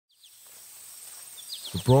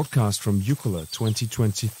The broadcast from Jukola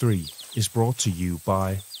 2023 is brought to you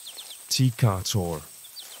by T-Car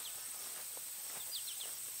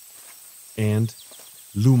and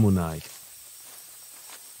Lumonite.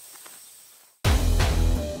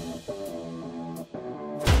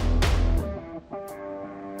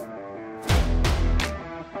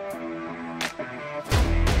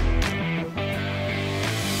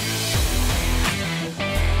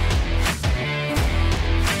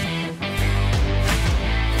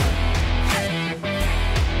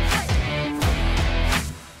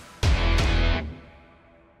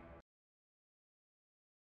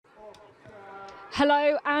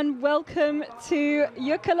 Hello and welcome to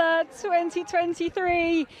Jukola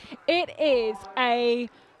 2023. It is a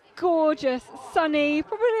gorgeous, sunny,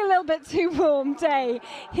 probably a little bit too warm day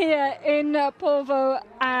here in Porvoo,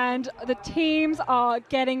 and the teams are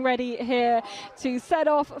getting ready here to set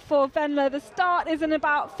off for Venla. The start is in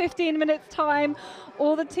about 15 minutes time.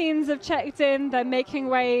 All the teams have checked in, they're making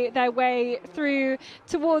their way through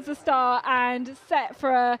towards the start and set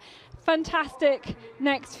for a fantastic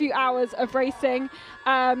next few hours of racing.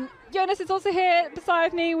 Jonas is also here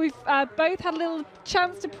beside me. We've both had a little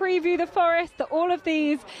chance to preview the forest that all of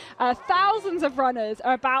these thousands of runners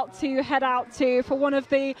are about to head out to for one of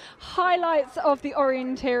the highlights of the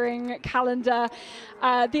orienteering calendar.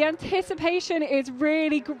 The anticipation is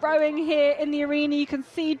really growing here in the arena. You can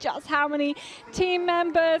see just how many team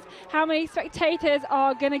members, how many spectators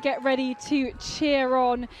are going to get ready to cheer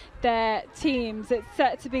on their teams. It's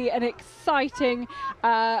set to be an exciting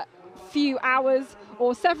few hours,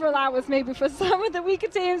 or several hours maybe for some of the weaker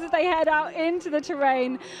teams as they head out into the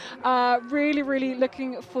terrain. Really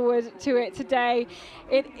looking forward to it today.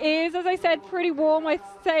 It is, as I said, pretty warm. I'd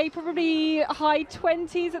say probably high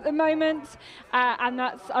 20s at the moment, and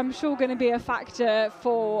that's, I'm sure, going to be a factor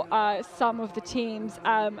for some of the teams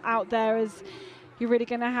out there, as you're really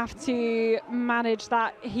going to have to manage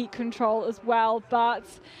that heat control as well. But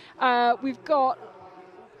we've got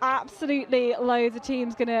absolutely loads of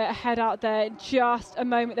teams going to head out there in just a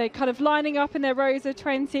moment. They're kind of lining up in their rows of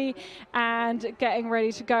 20 and getting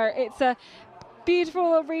ready to go. It's a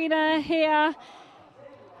beautiful arena here,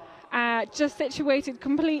 just situated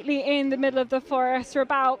completely in the middle of the forest. We're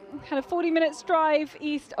about kind of 40 minutes drive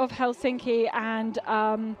east of Helsinki, and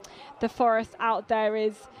the forest out there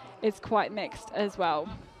is quite mixed as well.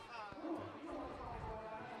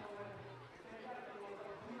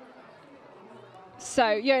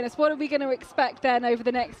 So, Jonas, what are we going to expect then over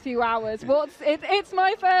the next few hours? It's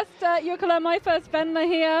my first Jukola, my first Venla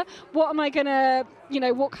here. What am I going to,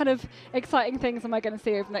 what kind of exciting things am I going to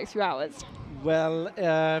see over the next few hours? Well,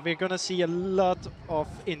 we're going to see a lot of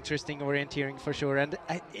interesting orienteering for sure, and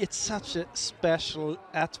it's such a special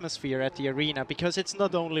atmosphere at the arena, because it's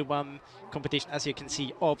not only one competition, as you can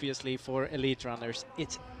see, obviously, for elite runners.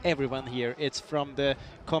 It's everyone here. It's from the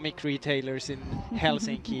comic retailers in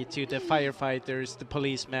Helsinki to the firefighters, the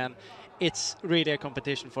policemen. It's really a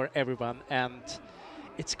competition for everyone, and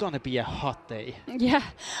it's going to be a hot day. Yeah,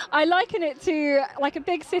 I liken it to like a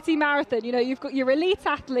big city marathon. You've got your elite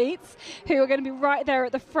athletes who are going to be right there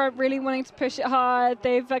at the front, really wanting to push it hard.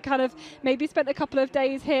 They've kind of maybe spent a couple of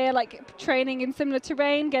days here, like training in similar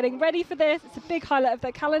terrain, getting ready for this. It's a big highlight of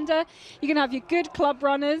their calendar. You're going to have your good club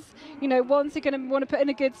runners, ones who are going to want to put in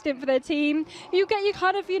a good stint for their team. You get your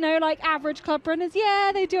kind of, like average club runners.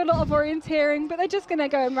 Yeah, they do a lot of orienteering, but they're just going to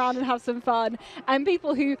go around and have some fun. And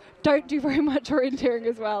people who don't do very much orienteering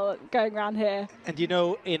as well going around here.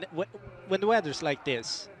 And when the weather's like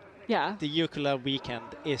this, yeah, the Jukola weekend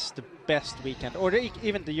is the best weekend, or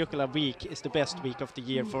even the Jukola week is the best week of the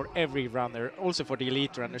year for every runner, also for the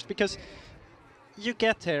elite runners, because you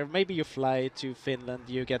get here, maybe you fly to Finland,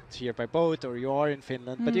 you get here by boat, or you are in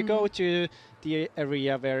Finland, but you go to the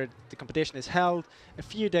area where the competition is held a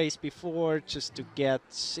few days before, just to get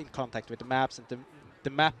in contact with the maps and the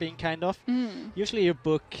mapping kind of. Usually you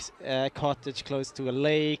book a cottage close to a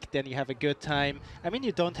lake, then you have a good time. I mean,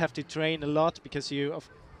 you don't have to train a lot, because you of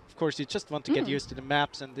course you just want to get used to the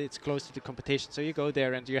maps, and it's close to the competition, so you go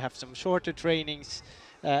there and you have some shorter trainings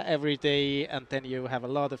every day, and then you have a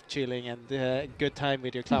lot of chilling and good time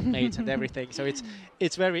with your club mates and everything. So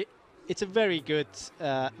it's a very good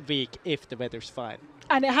week if the weather's fine.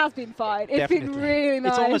 And it has been fine. It's been really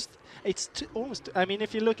nice. It's almost. I mean,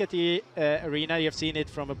 if you look at the arena, you've seen it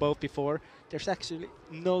from above before. There's actually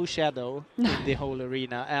no shadow in the whole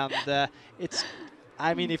arena, and it's.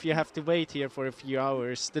 I mean, if you have to wait here for a few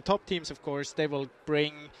hours, the top teams, of course, they will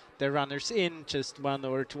bring their runners in just 1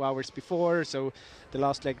 or 2 hours before. So the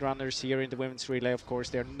last leg runners here in the women's relay, of course,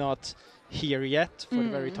 they're not here yet for the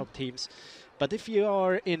very top teams. But if you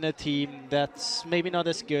are in a team that's maybe not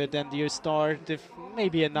as good and you start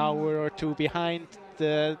maybe an hour or two behind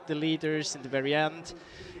the leaders in the very end,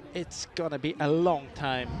 it's gonna be a long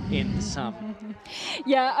time in the sun.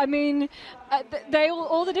 Yeah, I mean, they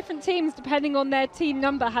all the different teams, depending on their team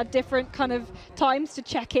number, had different kind of times to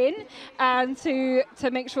check in and to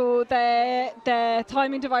make sure their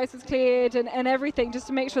timing device was cleared and everything, just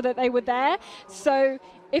to make sure that they were there. So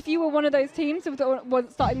if you were one of those teams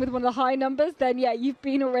starting with one of the high numbers, then yeah, you've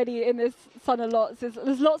been already in this sun a lot. So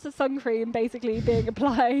there's lots of sun cream basically being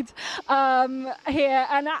applied here,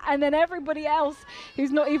 and then everybody else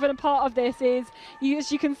who's not even a part of this is, as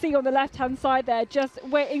you can see on the left-hand side there, just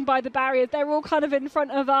waiting by the barriers. They're all kind of in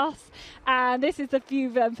front of us, and this is the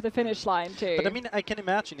view then for the finish line too. But I mean, I can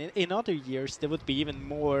imagine in other years there would be even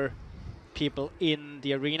more people in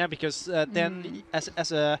the arena, because then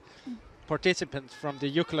as a participant from the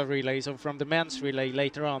Jukola relays or from the men's relay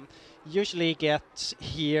later on usually get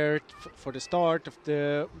here for the start of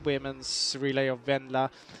the women's relay of Venla,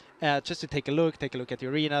 just to take a look at the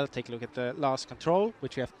arena, take a look at the last control,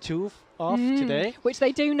 which we have 2 of today. Which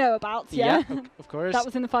they do know about, yeah. Of course. That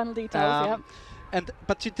was in the final details,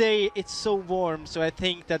 But today it's so warm, so I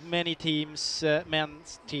think that many teams,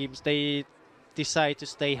 men's teams, they decide to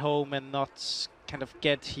stay home and not kind of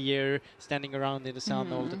get here standing around in the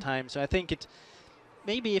sun all the time. So I think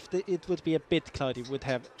maybe if it would be a bit cloudy, would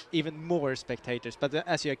have even more spectators. But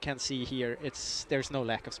as you can see here, there's no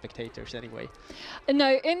lack of spectators anyway.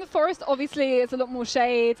 No, in the forest obviously it's a lot more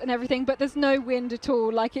shade and everything, but there's no wind at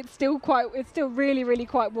all. Like it's still really, really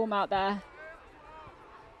quite warm out there.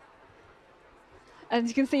 And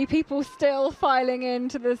you can see people still filing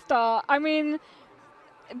into the start. I mean,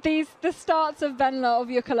 the starts of Venla of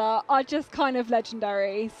Jukola are just kind of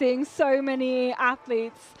legendary. Seeing so many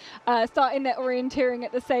athletes starting their orienteering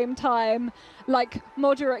at the same time, like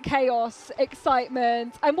moderate chaos,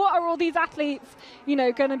 excitement. And what are all these athletes,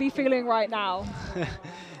 going to be feeling right now?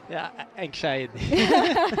 Yeah, anxiety.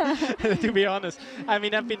 To be honest, I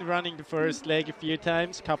mean, I've been running the first leg a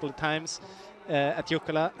couple of times at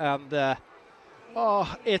Jukola, and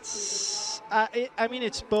I mean,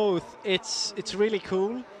 it's both. It's really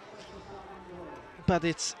cool, but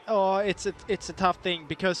it's a tough thing,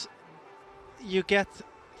 because you get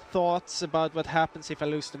thoughts about what happens if I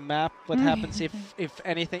lose the map, what happens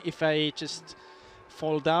if I just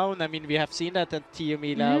fall down. I mean, we have seen that at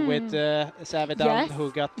Tiomila with Savedan,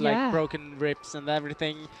 who got like broken ribs and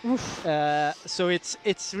everything. So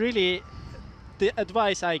it's really the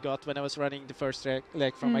advice I got when I was running the first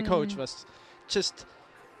leg from my coach was just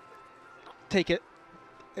take a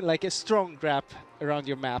strong grab around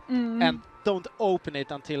your map and don't open it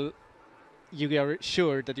until you are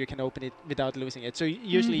sure that you can open it without losing it. So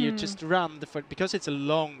usually you just run because it's a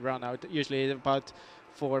long run out, usually about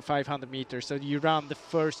 400 or 500 meters. So you run the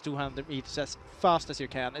first 200 meters as fast as you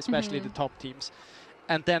can, especially the top teams.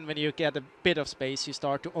 And then when you get a bit of space, you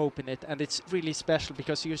start to open it. And it's really special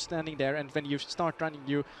because you're standing there, and when you start running,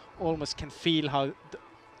 you almost can feel how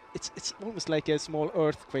it's almost like a small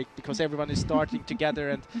earthquake, because everyone is starting together,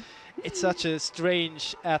 and it's such a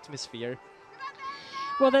strange atmosphere.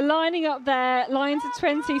 Well, they're lining up there, lines of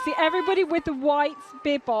 20. See, everybody with the white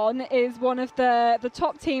bib on is one of the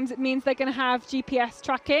top teams. It means they're going to have GPS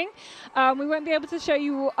tracking. We won't be able to show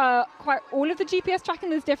you quite all of the GPS tracking.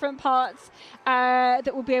 There's different parts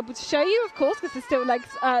that we'll be able to show you, of course, because there's still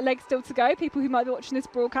legs still to go. People who might be watching this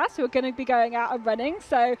broadcast who are going to be going out and running.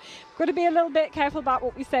 So we've got to be a little bit careful about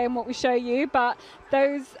what we say and what we show you. But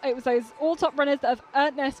it was those all top runners that have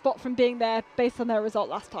earned their spot from being there based on their result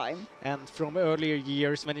last time. And from earlier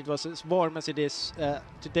years, when it was as warm as it is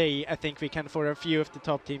today, I think we can, for a few of the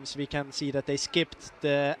top teams, we can see that they skipped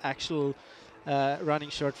the actual running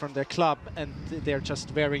shirt from their club, and they're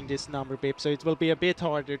just wearing this number bib. So it will be a bit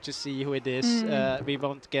harder to see who it is. We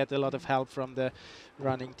won't get a lot of help from the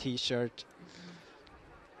running t-shirt.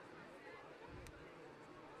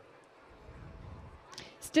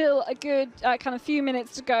 Still a good kind of few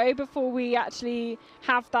minutes to go before we actually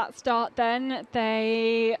have that start. Then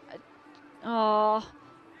they are,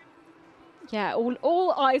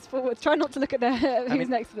 all eyes forward. Try not to look at who's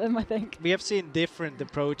next to them, I think. We have seen different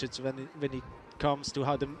approaches when it comes to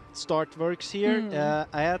how the start works here.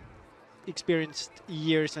 I had experienced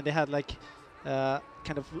years when they had like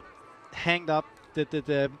kind of hanged up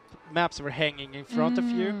the maps were hanging in front of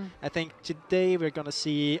you. I think today we're gonna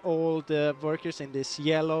see all the workers in this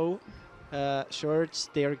yellow shirts.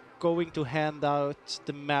 They're going to hand out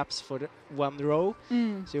the maps for one row.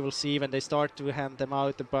 So you will see when they start to hand them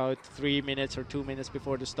out about 3 minutes or 2 minutes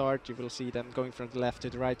before the start, you will see them going from the left to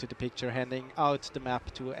the right to the picture, handing out the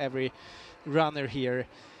map to every runner here.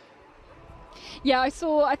 Yeah, I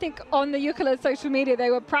think on the Jukola social media they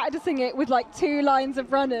were practicing it with like 2 lines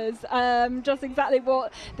of runners, just exactly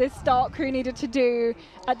what this start crew needed to do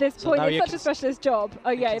at this point. It's such a specialist job.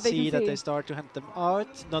 Oh yeah, they can see that they start to hunt them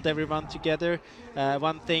out, not everyone together.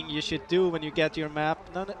 One thing you should do when you get your map,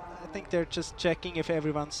 I think they're just checking if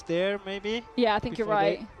everyone's there, maybe. Yeah, I think you're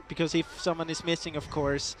right. Because if someone is missing, of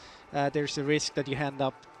course, there's a risk that you hand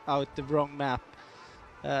out the wrong map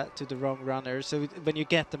to the wrong runner. So when you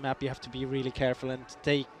get the map, you have to be really careful and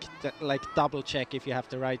double check if you have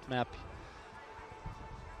the right map.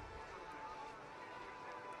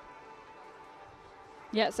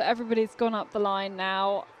 Yeah, so everybody's gone up the line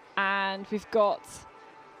now, and we've got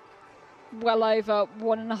well over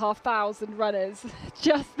 1,500 runners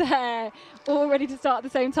just there, all ready to start at the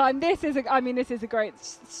same time. This is a great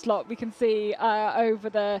slot. We can see over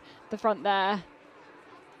the front there.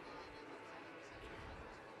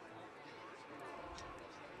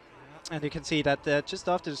 And you can see that just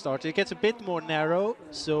after the start, it gets a bit more narrow.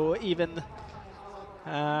 So even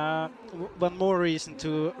one more reason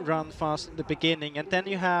to run fast in the beginning. And then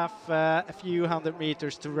you have a few 100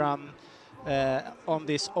 meters to run on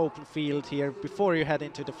this open field here before you head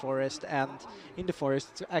into the forest. And in the forest,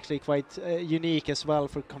 it's actually quite unique as well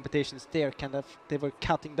for competitions. They were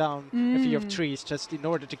cutting down a few of trees just in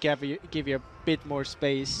order to give you a bit more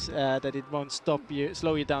space, that it won't slow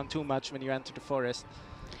you down too much when you enter the forest.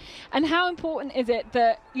 And how important is it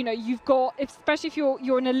that you've got, especially if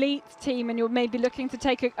you're an elite team and you're maybe looking to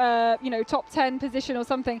take a top 10 position or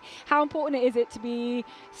something? How important is it to be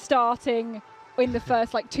starting in the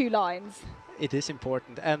first 2 lines? It is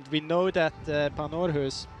important, and we know that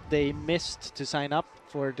Porvoo, they missed to sign up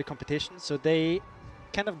for the competition, so they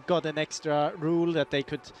kind of got an extra rule that they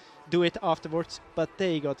could do it afterwards, but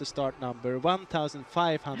they got the start number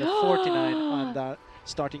 1,549 and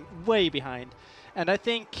starting way behind. And I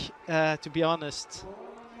think, to be honest,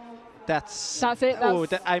 that's it.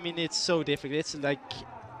 It's so difficult. It's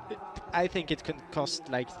I think it can cost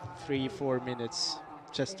 3-4 minutes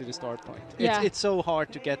just to the start point. Yeah. It's so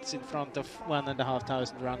hard to get in front of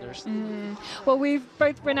 1,500 runners. Well, we've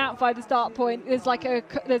both been out by the start point. There's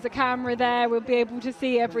there's a camera there. We'll be able to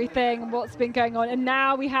see everything and what's been going on. And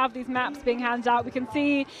now we have these maps being handed out. We can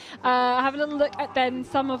see, have a little look at then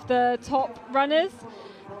some of the top runners.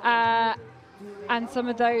 And some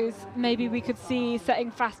of those maybe we could see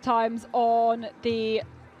setting fast times on the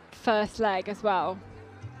first leg as well.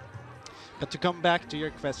 But to come back to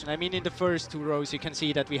your question, in the first 2 rows you can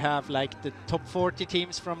see that we have the top 40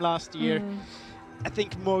 teams from last year. I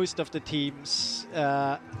think most of the teams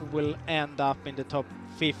will end up in the top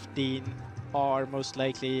 15, or most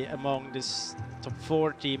likely among this top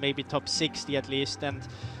 40, maybe top 60 at least. And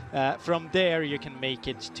from there you can make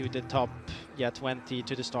it to the top 20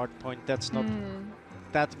 to the start point. That's not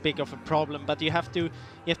that big of a problem, but you have to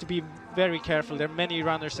be very careful. There are many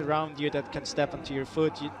runners around you that can step onto your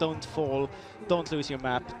foot. You don't fall, don't lose your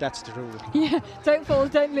map. That's the rule. Yeah, don't fall,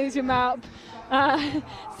 don't lose your map.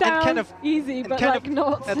 Sounds easy, but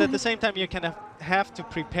not. And at the same time, you kind of have to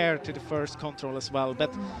prepare to the first control as well.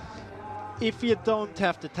 But if you don't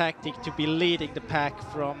have the tactic to be leading the pack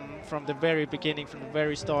from the very beginning, from the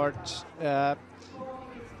very start,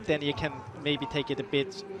 then you can maybe take it a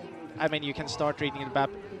bit. You can start reading the map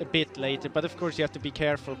a bit later, but of course you have to be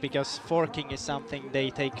careful because forking is something they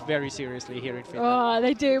take very seriously here in Finland. Oh,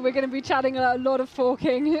 they do. We're going to be chatting a lot of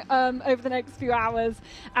forking over the next few hours,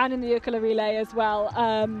 and in the Jukola relay as well,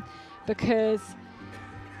 because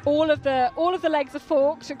all of the legs are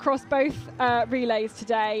forked across both relays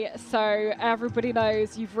today. So everybody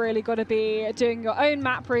knows you've really got to be doing your own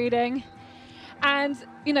map reading, and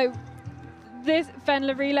this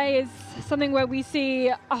Venla Relay is something where we see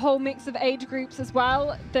a whole mix of age groups as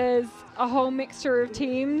well. There's a whole mixture of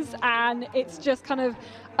teams, and it's just kind of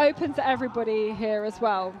open to everybody here as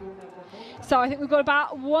well. So I think we've got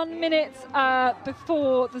about 1 minute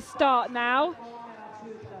before the start now.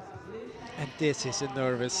 And this is a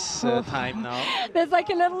nervous time now. There's a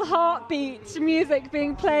little heartbeat music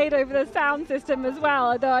being played over the sound system as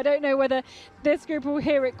well, although I don't know whether this group will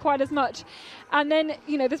hear it quite as much. And then,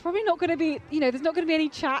 there's probably not going to be, there's not going to be any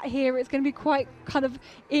chat here. It's going to be quite kind of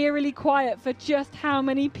eerily quiet for just how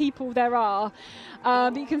many people there are.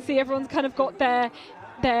 But you can see everyone's kind of got their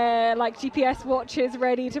GPS watches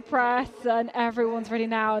ready to press, and everyone's ready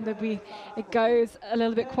now, and it goes a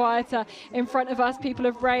little bit quieter. In front of us, people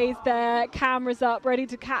have raised their cameras up, ready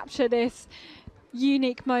to capture this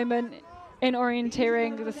unique moment in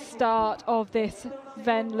orienteering, the start of this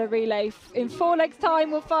Venla Relay. In 4 legs'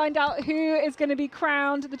 time, we'll find out who is going to be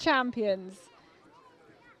crowned the champions.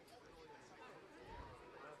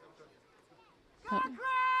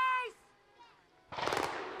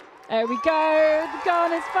 There we go, the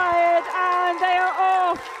gun is fired and they are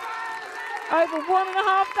off. Over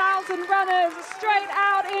 1,500 runners straight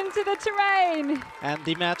out into the terrain. And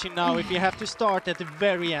imagine now, if you have to start at the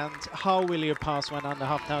very end, how will you pass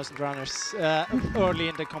 1,500 runners early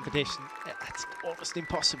in the competition? It's almost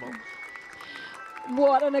impossible.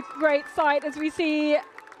 What a great sight as we see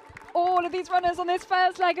all of these runners on this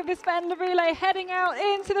first leg of this Venla Relay heading out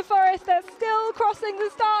into the forest. They're still crossing the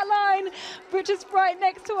start line, which is right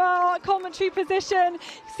next to our commentary position.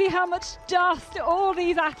 See how much dust all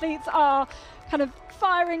these athletes are kind of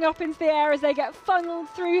firing up into the air as they get funneled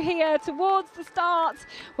through here towards the start,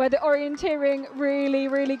 where the orienteering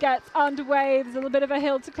really gets underway. There's a little bit of a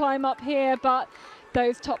hill to climb up here, but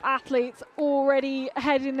those top athletes already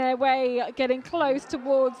heading their way, getting close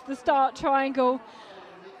towards the start triangle.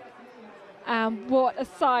 And what a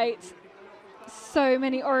sight. So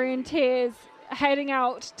many orienteers heading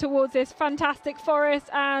out towards this fantastic forest,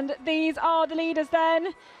 and these are the leaders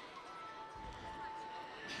then.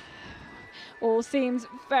 All seems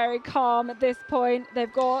very calm at this point.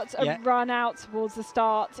 They've got a run out towards the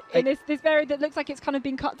start in this area that looks like it's kind of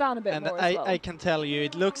been cut down a bit more as well. I can tell you,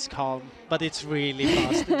 it looks calm, but it's really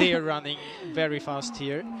fast. They are running very fast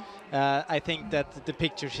here. I think that the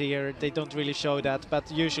pictures here, they don't really show that,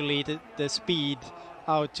 but usually the speed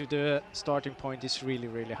out to the starting point is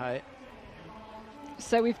really high.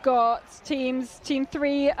 So we've got team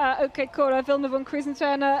 3, OK Cora, Vilma von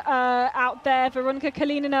Krusenswerner out there. Veronika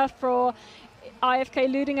Kalinina for IFK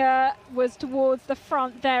Ludinger was towards the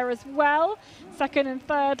front there as well. Second and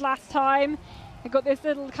third last time. They've got this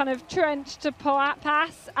little kind of trench to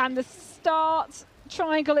pass, and the start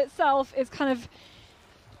triangle itself is kind of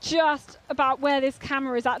just about where this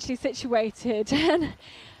camera is actually situated. And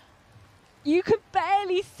you could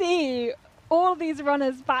barely see all of these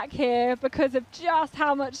runners back here because of just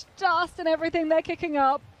how much dust and everything they're kicking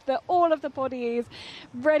up. All of the bodies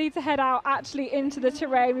ready to head out actually into the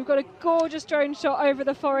terrain. We've got a gorgeous drone shot over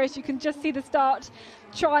the forest. You can just see the start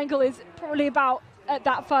triangle is probably about at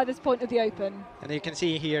that furthest point of the open. And you can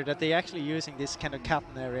see here that they're actually using this kind of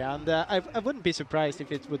cutting area, and I wouldn't be surprised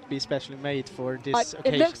if it would be specially made for this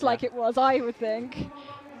occasion. It looks like it was, I would think.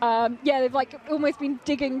 Yeah, they've like almost been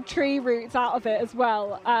digging tree roots out of it as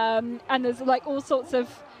well. And there's like all sorts of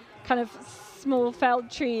kind of small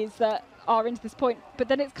felled trees that are into this point, but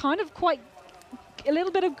then it's kind of quite a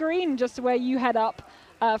little bit of green just where you head up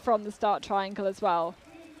from the start triangle as well.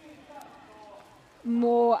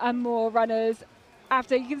 More and more runners.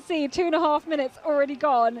 After, you can see 2.5 minutes already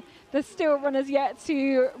gone, there's still runners yet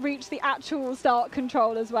to reach the actual start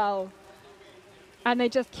control as well. And they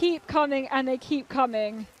just keep coming and they keep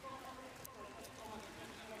coming.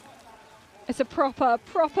 It's a proper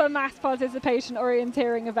mass participation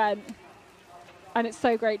orienteering event. And it's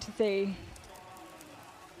so great to see.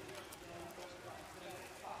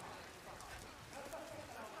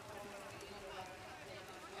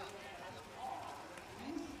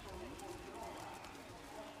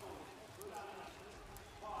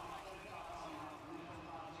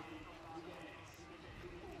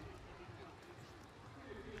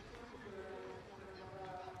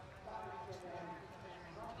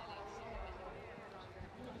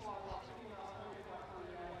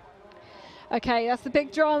 Okay, that's the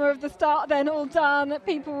big drama of the start then all done.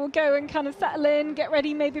 People will go and kind of settle in, get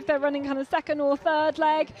ready maybe if they're running kind of second or third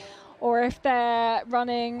leg, or if they're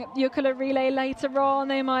running Jukola relay later on,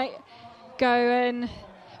 they might go and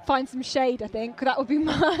find some shade, I think. That would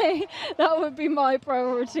be my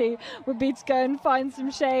priority, would be to go and find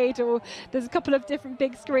some shade, or there's a couple of different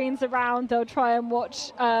big screens around. They'll try and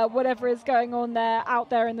watch whatever is going on there out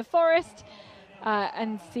there in the forest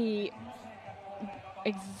and see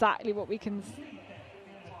exactly what we can,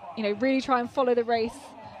 really try and follow the race,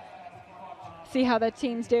 see how their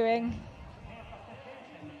team's doing.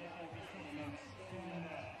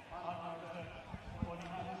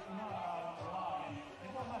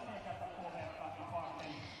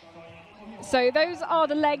 So those are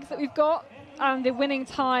the legs that we've got and the winning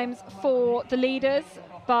times for the leaders,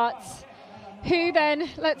 but who then,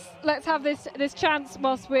 let's have this chance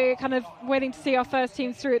whilst we're kind of waiting to see our first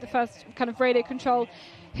teams through at the first kind of radio control.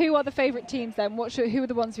 Who are the favourite teams then? Who are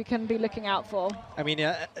the ones we can be looking out for? I mean,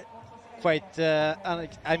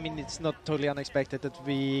 it's not totally unexpected that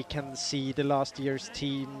we can see the last year's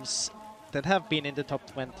teams that have been in the top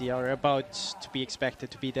 20 are about to be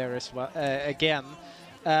expected to be there as well again.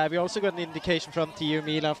 We also got an indication from TU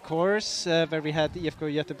Mila, of course, where we had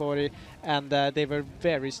IFK Göteborg, and they were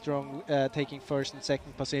very strong, taking first and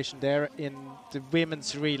second position there in the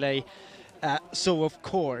women's relay. So of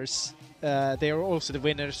course, they are also the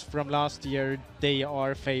winners from last year. They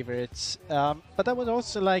are favorites. But I would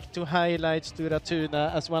also like to highlight Stura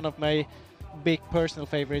Tuna as one of my big personal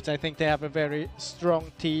favorites. I think they have a very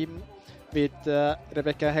strong team with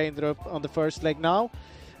Rebecca Heindrup on the first leg now.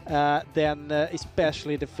 Then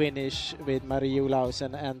especially the finish with Marie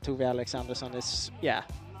Olausen and Tove Alexandersson is,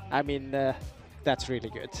 I mean, that's really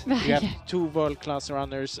good. You have two world-class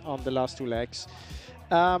runners on the last two legs.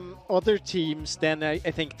 Other teams, then I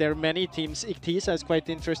think there are many teams. Iktisa is quite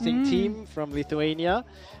interesting team from Lithuania,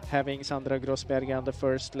 having Sandra Grossberger on the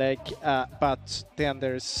first leg. But then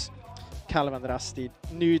there's Kalvan Rasti,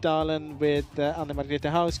 Nydalen with Anne-Margrethe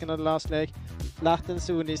Hausken on the last leg,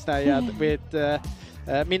 Lahtensuni Stajad with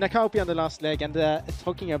Minna Kauppi on the last leg. And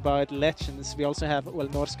talking about legends, we also have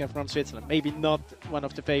Norska from Switzerland. Maybe not one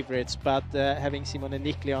of the favorites, but having Simone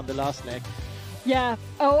Nikli on the last leg. Yeah,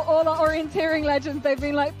 all our orienteering legends, they've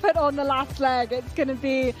been like put on the last leg. It's going to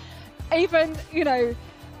be even, you know,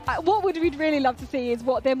 what would we really love to see is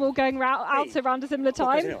what them all going out around a similar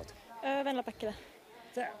time. Venla Päkkilä.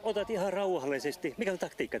 Sä otat ihan rauhallisesti. Mikä on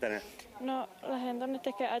taktiikka tänään? No, lähden tonne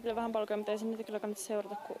tekemään äitille vähän palkoja, mutta ei se niitä kyllä kannata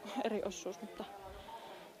seurata kuin eri osuus, mutta...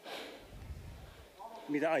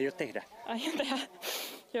 Mitä aiot tehdä? Aion tehdä,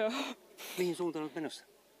 joo. Mihin suuntaan olet menossa?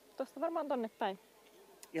 Tuosta varmaan tonne päin.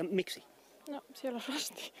 Ja miksi? No, siellä on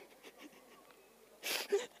rasti.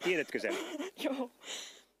 Tiedätkö sen? Joo.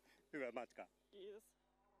 Hyvää matkaa. Kiitos.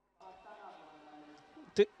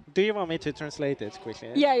 Do you want me to translate it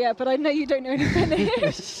quickly? Yeah, but I know you don't know any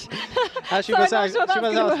Finnish. She was asked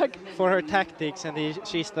for her tactics, and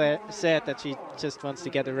she said that she just wants to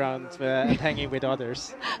get around and hanging with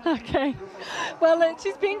others. Okay. Well,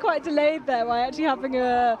 she's been quite delayed there by actually having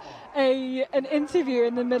an interview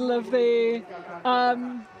in the middle of the,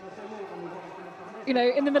 you know,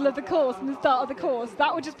 in the middle of the course, in the start of the course.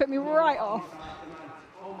 That would just put me right off.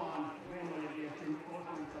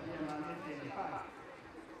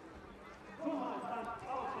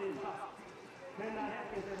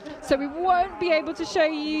 So we won't be able to show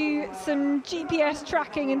you some GPS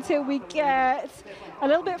tracking until we get a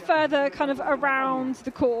little bit further kind of around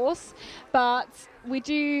the course, but we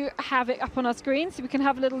do have it up on our screen so we can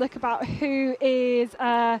have a little look about who is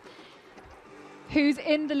who's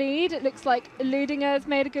in the lead. It looks like Ludinger's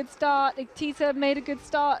made a good start, Iktisa made a good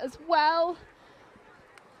start as well.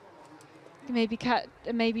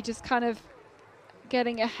 Maybe just kind of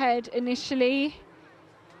getting ahead initially.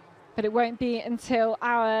 But it won't be until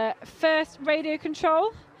our first radio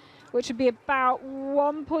control, which would be about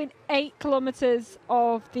 1.8 kilometers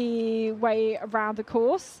of the way around the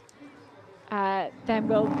course. Then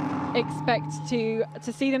we'll expect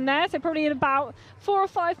to see them there. So probably in about 4 or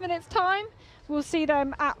 5 minutes time, we'll see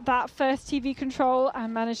them at that first TV control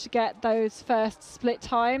and manage to get those first split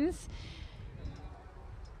times.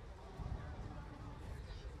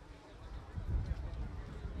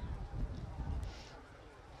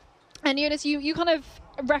 And Jonas, you kind of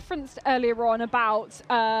referenced earlier on about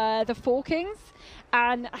the forkings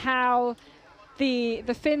and how the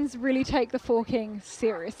Finns really take the forking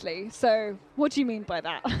seriously. So what do you mean by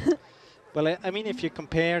that? Well, I mean, if you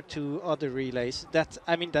compare to other relays,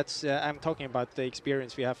 I'm talking about the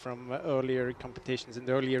experience we have from earlier competitions in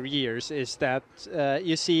the earlier years, is that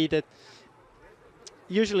you see that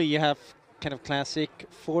usually you have kind of classic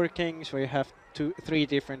forkings where you have 2-3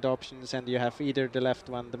 different options and you have either the left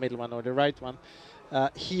one, the middle one or the right one.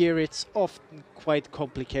 Here it's often quite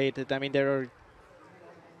complicated. I mean, there are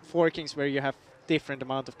forkings where you have different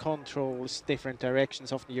amount of controls, different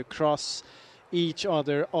directions. Often you cross each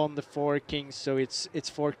other on the forking, so it's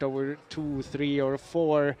forked over 2, 3 or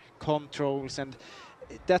 4 controls, and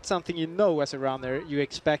that's something you know as a runner. You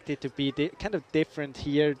expect it to be kind of different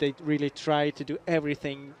here. They really try to do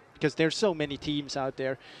everything because there's so many teams out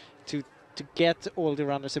there to get all the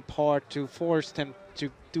runners apart, to force them to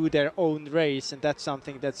do their own race, and that's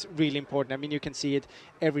something that's really important. I mean, you can see it,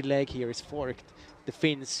 every leg here is forked. The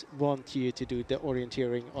Finns want you to do the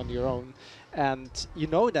orienteering on your own, and you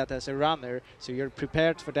know that as a runner, so you're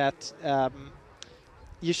prepared for that.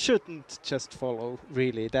 You shouldn't just follow,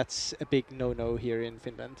 really. That's a big no-no here in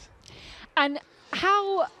Finland. And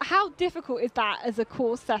how difficult is that as a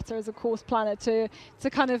course setter, as a course planner, to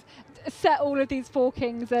kind of set all of these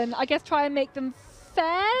forkings and I guess try and make them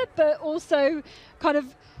fair, but also kind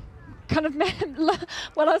of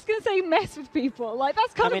well, I was going to say mess with people. Like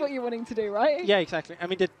that's kind of what you're wanting to do, right? Yeah, exactly. I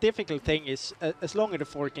mean, the difficult thing is as long as the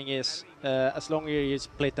forking is, as long as you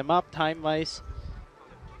split them up time-wise,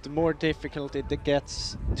 the more difficult it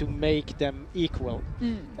gets to make them equal.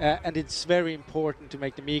 And it's very important to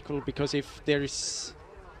make them equal, because if there is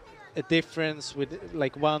a difference with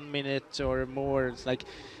like 1 minute or more. It's like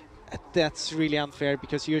that's really unfair,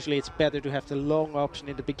 because usually it's better to have the long option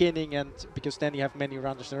in the beginning, and because then you have many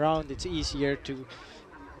runners around, it's easier to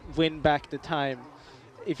win back the time.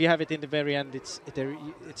 If you have it in the very end,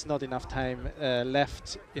 it's not enough time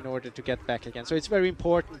left in order to get back again. So it's very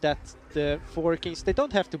important that the forkings, they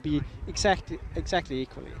don't have to be exactly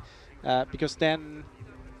equally, because then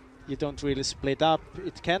you don't really split up.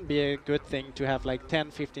 It can be a good thing to have like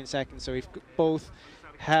 10-15 seconds, so if both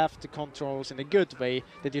have the controls in a good way,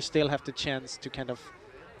 that you still have the chance to kind of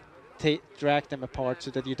drag them apart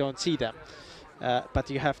so that you don't see them.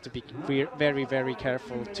 But you have to be very, very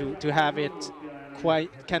careful to have it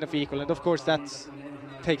quite kind of equal, and of course that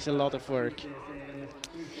takes a lot of work.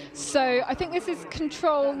 So I think this is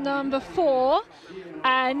control number 4,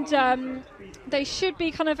 and they should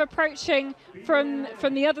be kind of approaching from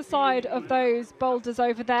the other side of those boulders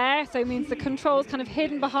over there. So it means the controls kind of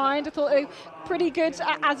hidden behind. I thought they were pretty good,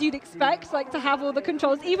 as you'd expect, like to have all the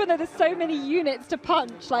controls, even though there's so many units to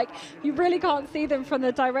punch. Like you really can't see them from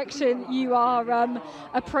the direction you are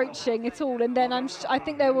approaching at all. And then I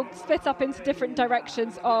think they will split up into different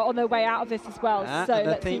directions on their way out of this as well. So and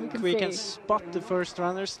I let's think see we can spot the first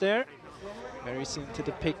runners there. Very soon to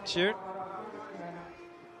the picture.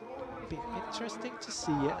 Be interesting to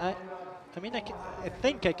see. I mean, I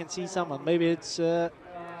think I can see someone. Maybe it's.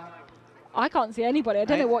 I can't see anybody. I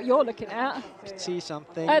don't know what you're looking at. See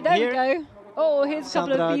something. There here. we go. Oh, here's a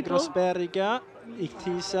couple of people. Sandra Grossberga,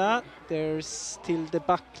 Iktisa. There's Tilde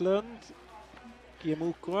Backlund,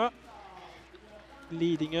 Giemukwa,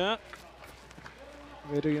 Lidingö,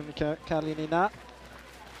 Veronica Kalinina.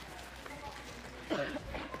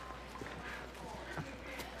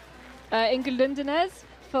 Inge Lundenäs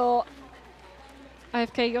for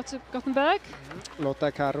IFK Gothenburg.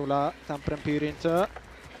 Lotta Karola Tamprenpyrintö.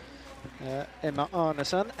 Emma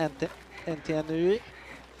Arnesen, NTNU.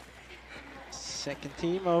 Second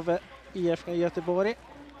team of IFK Göteborg.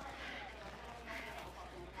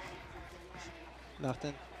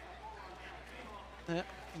 Natten.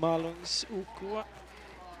 Malungs OK.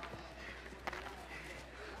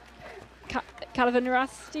 Calvin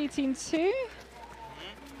Rasti, Team 2.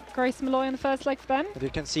 Grace Malloy on the first leg for them. But you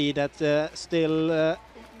can see that still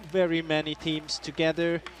very many teams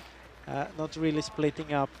together, not really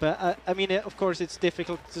splitting up. I mean, of course, it's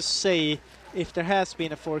difficult to say if there has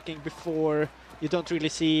been a forking before. You don't really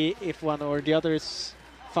see if one or the other is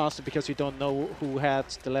faster, because you don't know who had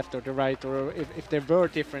the left or the right, or if there were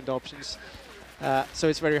different options. So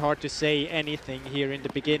it's very hard to say anything here in the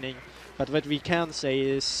beginning. But what we can say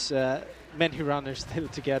is many runners still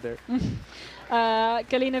together.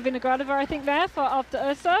 Galina Vinogradova, I think, there for after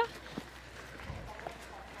Ursa.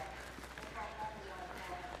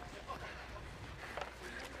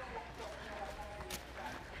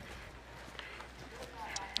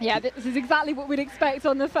 Yeah, this is exactly what we'd expect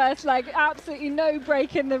on the first leg. Absolutely no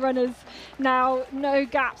break in the runners now, no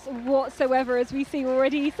gaps whatsoever, as we see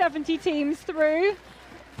already 70 teams through.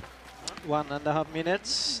 1.5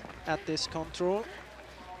 minutes at this control.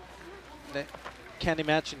 Can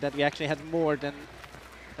imagine that we actually had more than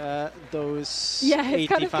those 85 it's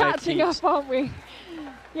kind of catching teams. up, aren't we?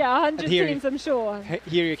 Yeah, 100 teams, I'm sure.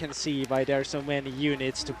 Here you can see why there are so many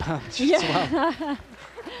units to punch yeah. as well.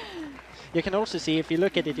 You can also see, if you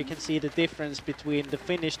look at it, you can see the difference between the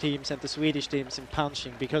Finnish teams and the Swedish teams in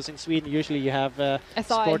punching, because in Sweden usually you have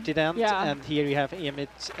Sportident, and here you have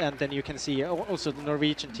Emit, and then you can see also the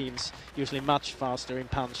Norwegian teams usually much faster in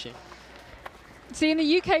punching. See, in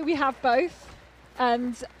the UK we have both,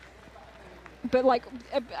 but like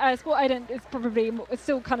Sportident is probably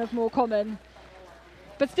still kind of more common,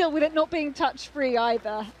 but still with it not being touch-free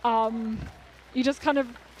either, you just kind of,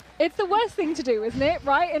 it's the worst thing to do, isn't it,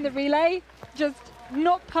 right, in the relay? Just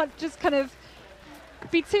not punch, just kind of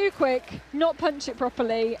be too quick, not punch it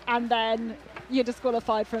properly, and then you're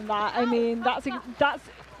disqualified from that. I mean, that's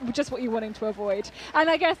just what you're wanting to avoid. And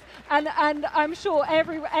I guess, and I'm sure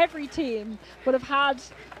every team would have had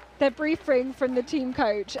their briefing from the team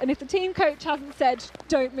coach, and if the team coach hasn't said,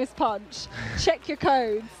 don't miss punch, check your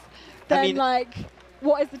codes, then I mean, like,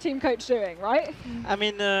 what is the team coach doing, right? I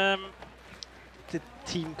mean, the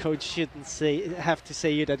team coach shouldn't have to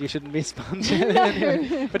say that you shouldn't miss punch.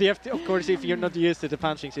 No. But you have to, of course, if you're not used to the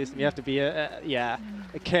punching system, you have to be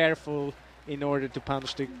careful in order to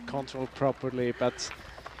punch the control properly. But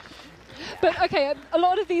okay, a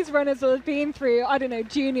lot of these runners will have been through, I don't know,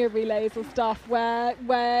 junior relays or stuff where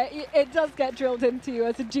it does get drilled into you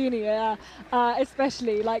as a junior,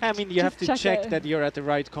 especially like. I mean, you have to check that you're at the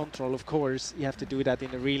right control. Of course, you have to do that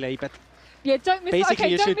in a relay, but Yeah, don't miss. Basically,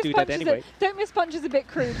 Okay, you don't should miss do that punches. anyway. Don't miss punches a bit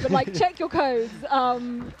crude, but like check your codes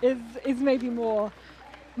is maybe more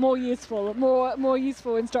useful, more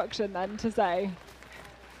useful instruction than to say.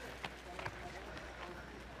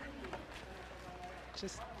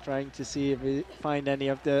 Just trying to see if we find any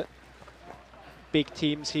of the big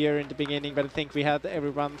teams here in the beginning, but I think we had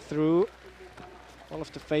everyone through, all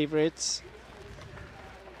of the favorites.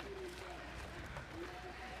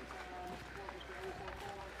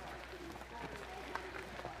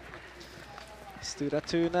 Stora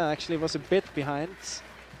Tuna actually was a bit behind.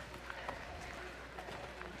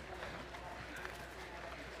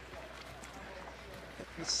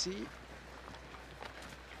 Let me see.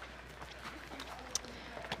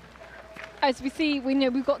 As we see, we know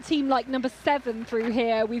we've got team like number 7 through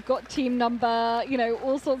here. We've got team number, you know,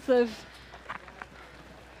 all sorts of.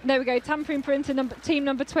 There we go, Tampering Printer team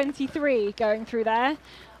number 23 going through there.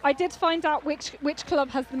 I did find out which club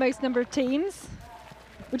has the most number of teams.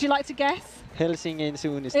 Would you like to guess? Helsingin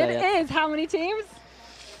soon is It there. is. How many teams?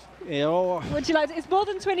 Yeah. Would you like to? It's more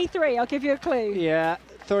than 23. I'll give you a clue. Yeah,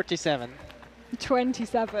 37.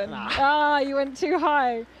 27. You went too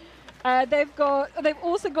high. They've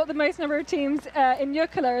also got the most number of teams in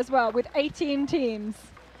Jukola as well, with 18 teams.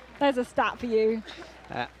 There's a stat for you.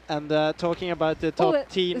 And talking about the top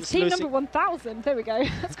teams, team number 1,000. There we go.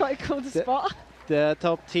 That's quite a cool spot. The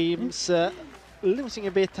top teams losing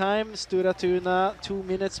a bit time. Stora Tuna 2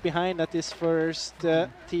 minutes behind at this first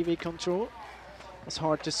TV control. It's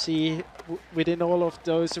hard to see within all of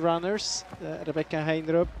those runners. Rebecca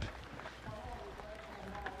Heinrup.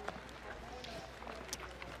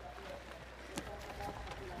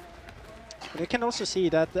 But I can also see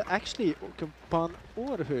that actually Åkerpan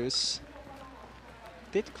Århus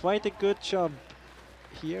did quite a good job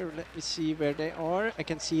here. Let me see where they are. I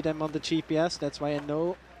can see them on the GPS, that's why I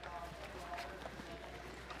know.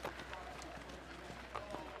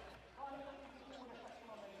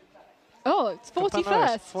 Oh, it's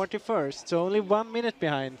 41st. 41st, so only 1 minute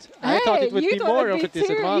behind. Hey, I thought it would be more of a too.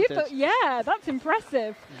 disadvantage. Yeah, that's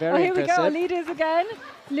impressive. Very here impressive. we go, our leaders again.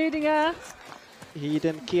 Ludinger.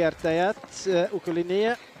 Hiden Kiertajat,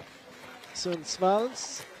 Ukoline,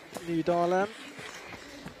 Sundsvalls, Nydalen,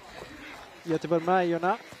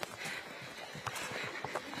 Göteborg-Majorna.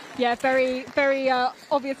 Yeah, very, very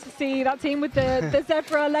obvious to see that team with the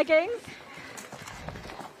zebra leggings.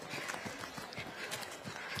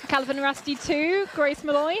 Calvin Rasti 2, Grace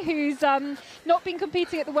Malloy, who's not been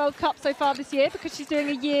competing at the World Cup so far this year because she's doing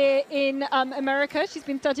a year in America. She's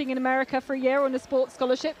been studying in America for a year on a sports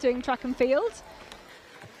scholarship doing track and field.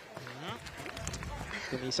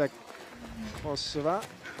 Denisa Kosova.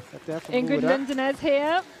 Ingrid Lundenez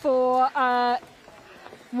here for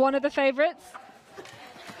one of the favourites,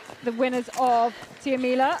 the winners of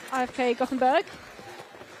Tiamila, IFK Gothenburg.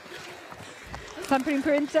 Tampering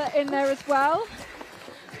Printer in there as well.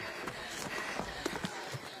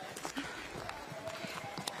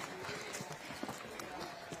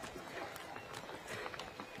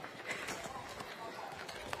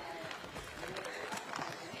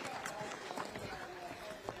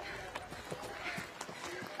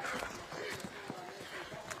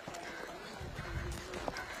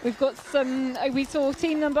 We've got some, we saw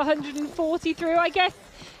team number 140 through. I guess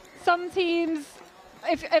some teams,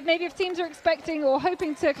 if teams are expecting or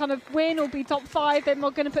hoping to kind of win or be top 5, they're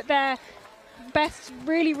not going to put their best,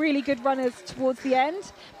 really, really good runners towards the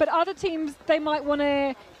end. But other teams, they might want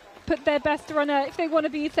to put their best runner, if they want to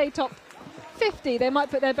be, say, top 50, they might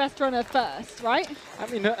put their best runner first, right? I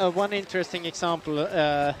mean, one interesting example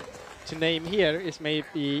to name here is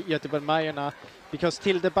maybe Göteborg-Majorna, because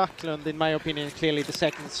Tilde Backlund, in my opinion, is clearly the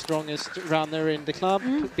second strongest runner in the club,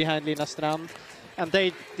 behind Lina Strand. And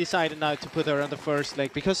they decided now to put her on the first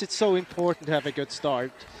leg, because it's so important to have a good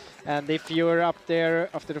start. And if you're up there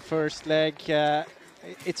after the first leg,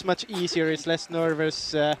 it's much easier, it's less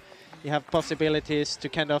nervous. You have possibilities to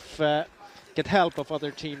kind of get help of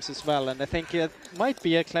other teams as well. And I think it might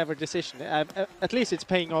be a clever decision. At least it's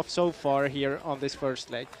paying off so far here on this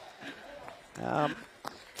first leg.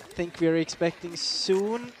 I think we're expecting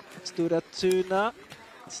soon. Stora Tuna,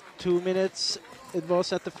 it's 2 minutes. It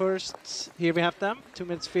was at the first. Here we have them. 2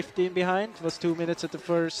 minutes 15 behind. It was 2 minutes at the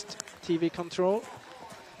first TV control.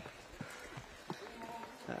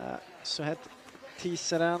 Så had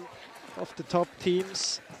Tisaren of the top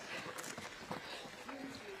teams.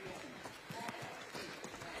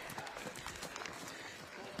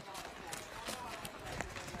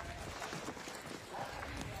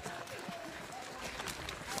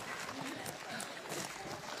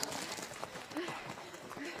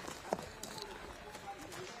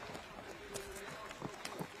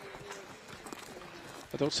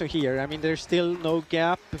 But But also here, I mean, there's still no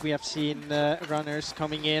gap. We have seen runners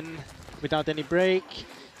coming in without any break.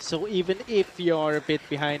 So even if you're a bit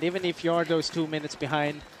behind, even if you're those 2 minutes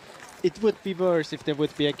behind, it would be worse if there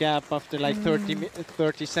would be a gap after like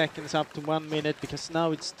 30 seconds up to 1 minute, because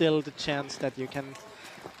now it's still the chance that you can,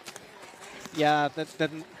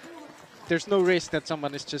 that there's no risk that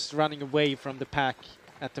someone is just running away from the pack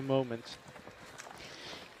at the moment.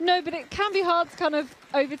 No, but it can be hard to kind of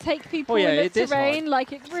overtake people in the terrain.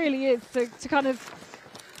 Like, it really is to kind of,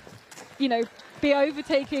 you know, be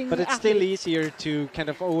overtaking. But it's still easier to kind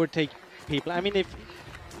of overtake people. I mean, if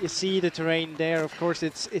you see the terrain there, of course,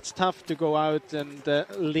 it's tough to go out and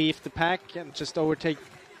leave the pack and just overtake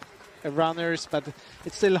runners, but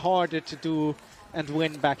it's still harder to do and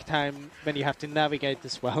win back time when you have to navigate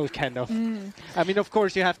as well, kind of. I mean, of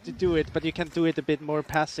course, you have to do it, but you can do it a bit more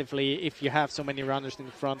passively if you have so many runners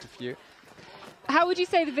in front of you. How would you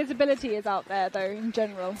say the visibility is out there, though, in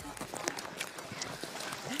general?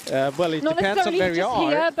 Well, it Not depends on where you are.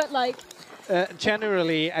 Here, but like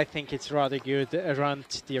generally, I think it's rather good around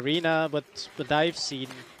the arena, but I've seen.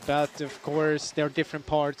 But of course, there are different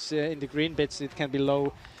parts in the green bits. It can be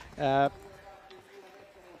low.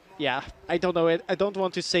 Yeah, I don't know. I don't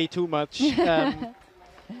want to say too much,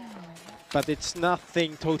 but it's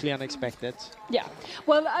nothing totally unexpected. Yeah.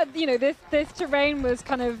 Well, you know, this terrain was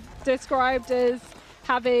kind of described as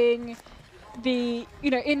having the,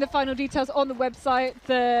 you know, in the final details on the website,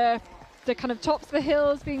 the kind of tops of the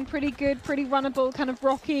hills being pretty good, pretty runnable, kind of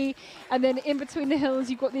rocky, and then in between the hills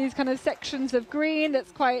you've got these kind of sections of green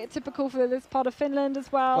that's quite typical for this part of Finland as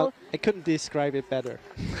well. I couldn't describe it better.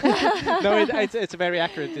 No, it's a very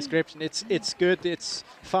accurate description. It's good, it's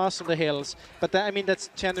fast on the hills, but I mean, that's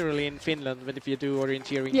generally in Finland. But if you do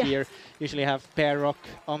orienteering here, usually have pair rock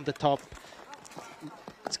on the top.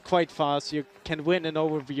 It's quite fast. You can win an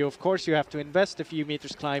overview. Of course, you have to invest a few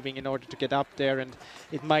meters climbing in order to get up there, and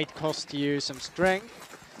it might cost you some strength,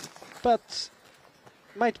 but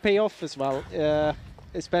might pay off as well,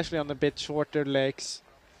 especially on a bit shorter legs.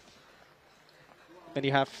 When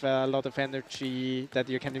you have a lot of energy that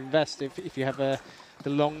you can invest, if you have the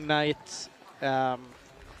long night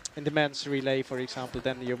in the men's relay, for example,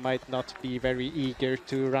 then you might not be very eager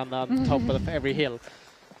to run on top of every hill.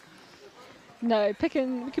 No, we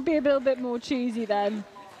could be a little bit more choosy then.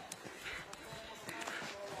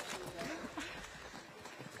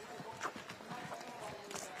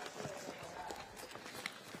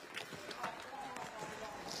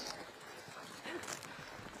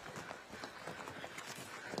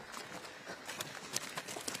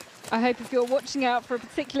 I hope if you're watching out for a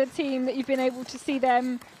particular team that you've been able to see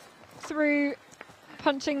them through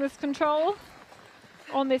punching this control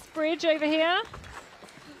on this bridge over here.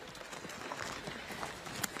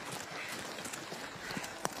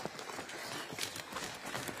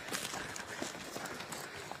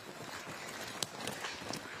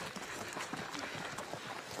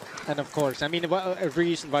 And of course, I mean, a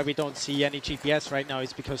reason why we don't see any GPS right now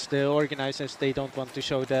is because the organizers, they don't want to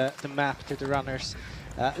show the map to the runners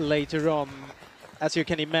later on. As you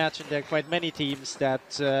can imagine, there are quite many teams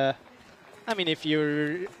that, I mean, if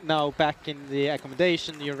you're now back in the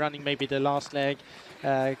accommodation, you're running maybe the last leg,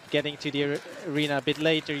 getting to the arena a bit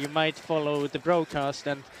later, you might follow the broadcast,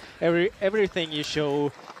 and everything you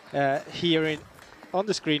show here on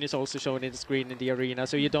the screen is also shown in the screen in the arena,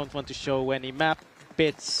 so you don't want to show any map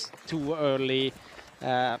bits too early,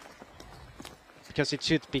 because it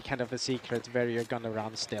should be kind of a secret where you're gonna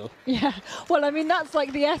run still. Yeah, well, I mean, that's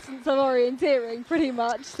like the essence of orienteering, pretty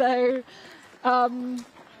much. So,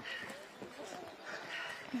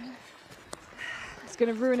 it's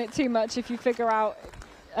going to ruin it too much if you figure out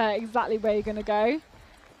exactly where you're going to go.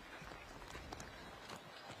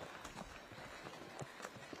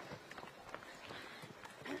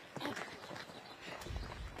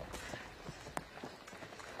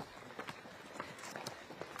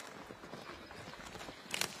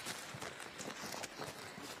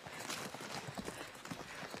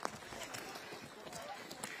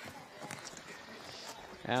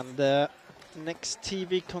 And the next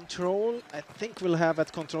TV control, I think we'll have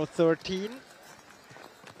at control 13.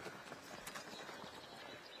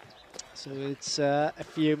 So it's a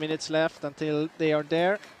few minutes left until they are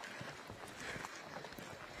there.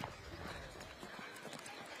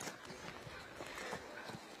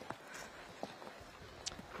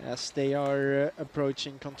 As they are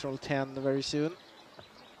approaching control 10 very soon.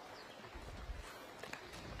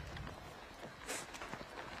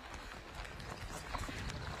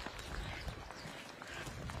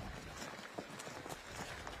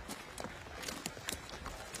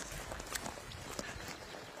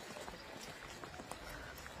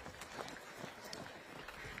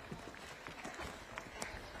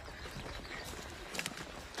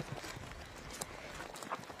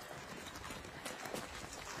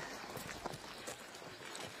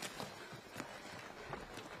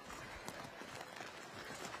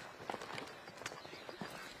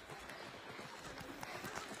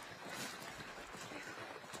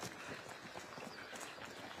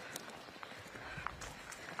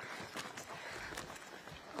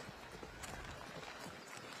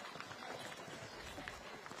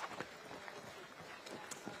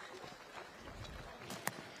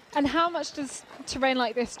 And how much does terrain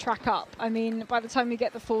like this track up? I mean, by the time you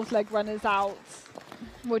get the fourth leg runners out,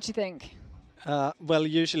 what do you think? Well,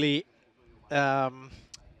 usually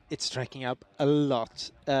it's tracking up a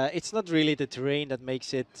lot. It's not really the terrain that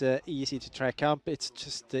makes it easy to track up, it's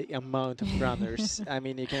just the amount of runners. I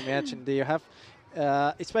mean, you can imagine that you have,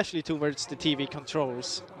 especially towards the TV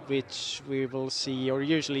controls, which we will see, or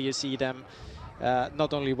usually you see them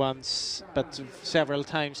not only once, but several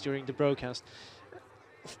times during the broadcast.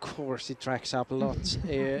 Of course, it tracks up a lot.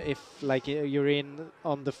 If like you're in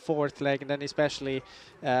on the fourth leg, and then especially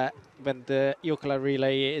when the Jukola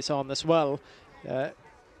relay is on as well,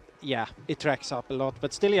 yeah, it tracks up a lot.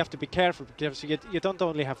 But still, you have to be careful because you don't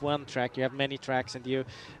only have one track; you have many tracks, and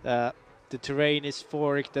the terrain is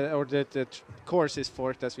forked, or the course is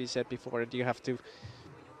forked, as we said before, and you have to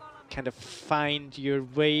kind of find your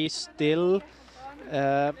way still.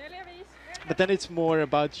 But then it's more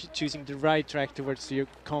about choosing the right track towards your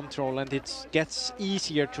control, and it gets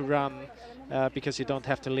easier to run because you don't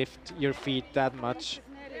have to lift your feet that much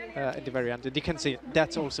in the very end. And you can see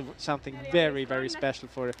that's also something very, very special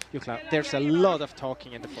for Jukola. There's a lot of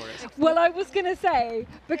talking in the forest. Well, I was going to say,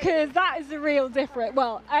 because that is the real difference.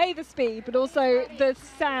 Well, A, the speed, but also the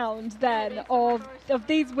sound then of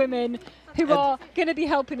these women who are going to be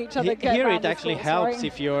helping each other get here around it the actually course, helps right?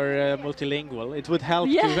 if you're multilingual. It would help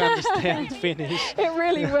Yeah. to understand Finnish. It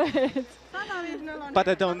really would. But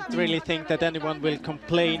I don't really think that anyone will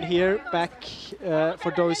complain here back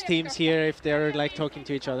for those teams here if they're like talking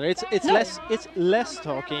to each other. It's less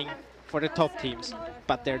talking for the top teams,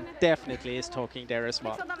 but there definitely is talking there as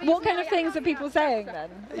well. What kind of things are people saying then?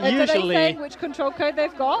 Are they Usually- saying which control code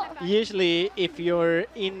they've got? Usually, if you're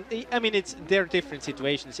in, I mean, there are different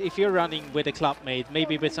situations. If you're running with a clubmate,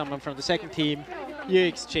 maybe with someone from the second team, you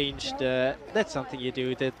exchange that's something you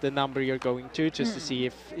do, the number you're going to, just to see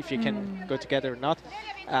if you can go together or not.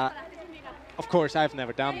 Of course, I've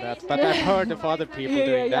never done that, but I've heard of other people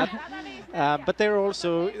doing that. But there are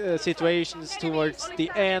also situations towards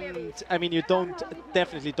the end. I mean, you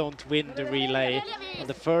definitely don't win the relay on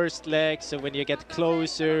the first leg. So when you get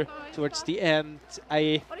closer towards the end,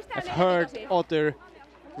 I've heard other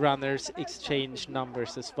runners exchange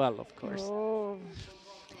numbers as well, of course. Oh.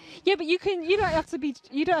 Yeah, but you don't have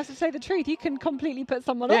to say the truth. You can completely put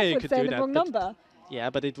someone Yeah, off you with could saying do the that, wrong but- number.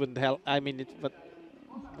 Yeah, but it wouldn't help. I mean,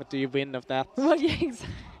 what do you win of that? Well, yeah,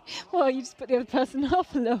 exactly. Well, you just put the other person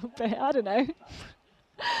off a little bit. I don't know.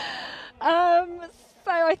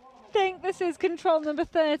 So I think this is control number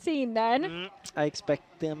 13 then. I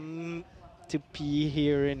expect them to be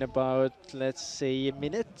here in about, let's say, a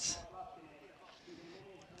minute.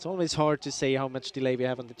 It's always hard to say how much delay we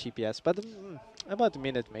have on the GPS, but about a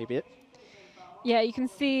minute maybe. Yeah, you can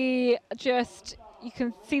see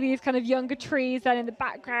these kind of younger trees then in the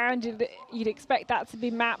background. You'd expect that to be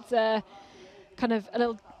mapped kind of a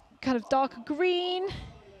little kind of darker green,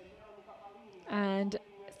 and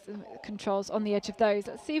some controls on the edge of those.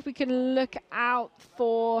 Let's see if we can look out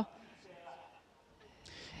for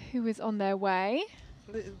who is on their way.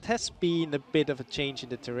 It has been a bit of a change in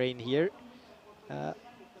the terrain here. I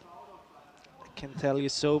can tell you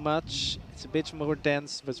so much. It's a bit more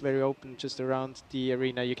dense, but it's very open just around the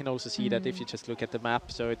arena. You can also see that if you just look at the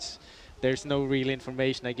map, so there's no real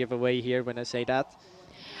information I give away here when I say that.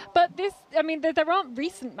 But there aren't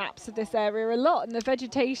recent maps of this area a lot, and the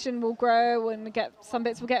vegetation will grow, and some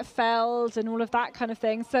bits will get felled, and all of that kind of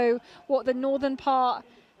thing. So, the northern part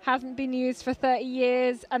hasn't been used for 30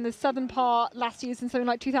 years, and the southern part last used in something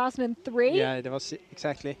like 2003. Yeah, it was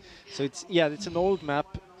exactly. So it's an old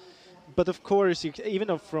map, but of course,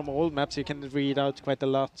 even from old maps, you can read out quite a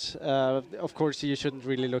lot. Of course, you shouldn't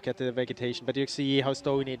really look at the vegetation, but you see how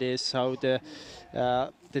stony it is, how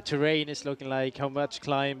the terrain is looking like, how much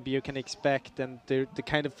climb you can expect, and the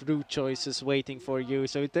kind of route choices waiting for you.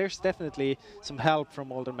 So there's definitely some help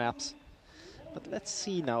from older maps. But let's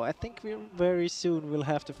see now. I think we very soon will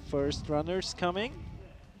have the first runners coming.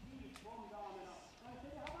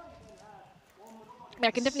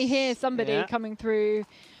 I can definitely hear somebody coming through.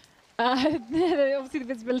 Obviously the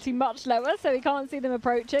visibility much lower, so we can't see them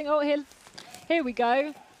approaching. Oh, here we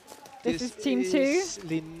go. This is team 2.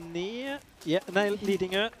 Linnea. Yeah, no,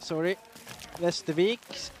 Lidingö, sorry. Västervik,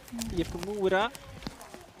 IFK Mora.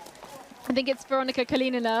 I think it's Veronika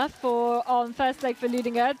Kalinina on first leg for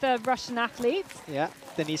Lidingö, the Russian athlete. Yeah,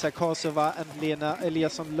 Denisa Kosova and Lena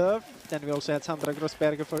Eliasson-Löf. Then we also had Sandra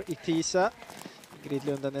Grossberger for Itisa. Ingrid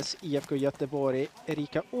Lundanes, IFK Göteborg.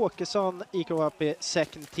 Erika Åkesson, IKAP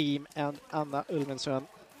second team. And Anna Ulvensson,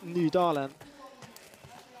 Nydalen.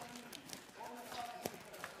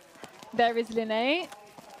 There is Linné.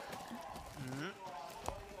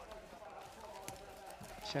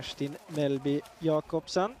 Kerstin Melby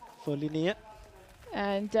Jakobsen for Linné.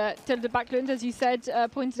 And Tilde Backlund, as you said,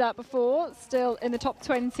 pointed out before, still in the top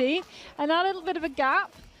 20. And now a little bit of a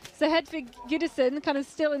gap. So Hedvig Gudesen kind of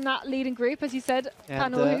still in that leading group, as you said.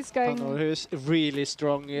 Panor, who's going... Panor, who's really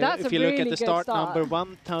strong. That's if you look at the start number,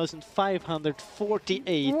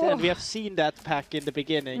 1,548. Whoa. And we have seen that pack in the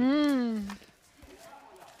beginning.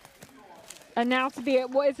 And now to be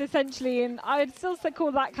at what is essentially, I'd still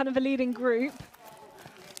call that kind of a leading group.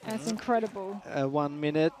 That's incredible. 1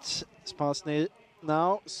 minute is passed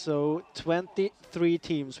now, so 23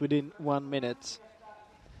 teams within 1 minute.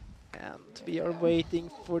 And we are waiting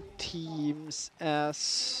for teams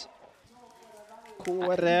as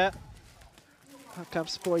Kåre,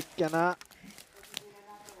 Hakapspojkarna,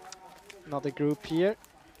 another group here,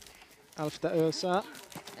 Alfta Ösa.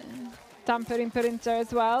 Tamperin Perinter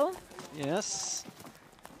as well. Yes.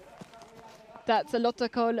 That's a Lotta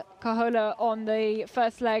Kahola on the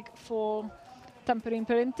first leg for Tamperin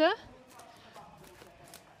Perinter.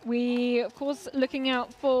 We, of course, looking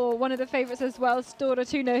out for one of the favourites as well, Stora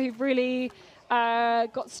Tuna, who've really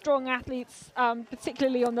got strong athletes,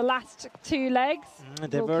 particularly on the last 2 legs.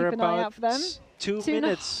 They we'll were keep an eye out for them. 2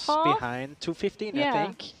 minutes behind, 2:15, yeah. I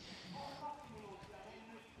think.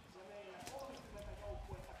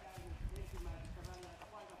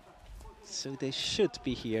 So they should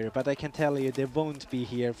be here, but I can tell you they won't be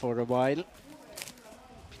here for a while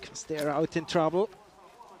because they're out in trouble.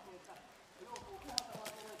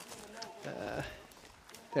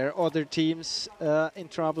 There are other teams in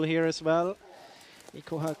trouble here as well.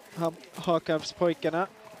 IK Hakapspojkarna,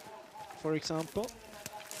 for example.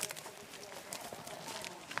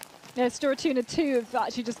 Yeah, Stora Tuna 2 have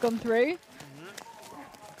actually just gone through.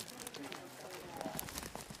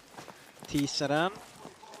 Tisaren,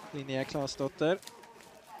 Linnea Klasdotter,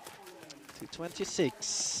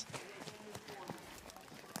 2:26.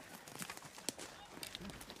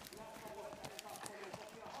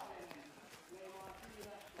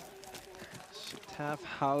 Have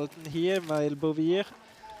Halden here, Maël Bouvier,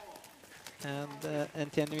 and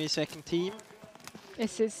NTNUE second team.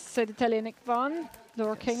 This is Södertälje Nick Van,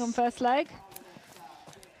 Laura King on first leg.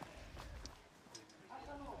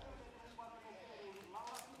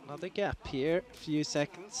 Another gap here, few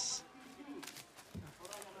seconds.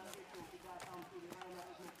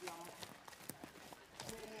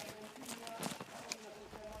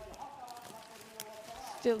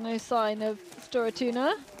 Still no sign of Stora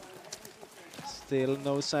Tuna. Still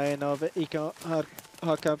no sign of IK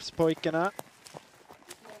Hakapspojkarna.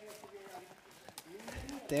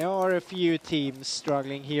 There are a few teams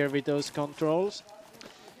struggling here with those controls.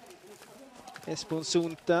 Espoon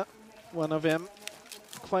Sunta, one of them,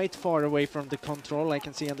 quite far away from the control, I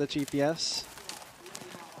can see on the GPS.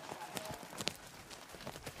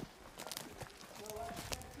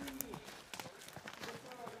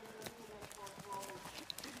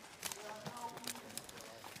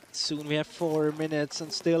 Soon we have 4 minutes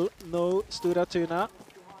and still no Stora Tuna.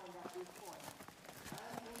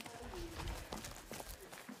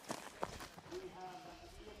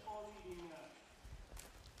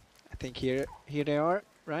 I think here they are,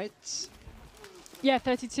 right? Yeah,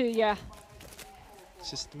 32, yeah.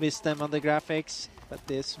 Just missed them on the graphics, but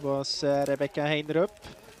this was Rebecca Heinrup.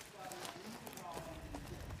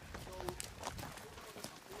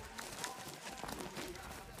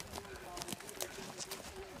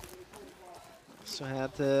 So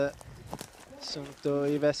had Sunto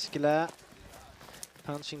Iveskela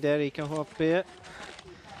punching there, IK HP.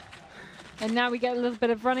 And now we get a little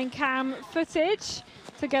bit of running cam footage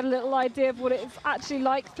to get a little idea of what it's actually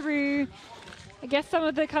like through, I guess, some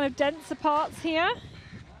of the kind of denser parts here.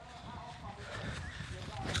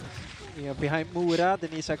 Yeah, behind Mora,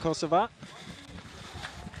 Denisa Kosova.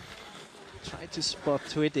 Try to spot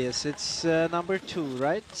who it is. It's number 2,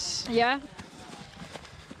 right? Yeah.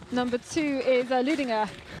 Number 2 is Ludinger.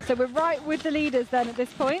 So we're right with the leaders then at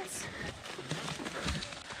this point.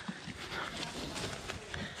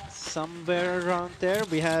 Somewhere around there.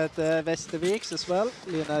 We had Westerviks as well,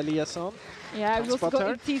 Lena Eliasson. Yeah, we've also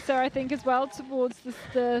got Tisa, I think, as well, towards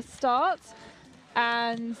the start.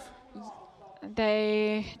 And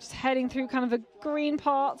they just heading through kind of a green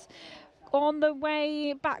part on the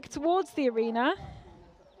way back towards the arena.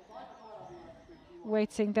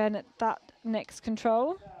 Waiting then at that next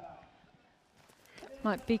control.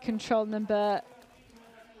 Might be control number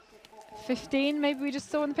 15, maybe we just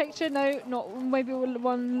saw in the picture. No, not, maybe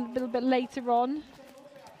one little bit later on.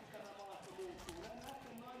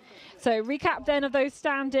 So recap then of those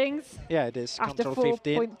standings. Yeah, it is after control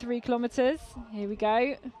 15. 4.3 kilometers. Here we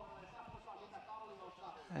go.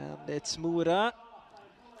 And it's Mora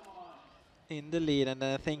in the lead, and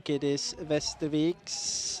I think it is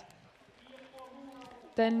Westervik's.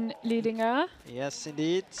 Then leading her. Yes,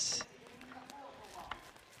 indeed.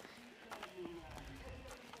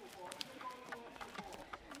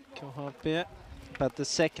 KHP, but the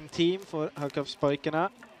second team for Högkapspojkarna.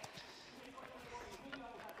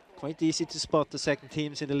 Quite easy to spot the second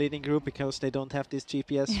teams in the leading group because they don't have this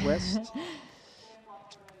GPS West.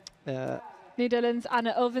 Netherlands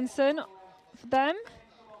Anna Ulvensen for them.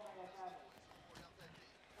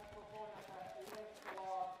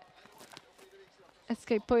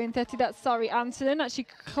 Escape point 30, that's Sari Antonen, actually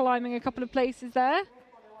climbing a couple of places there.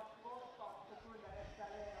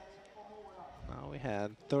 Now we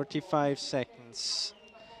had 35 seconds.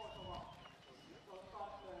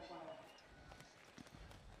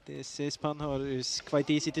 This is Panhor, is quite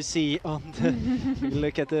easy to see on the if you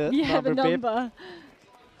look at the number.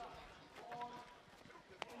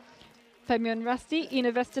 Femyon Rasti,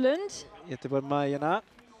 Ina Westerlund. Göteborg-Majerna,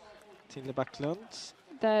 Tilde Backlund.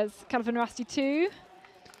 There's Calvin Rasti 2.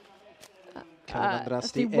 Calvin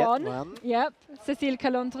Rasti 1. Yep. Cécile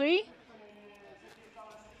Calandry.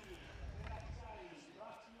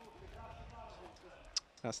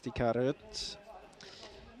 Rasti Karut.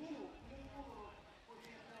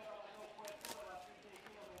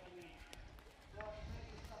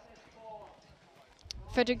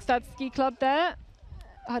 Fredrikstad Ski Club there,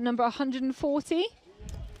 number 140.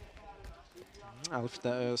 Alfta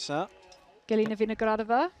Ösa. Galina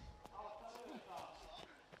Vinogradova.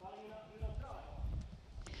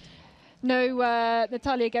 No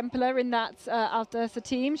Natalia Gempeler in that Alta Ösa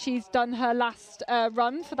team. She's done her last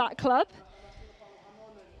run for that club,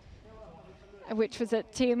 which was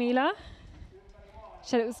at Tiomila. She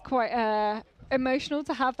said it was quite emotional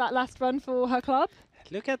to have that last run for her club.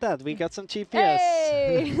 Look at that, we got some GPS.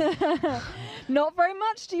 Hey! Not very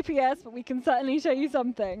much GPS, but we can certainly show you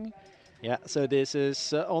something. Yeah, so this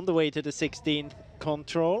is on the way to the 16th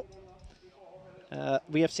control.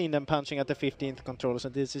 We have seen them punching at the 15th control, so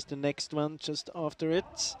this is the next one just after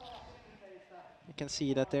it. You can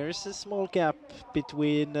see that there is a small gap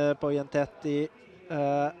between Pojantetti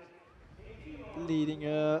leading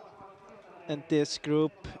and this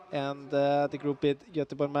group and the group with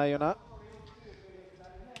Göteborg-Majerna.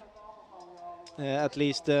 At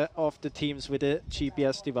least of the teams with a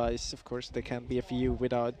GPS device. Of course, there can be a few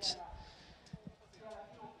without.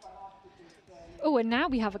 Oh, and now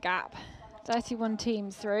we have a gap. 31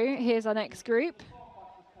 teams through. Here's our next group.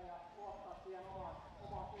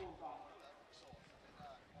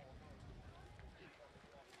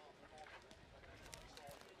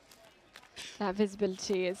 That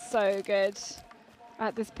visibility is so good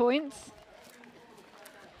at this point.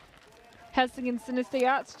 Helsingin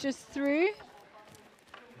Sinistayats just through.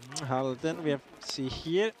 Halden, we have see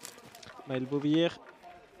here. Melbovir,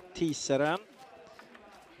 Tiseren.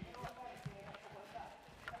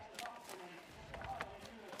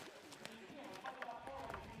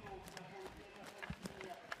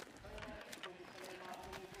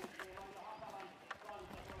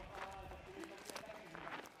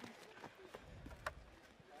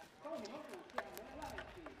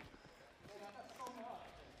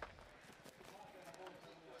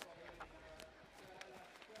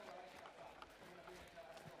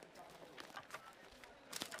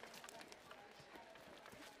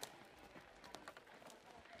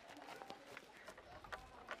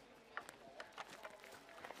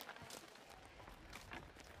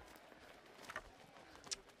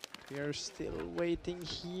 We are still waiting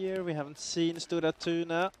here. We haven't seen Stora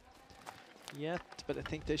Tuna yet, but I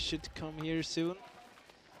think they should come here soon.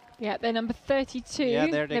 Yeah, they're number 32. Yeah,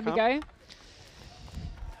 there we go.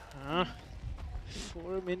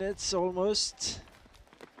 4 minutes almost.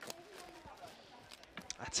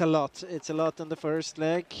 That's a lot. It's a lot on the first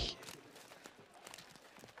leg.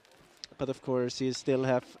 But of course, you still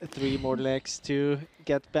have 3 more legs to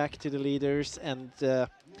get back to the leaders and.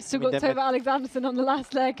 Still got Tova Alexanderson on the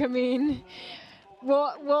last leg. I mean,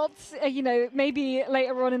 what's you know, maybe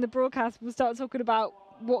later on in the broadcast we'll start talking about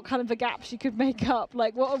what kind of a gap she could make up.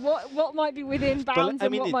 Like what might be within bounds, well, I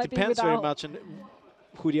mean, and what might be it depends very without. much on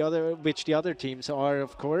which the other teams are,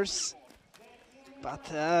 of course. But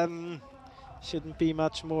shouldn't be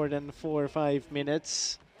much more than 4 or 5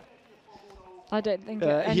 minutes. I don't think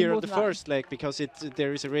here on the first leg, because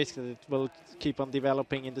there is a risk that it will keep on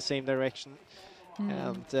developing in the same direction.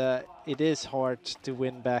 And it is hard to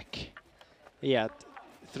win back,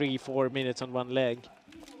 3-4 minutes on one leg.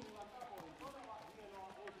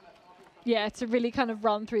 Yeah, to really kind of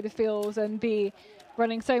run through the fields and be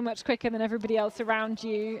running so much quicker than everybody else around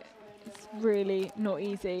you, it's really not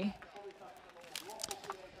easy.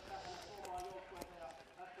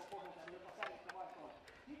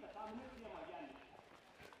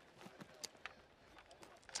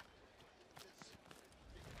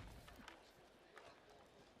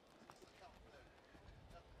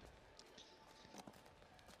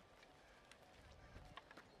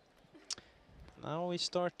 Now we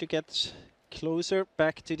start to get closer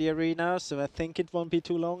back to the arena, so I think it won't be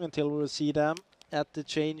too long until we'll see them at the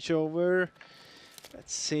changeover.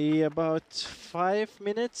 Let's see, about 5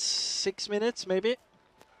 minutes, 6 minutes maybe.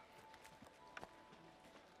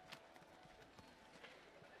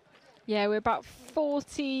 Yeah, we're about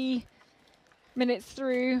 40 minutes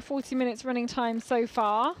through, 40 minutes running time so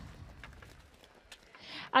far.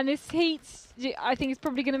 And this heat, I think, is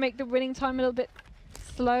probably going to make the winning time a little bit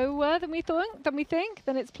slower than we think,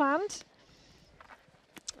 than it's planned.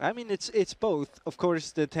 I mean, it's both. Of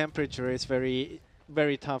course, the temperature is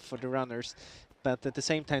very tough for the runners, but at the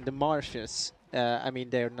same time, the marshes, I mean,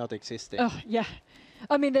 they're not existing. Oh, yeah.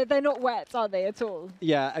 I mean, they're not wet, are they, at all?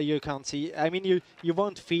 Yeah, you can't see. I mean, you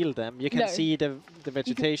won't feel them. You can see the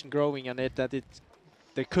vegetation growing on it, that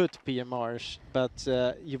there could be a marsh, but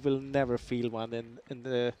you will never feel one in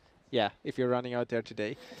the, if you're running out there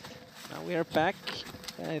today. Now we are back.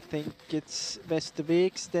 I think it's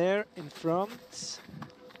Västervik's there in front.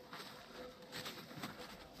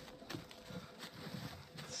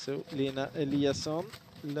 So Lena Eliasson,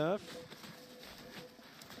 Löf,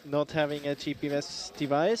 not having a GPS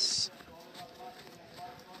device.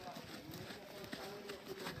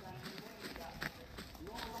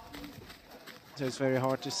 So it's very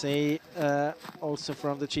hard to say also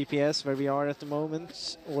from the GPS where we are at the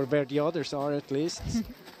moment, or where the others are at least.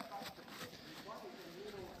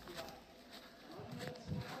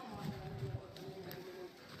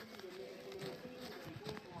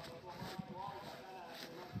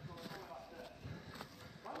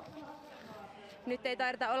 Nyt ei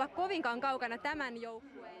taideta olla kovinkaan kaukana tämän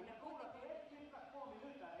joukkueen.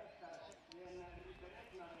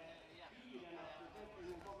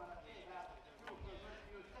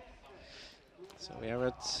 So we are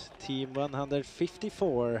at team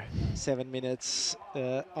 154, 7 minutes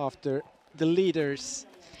after the leaders.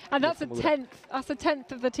 And that's a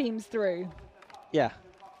tenth of the teams through. Yeah.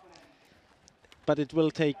 But it will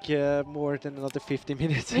take more than another 50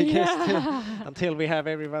 minutes, I guess, until we have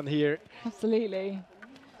everyone here. Absolutely.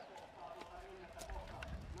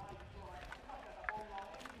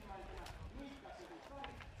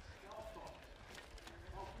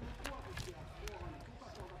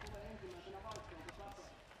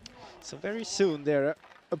 So very soon they're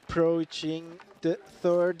approaching the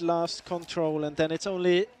third last control, and then it's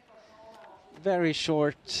only very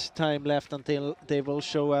short time left until they will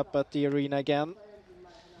show up at the arena again.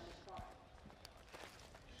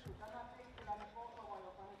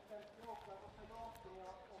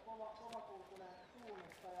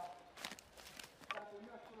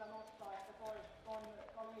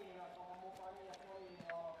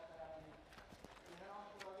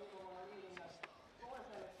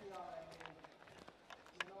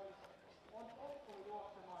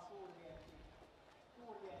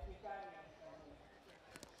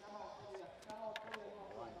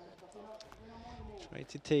 Try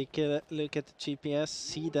to take a look at the GPS,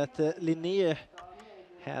 see that Linné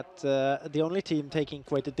had the only team taking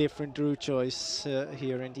quite a different route choice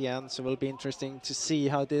here in the end, so it will be interesting to see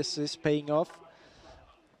how this is paying off.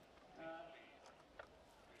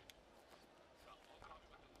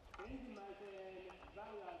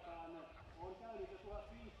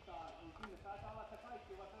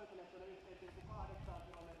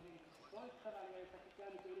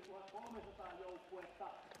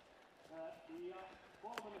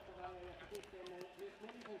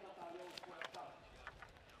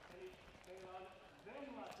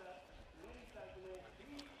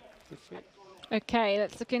 Okay,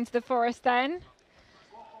 let's look into the forest then.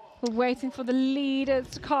 We're waiting for the leaders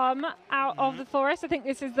to come out of the forest. I think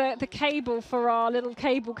this is the cable for our little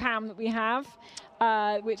cable cam that we have,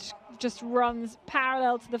 which just runs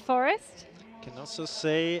parallel to the forest. Can also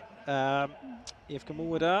say IFK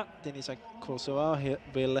Mora, Denisa Kosova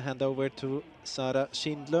will hand over to Sara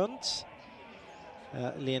Schindlund.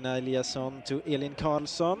 Lena Eliasson to Elin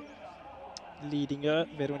Karlsson. Lidingö,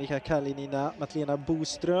 Veronika Kallinina, Matlena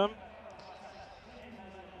Boström.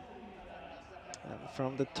 And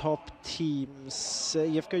from the top teams,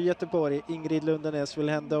 IFK Göteborg, Ingrid Lundanes will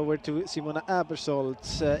hand over to Simona Abersolt,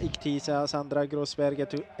 Iktisa Sandra Grossberger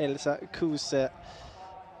to Elsa Kuse.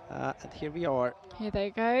 And here we are. Here they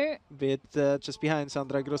go. With just behind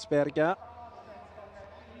Sandra Grossberger.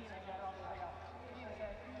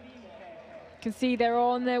 You can see they're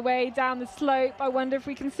on their way down the slope. I wonder if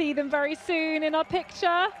we can see them very soon in our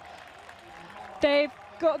picture. They've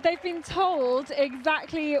they've been told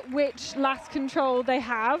exactly which last control they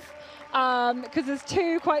have, because there's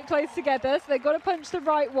two quite close together, so they've got to punch the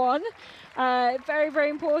right one. Very, very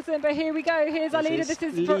important. But here we go. Here's our leader. This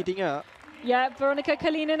is leading up. Yeah, Veronica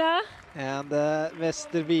Kalinina. And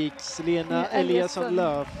Västervik's Lena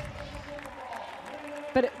Eliasson-Löf.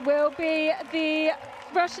 But it will be the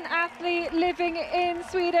Russian athlete living in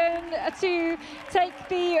Sweden to take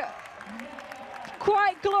the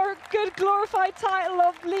quite good glorified title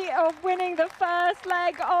of winning the first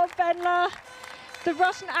leg of Venla. The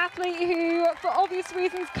Russian athlete who, for obvious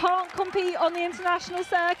reasons, can't compete on the international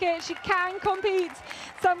circuit. She can compete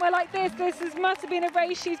somewhere like this. Must have been a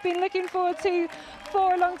race she's been looking forward to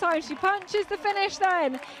for a long time. She punches the finish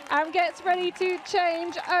then and gets ready to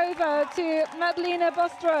change over to Madalena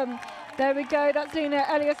Bostrom. There we go, that's Lena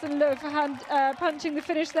Eliasson-Löf punching the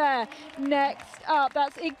finish there. Next up,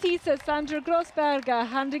 that's Igtisa Sandra Grossberger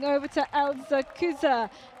handing over to Elza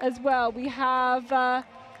Kuza as well. We have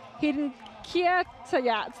Hidden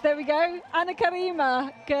Kietayat, there we go. Anna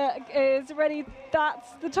Karima is ready,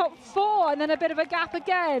 that's the top four, and then a bit of a gap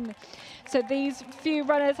again. So these few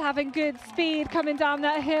runners having good speed coming down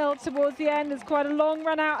that hill towards the end. There's quite a long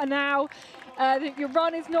run out, and now your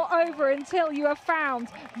run is not over until you have found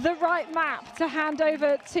the right map to hand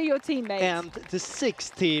over to your teammates. And the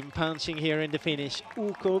sixth team punching here in the finish,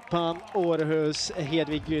 UK Pan Århus,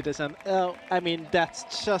 Hedvig Gudesen. Oh, I mean,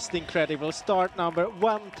 that's just incredible. Start number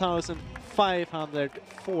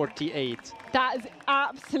 1,548. That is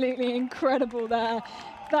absolutely incredible there.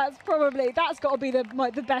 That's got to be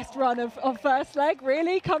the best run of first leg,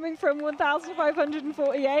 really, coming from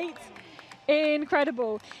 1,548.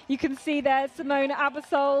 Incredible. You can see there Simona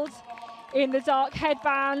Abersold in the dark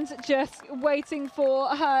headband, just waiting for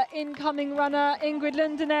her incoming runner, Ingrid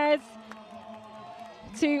Lundenes,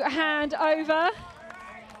 to hand over.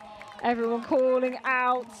 Everyone calling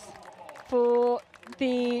out for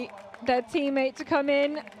their teammate to come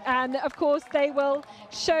in, and of course they will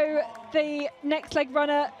show the next leg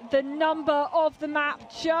runner the number of the map,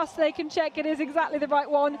 just so they can check it is exactly the right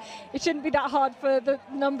one. It shouldn't be that hard for the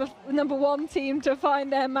number one team to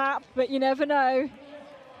find their map, but you never know.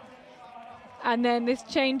 And then this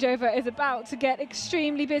changeover is about to get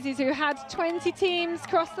extremely busy. So you had 20 teams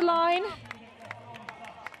cross the line.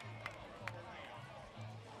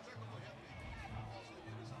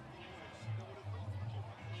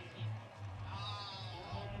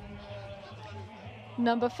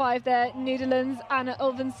 Number 5 there, Netherlands, Anna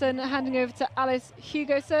Ulvensen handing over to Alice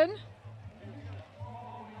Hugoson.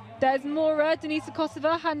 There's Mora, Denisa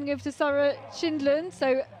Kosova handing over to Sarah Schindlund.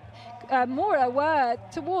 So Mora were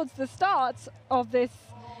towards the start of this,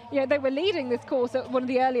 they were leading this course at one of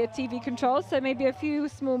the earlier TV controls, so maybe a few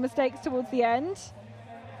small mistakes towards the end.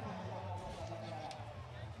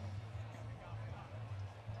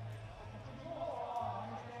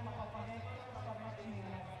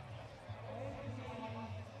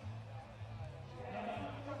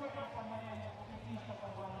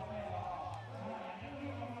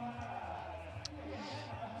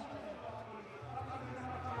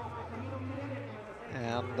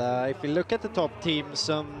 If we look at the top teams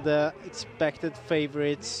and the expected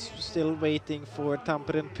favorites, still waiting for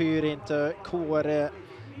Tampere Pyrinto, Kåre,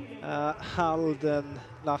 Halden,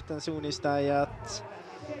 Lahten Sunistajat,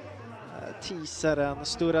 Tisaren,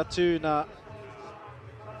 Stora Tuna,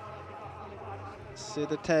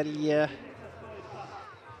 Södertälje,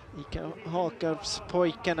 Ika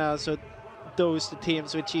Hakarpspojkarna. So those the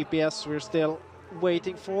teams with GPS we're still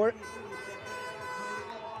waiting for.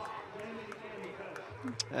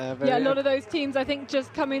 Yeah, a lot of those teams, I think,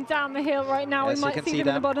 just coming down the hill right now. Yes, we might see them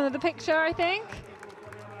at the bottom of the picture, I think.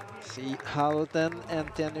 See Halden,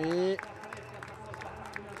 NTNU.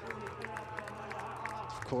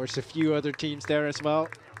 Of course, a few other teams there as well.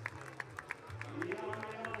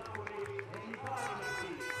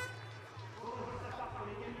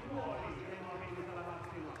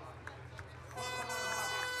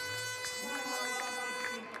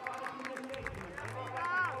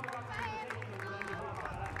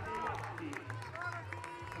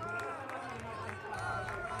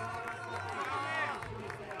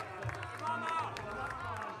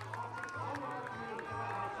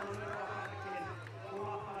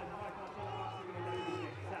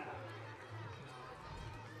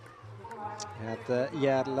 At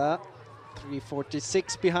Järla,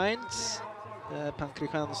 3:46 behind.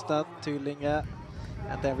 Pankristianstad, Tullinge,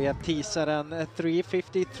 and then we have Tisaren,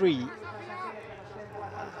 3:53.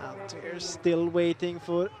 And we're still waiting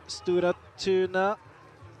for Stora Tuna.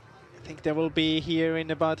 I think they will be here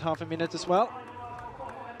in about half a minute as well.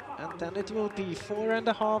 And then it will be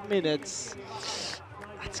 4.5 minutes.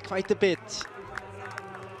 That's quite a bit.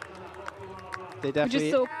 They We definitely...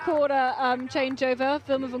 just saw quarter changeover,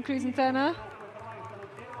 Vilma von Krusenferner.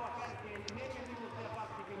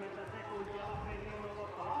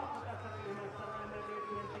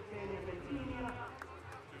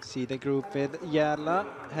 See the group with Järla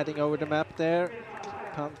heading over the map there.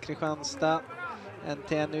 Pant Kristianstad and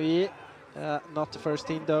TNUI. Not the first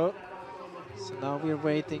team though. So now we're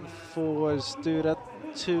waiting for Stura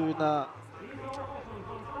Tuna.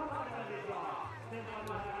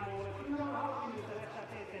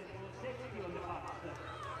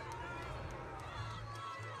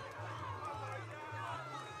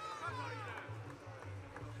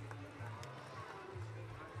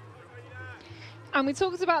 And we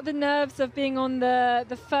talked about the nerves of being on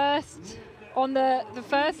the first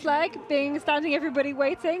leg, standing everybody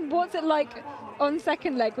waiting. What's it like on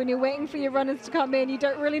second leg when you're waiting for your runners to come in? You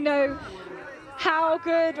don't really know how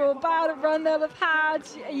good or bad a run they'll have had.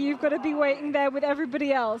 You've got to be waiting there with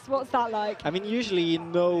everybody else. What's that like? I mean, usually you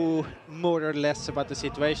know more or less about the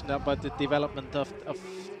situation, about the development of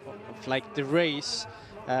like the race.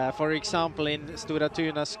 For example, in Stura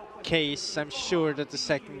Tuna's case, I'm sure that the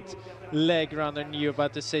second leg runner knew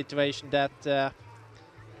about the situation that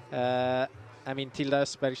I mean, Tilda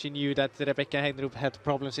Östberg, she knew that Rebecca Hegnerup had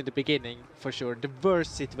problems in the beginning, for sure. The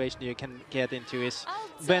worst situation you can get into is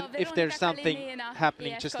when if there's something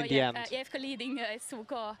happening just in the end. IFK Leading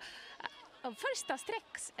SOK. Första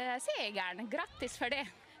sträcksegern, grattis för det.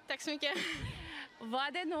 Tack så mycket.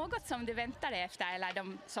 Var det något som du väntade efter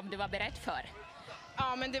eller som du var beredd för?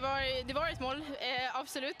 Ja, men det var ett mål,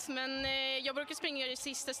 absolut. Men jag brukar springa i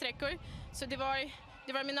sista sträckor, så det var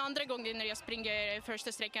min andra gång när jag springer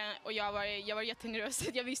första sträckan och jag var jättenervös.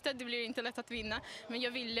 Jag visste att det blir inte lätt att vinna, men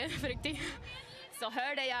jag ville för riktigt. Så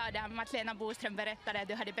hörde jag där Matlena Boström berättade att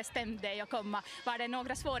du hade bestämt dig att komma. Var det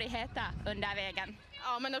några svårigheter under vägen?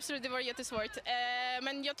 Ja, men absolut, det var jättesvårt.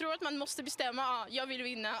 Men jag tror att man måste bestämma, jag vill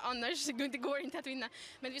vinna, annars det går inte att vinna.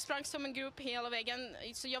 Men vi sprang som en grupp hela vägen,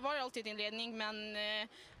 så jag var alltid i inledning, men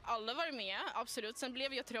alla var med, absolut. Sen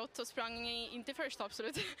blev jag trött och sprang inte först,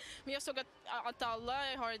 absolut. Men jag såg att alla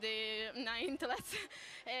har det, nej, inte lätt.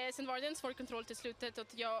 Sen var det en svår kontroll till slutet och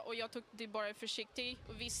jag tog det bara försiktigt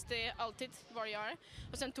och visste alltid var jag är.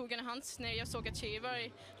 Och sen tog jag en hand när jag såg att tjejer var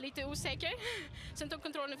lite osäker. Sen tog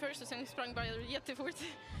kontrollen först och sen sprang bara jättefort.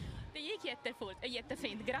 Det gick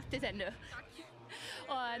jättefint. Grattis ännu.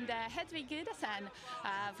 And Hedvig Gudesen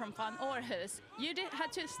from Van Aarhus, you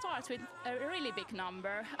had to start with a really big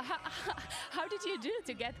number. How did you do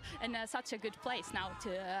to get in such a good place now to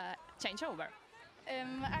change over?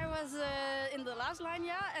 I was in the last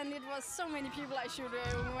line, and it was so many people I should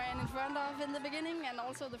ran in front of in the beginning, and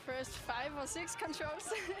also the first 5 or 6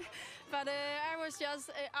 controls. But I was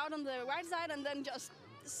just out on the right side and then just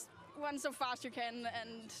run so fast you can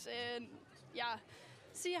and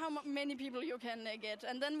see how many people you can get.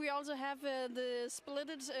 And then we also have the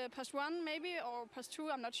splitted past 1 maybe, or past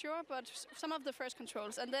 2, I'm not sure, but some of the first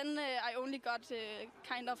controls. And then I only got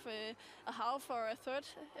kind of a half or a third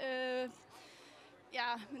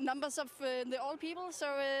numbers of the old people. So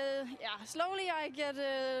slowly I get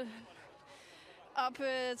up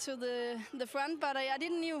to the front, but I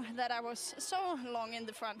didn't knew that I was so long in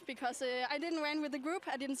the front because I didn't run with the group.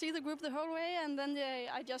 I didn't see the group the whole way, and then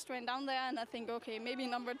I just ran down there and I think, okay, maybe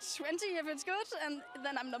number 20 if it's good, and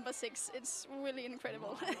then I'm number 6. It's really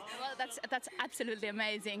incredible. Well, that's absolutely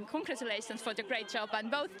amazing. Congratulations for the great job,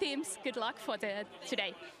 and both teams, good luck for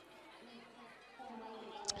today.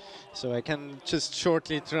 So I can just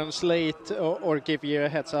shortly translate or give you a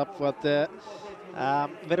heads up what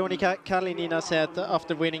Veronika Kalinina said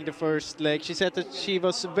after winning the first leg. She said that she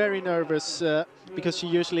was very nervous because she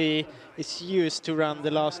usually is used to run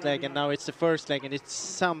the last leg, and now it's the first leg, and it's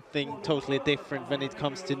something totally different when it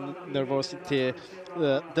comes to nervosity,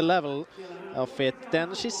 the level of it.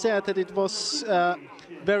 Then she said that it was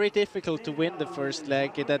very difficult to win the first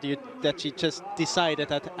leg, that she just decided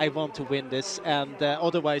that I want to win this, and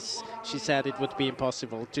otherwise she said it would be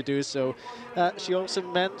impossible to do so. She also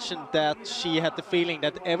mentioned that she had the feeling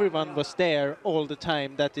that everyone was there all the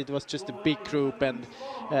time, that it was just a big group, and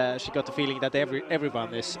she got the feeling that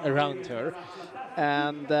everyone is around her.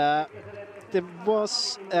 And there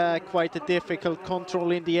was quite a difficult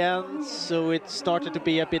control in the end, so it started to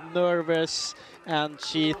be a bit nervous, and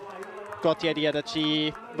she got the idea that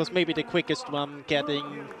she was maybe the quickest one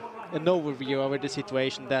getting an overview over the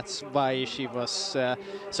situation. That's why she was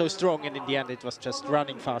so strong, and in the end it was just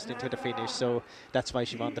running fast into the finish, so that's why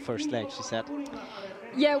she won the first leg, she said.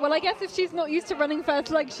 Yeah, well, I guess if she's not used to running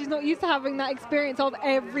first leg, she's not used to having that experience of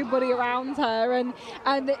everybody around her,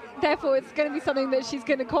 and therefore it's going to be something that she's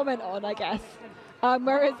going to comment on, I guess.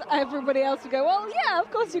 Whereas everybody else would go, well, yeah,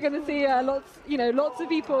 of course you're going to see lots of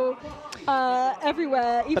people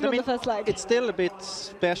everywhere, even on the first leg. It's still a bit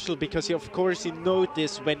special because, of course, you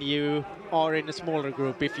notice when you are in a smaller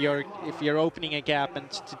group if you're opening a gap. And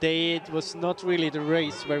today it was not really the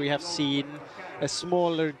race where we have seen a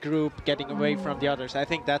smaller group getting away from the others. I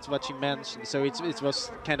think that's what she mentioned. So it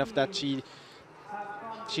was kind of that she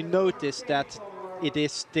noticed that it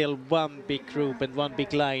is still one big group and one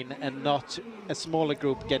big line and not a smaller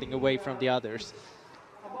group getting away from the others.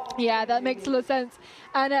 Yeah, that makes a lot of sense.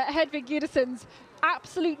 And Hedvig Gudesson's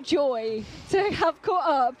absolute joy to have caught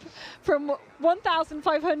up from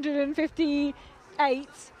 1,558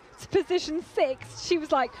 to position 6. She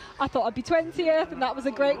was like, I thought I'd be 20th, and that was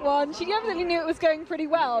a great one. She evidently knew it was going pretty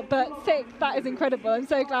well, but 6th, that is incredible. I'm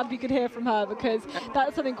so glad we could hear from her, because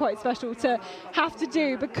that's something quite special to have to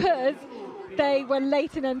do, because they were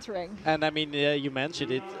late in entering. And I mean, you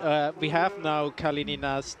mentioned it. We have now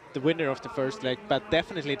Kalinina as the winner of the first leg, but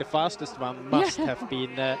definitely the fastest one must have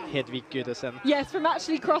been Hedvig Gudesson. Yes, from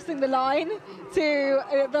actually crossing the line to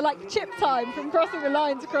the chip time, from crossing the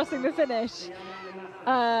line to crossing the finish.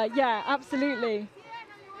 Yeah, absolutely.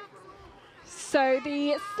 So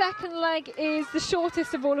the second leg is the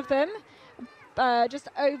shortest of all of them, just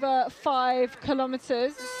over 5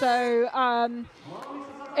 kilometers. So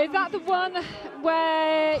is that the one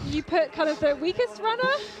where you put kind of the weakest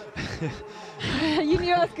runner? You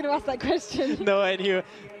knew I was going to ask that question. No, I knew.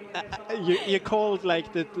 You called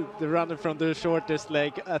like the runner from the shortest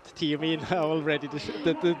leg at Tiomina already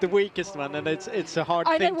the weakest one, and it's a hard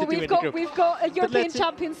thing to do in the group. We've got a European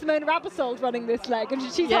champion, Simona Rabasold, running this leg, and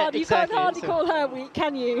she's hard. You can't hardly call her weak,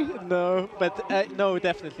 can you? No, but no,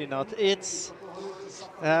 definitely not. It's.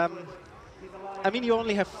 I mean, you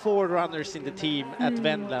only have 4 runners in the team at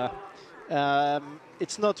Venla.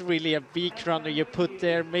 It's not really a weak runner you put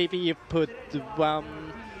there. Maybe you put the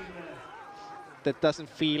one that doesn't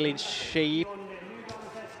feel in shape,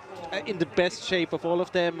 in the best shape of all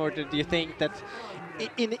of them, or do you think that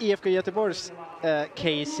in IFK Göteborg's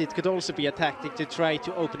case it could also be a tactic to try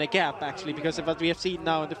to open a gap, actually, because of what we have seen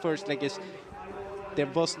now in the first leg is there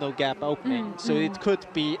was no gap opening, so it could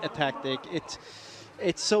be a tactic.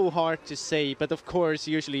 It's so hard to say, but of course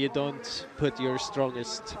usually you don't put your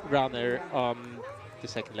strongest runner on the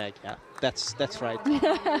second leg. Yeah, that's right.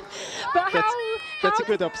 But that's a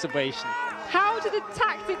good observation. How do the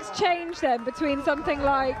tactics change then between something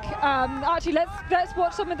like actually let's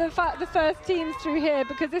watch some of the first teams through here,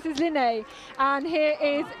 because this is Linné and here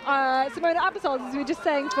is Simona Abbasol, as we were just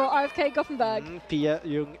saying, for IFK Gothenburg. Pia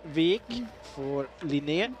Ljungvik for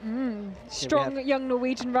Linné. Strong young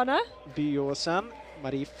Norwegian runner. Byosan,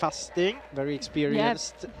 Marie Fasting, very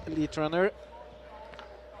experienced elite runner.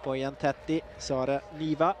 Bojan Tätti, Sara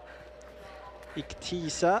Niva.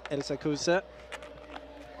 Iktisa, Elsa Kuse.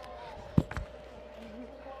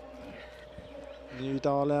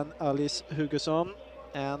 Nydalen, Alice Hugosson,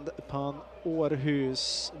 and upon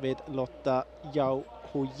Århus with Lotta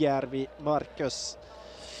Jauhojärvi Marcus.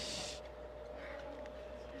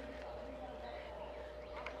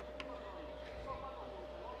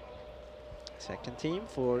 Second team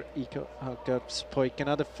for IFK Göteborgs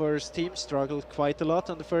Pojkarna. The first team struggled quite a lot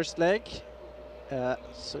on the first leg.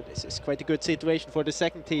 So this is quite a good situation for the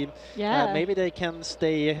second team. Yeah. Maybe they can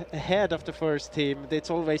stay ahead of the first team. It's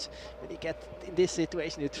always, when you get in this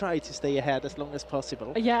situation, you try to stay ahead as long as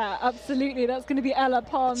possible. Yeah, absolutely. That's going to be Ella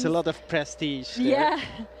Pons. It's a lot of prestige there. Yeah.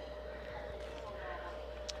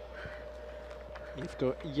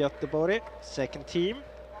 IFK Göteborg, second team.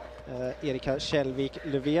 Erika Kjellvik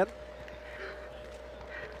Löfven.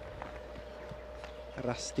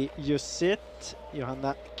 Rasti Jussit,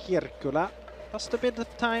 Johanna Kirkula. Lost a bit of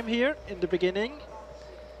time here in the beginning.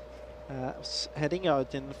 Was heading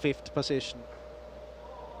out in 5th position.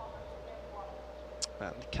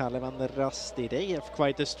 And Kalevan Rasti, they have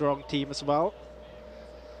quite a strong team as well.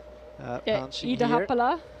 Ida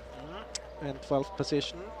Happala. In 12th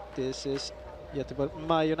position. This is Göteborg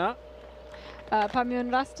Majorna. Pamjön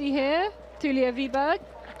Rasti here. Tulia Wiberg.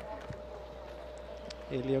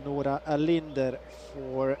 Eleonora Alinder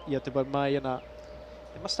for Göteborg Majorna.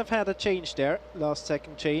 They must have had a change there, last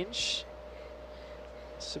second change.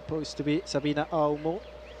 Supposed to be Sabina Aumo.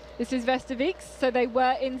 This is Västerviks, so they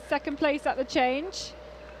were in 2nd place at the change.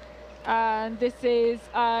 And this is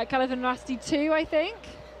Kalevan Rasti 2, I think.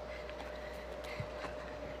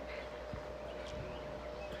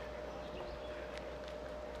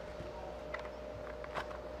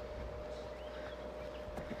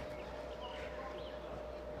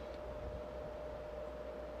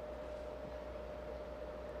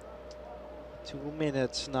 2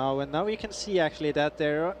 minutes now, and now you can see actually that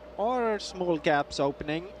there are small gaps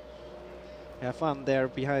opening. We have one there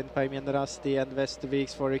behind Päimien Rasti and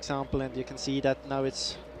Västerviks, for example, and you can see that now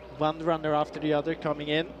it's one runner after the other coming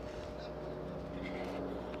in.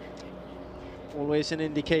 Always an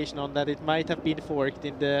indication on that it might have been forked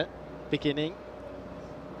in the beginning.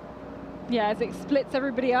 Yeah, as it splits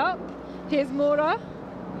everybody up. Here's Mora.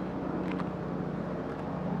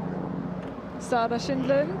 Sara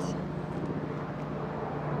Schindlund.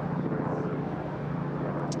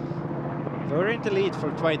 We're in the lead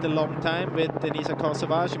for quite a long time with Denisa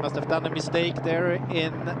Kosova. She must have done a mistake there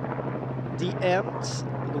in the end,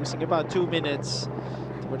 losing about 2 minutes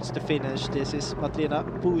towards the finish. This is Matlena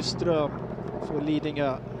Boström for leading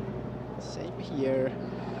her. Same here.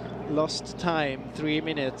 Lost time, 3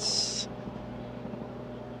 minutes.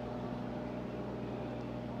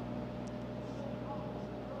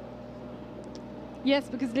 Yes,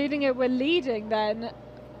 because leading it, we're leading then,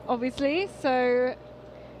 obviously, so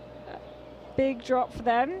big drop for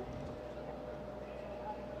them.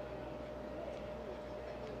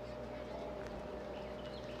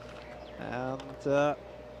 And know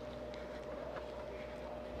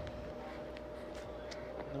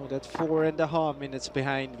that 4.5 minutes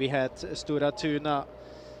behind we had Stora Tuna.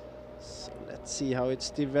 So let's see how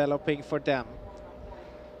it's developing for them.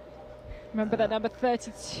 Remember that number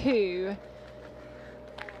 32.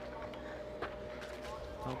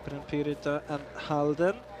 Hamperen Pyrita and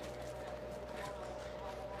Halden.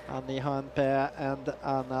 Annie Hanpe and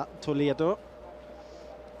Anna Toledo.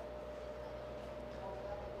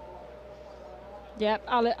 Yep,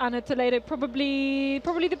 Ana Toledo, probably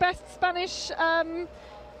the best Spanish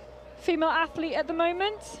female athlete at the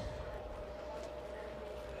moment.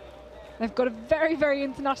 They've got a very, very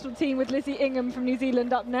international team with Lizzie Ingham from New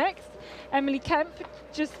Zealand up next. Emily Kemp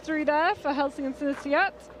just through there for Helsingin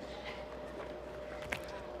Synnistujat.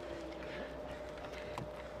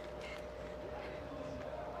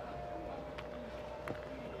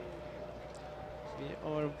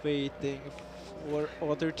 We are waiting for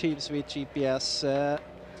other teams with GPS.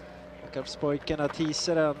 Jakobspojkarna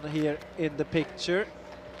Tiseren here in the picture.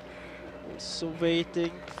 Also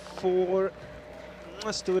waiting for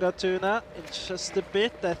Stora Tuna in just a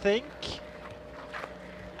bit, I think.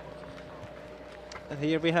 And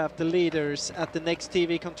here we have the leaders at the next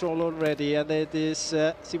TV control already, and it is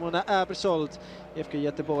Simona Abersold, IFK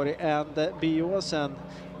Göteborg, and Byåsen.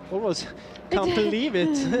 Almost can't believe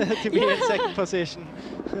it to be in second position.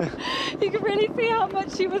 You can really see how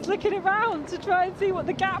much she was looking around to try and see what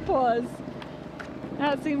the gap was.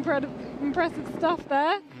 That's impressive stuff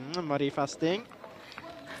there. Marie Fasting.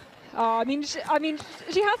 Oh, I mean, she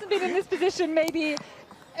hasn't been in this position maybe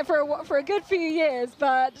for a good few years,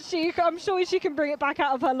 but I'm sure she can bring it back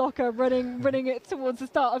out of her locker, running it towards the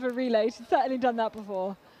start of a relay. She's certainly done that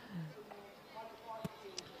before.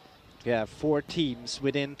 Yeah, 4 teams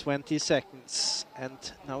within 20 seconds, and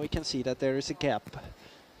now we can see that there is a gap.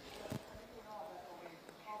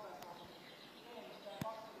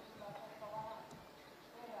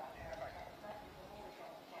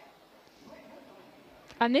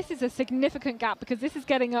 And this is a significant gap because this is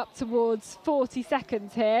getting up towards 40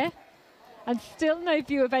 seconds here and still no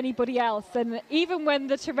view of anybody else. And even when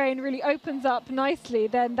the terrain really opens up nicely,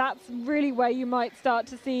 then that's really where you might start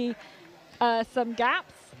to see some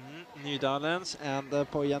gaps. Nydalens and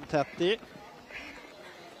Pojan Tetti.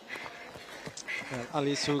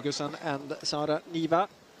 Alice Hugesson and Sara Niva.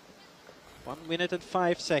 1 minute and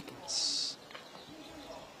 5 seconds.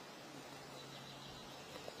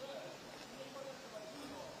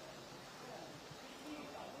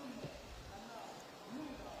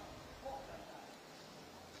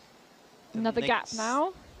 Another gap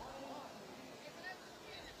now.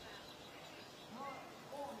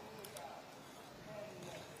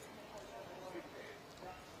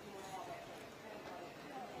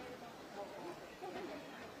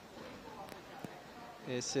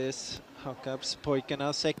 This is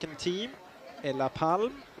Jakobspojkarna's second team, Ella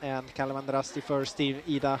Palm, and Kalevan Rasti first team,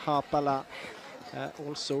 Ida Hapala.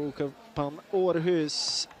 Also Kupan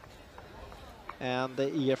Århus, and the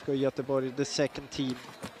IFK Göteborg, the second team.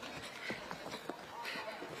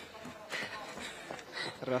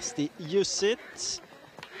 Rasti Jussit,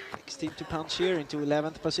 next team to punch here into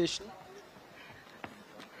 11th position.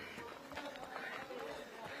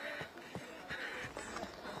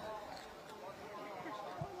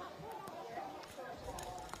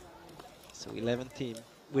 So 11th team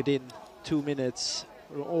within 2 minutes,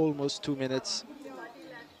 or almost 2 minutes.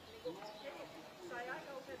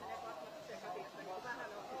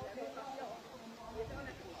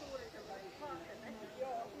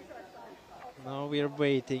 Now we are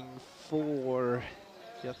waiting for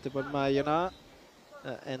Göteborg-Majorna.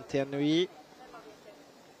 NTNUI.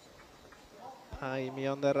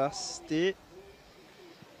 Paimion Rasti.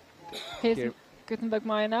 Here's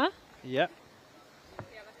Gothenburg-Majorna. Yeah.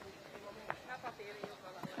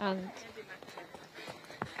 And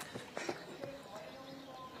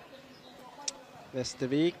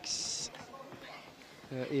Västerviks.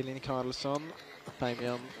 Elin Karlsson.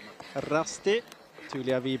 Paimion Rasti.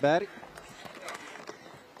 Tulia Wiberg.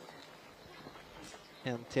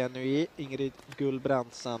 NTNUI, Ingrid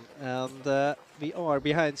Gullbrandsen. And we are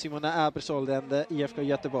behind Simona Abersold and IFK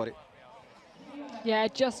Göteborg. yeah,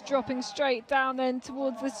 just dropping straight down then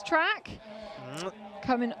towards this track.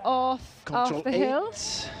 Coming off Control the 8 hill.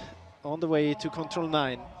 on the way to Control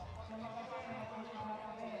 9.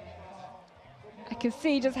 I can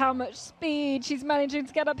see just how much speed she's managing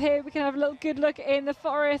to get up here. We can have a little good look in the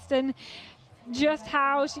forest and just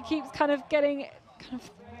how she keeps kind of getting kind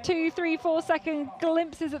of 2, 3, 4 second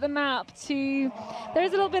glimpses at the map to... There's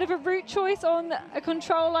a little bit of a route choice on a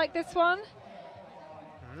control like this one.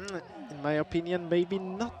 In my opinion, maybe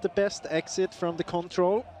not the best exit from the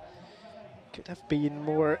control. Could have been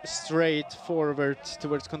more straightforward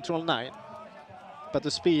towards Control 9. But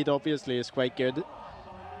the speed obviously is quite good.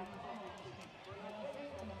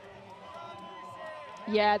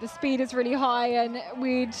 Yeah, the speed is really high, and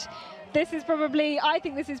this is probably, I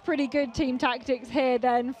think this is pretty good team tactics here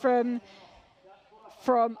then from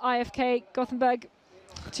IFK Gothenburg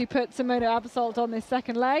to put Simona Abersold on this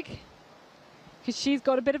second leg, because she's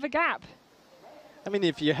got a bit of a gap. I mean,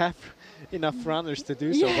 if you have enough runners to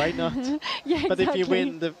do so, why not? Yeah, but exactly. if you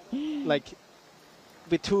win the, like,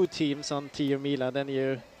 with 2 teams on Tier Mila, then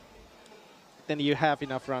you have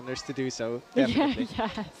enough runners to do so. Definitely. Yeah,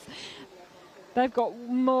 yes. They've got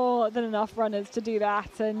more than enough runners to do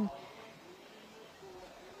that, and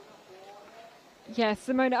yes,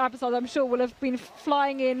 Simona Abersold, I'm sure, will have been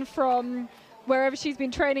flying in from wherever she's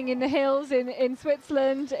been training in the hills in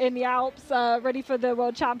Switzerland, in the Alps, ready for the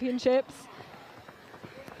World Championships.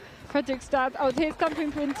 Fredrikstad, oh, here's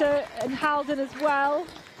Katherine Bett and Halden as well.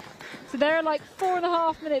 So they're like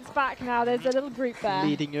 4.5 minutes back now. There's a little group there.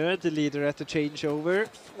 Leading her, the leader at the changeover,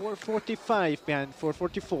 4:45 behind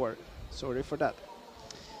 4:44. Sorry for that.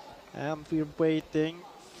 And we're waiting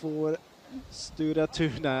for Stura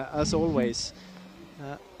Tuna, as always.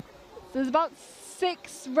 There's about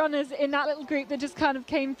 6 runners in that little group that just kind of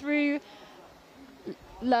came through.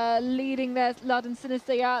 Leading there, Laden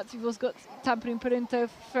Sinistayat. We've also got Tampering Purinto,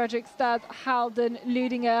 Fredrikstad, Halden,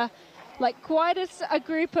 Ludinger. Like quite a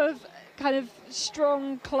group of kind of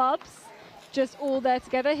strong clubs, just all there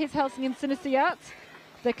together. Here's Helsingin Sinistayat,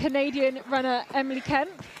 the Canadian runner Emily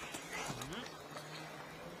Kemp.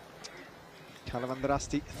 Kalevan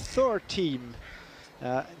Rasti, 3rd team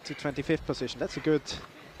to 25th position. That's a good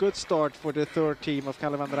start for the 3rd team of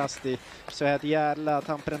Kalevan Rasti. So had Järla,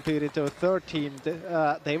 Tamperen Pyrito, 3rd team.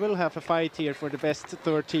 They will have a fight here for the best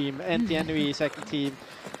 3rd team. NTNUI, 2nd team.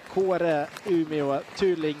 Kåre, Umeå,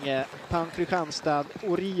 Tullinge, Pank Kristianstad,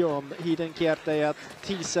 Orion, Hiden Kiertajat,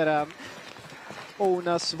 Tisaren,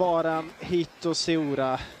 Onas Varan, Hito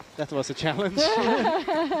Seura. That was a challenge.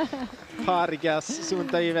 Pargas,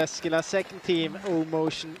 Sunta Jyväskylä, 2nd team,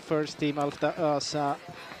 O-Motion, 1st team, Alta Ösa.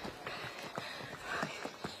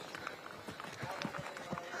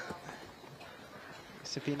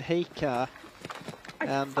 Josephine Heika.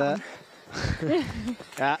 And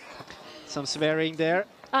yeah, some swearing there.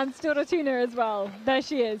 And Stura Tuna as well. There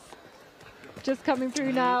she is. Just coming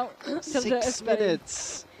through now. 6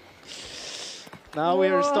 minutes. Now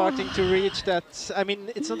we're starting to reach that. I mean,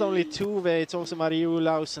 it's not only Tuve, it's also Marie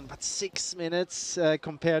Olausen, but 6 minutes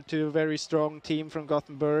compared to a very strong team from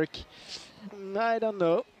Gothenburg. I don't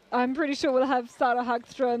know. I'm pretty sure we'll have Sarah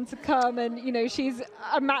Hagström to come, and you know she's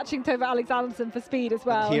matching Tove Alexanderson for speed as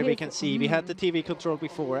well. And here we can see we had the TV control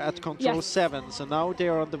before at control 7, so now they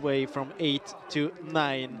are on the way from 8 to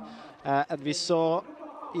 9, and we saw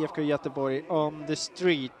IFK Göteborg on the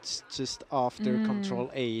street just after control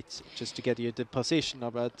 8, just to get you the position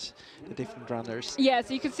about the different runners. Yeah,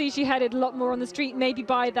 so you can see she headed a lot more on the street, maybe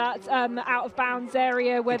by that out of bounds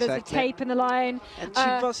area where there's a tape in the line. And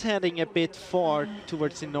she was heading a bit far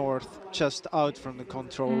towards the north, just out from the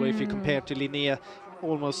control, if you compare to Linnea,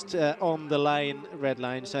 almost on the line, red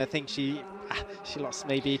line. So I think she lost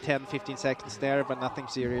maybe 10-15 seconds there, but nothing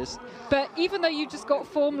serious. But even though you just got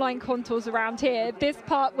form line contours around here, this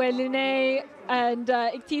part where Linné and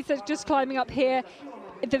Iktisa just climbing up here,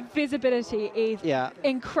 the visibility is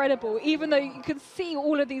incredible. Even though you can see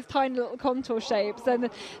all of these tiny little contour shapes and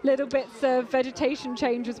little bits of vegetation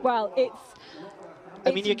change as well, it's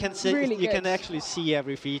I mean, you can see, really you can good. actually see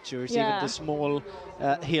every feature, even Yeah. the small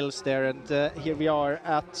hills there. And here we are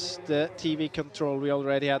at the TV control. We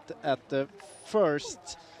already had at the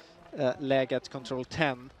first leg at control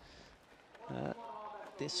 10.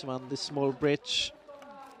 This one, the small bridge,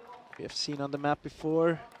 we have seen on the map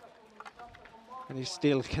before. And you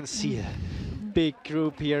still can see a big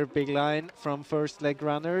group here, big line from first leg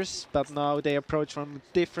runners, but now they approach from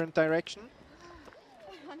a different direction.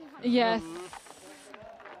 Yes.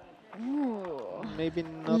 Ooh. Maybe A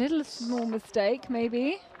not. little small mistake,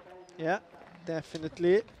 maybe. Yeah,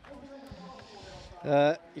 definitely.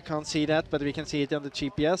 You can't see that, but we can see it on the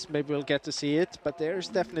GPS. Maybe we'll get to see it. But there's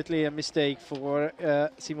definitely a mistake for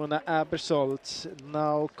Simona Abersold.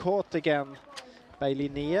 Now caught again by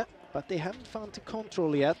Linnea, but they haven't found the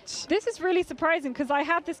control yet. This is really surprising because I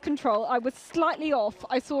had this control. I was slightly off.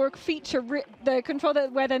 I saw a feature, the control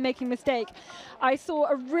where they're making mistake. I saw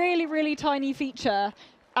a really, really tiny feature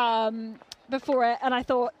before it, and I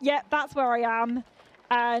thought, yeah, that's where I am.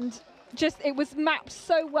 And just it was mapped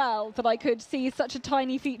so well that I could see such a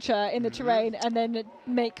tiny feature in the terrain and then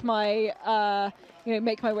make my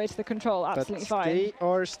make my way to the control absolutely but fine. They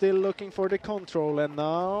are still looking for the control, and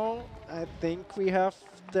now I think we have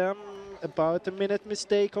them about a minute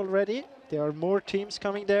mistake already. There are more teams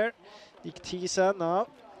coming there. Iktisa now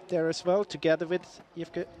there as well, together with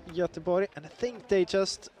IFK Göteborg, and I think they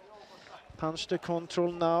just punched the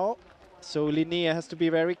control now. So Linnea has to be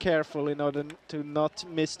very careful in order to not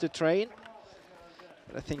miss the train.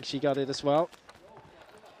 But I think she got it as well.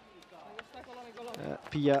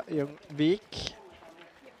 Pia Ljungvik,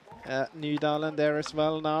 Nydalen there as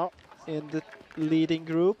well now in the leading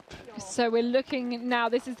group. So we're looking now,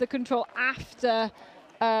 this is the control after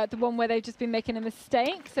the one where they've just been making a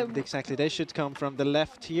mistake. So and exactly, they should come from the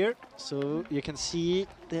left here. So you can see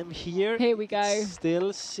them here. Here we go.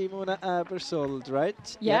 Still Simona Abersold,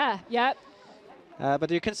 right? Yeah, yep.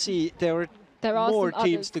 But you can see there are more some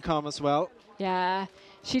teams others. to come as well. Yeah,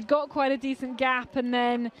 she'd got quite a decent gap, and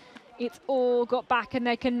then it's all got back, and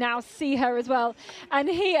they can now see her as well. And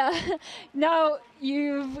here, now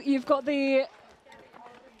you've got the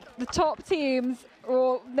top teams,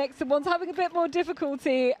 or next to ones having a bit more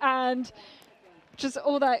difficulty, and just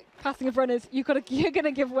all that passing of runners. You're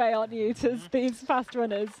gonna give way, aren't you, to these fast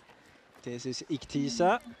runners? This is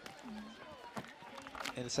Iktisa.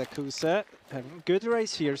 Elsa Kuse having a good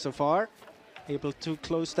race here so far, able to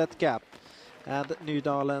close that gap. And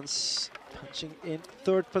Nydalen's punching in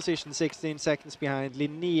third position, 16 seconds behind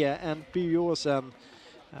Linnea and Byåsen.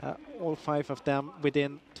 All 5 of them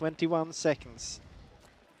within 21 seconds.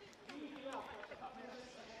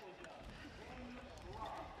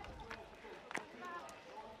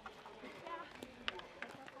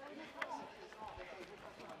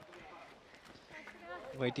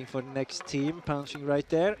 Waiting for the next team, punching right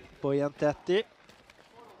there. Bojan Täti.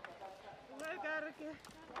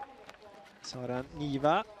 Sara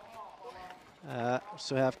Niva.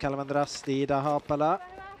 So have Kalvan Rasti, Ida Hapala.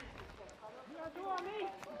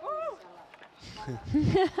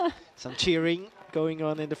 Some cheering going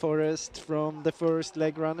on in the forest from the first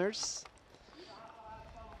leg runners.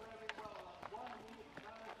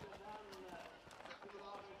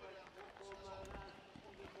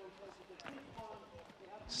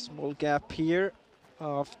 Small gap here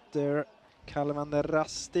after Kalvan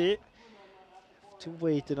Rasti. To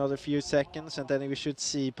wait another few seconds, and then we should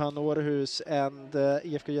see Panorhus and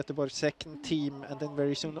IFK Göteborg's second team, and then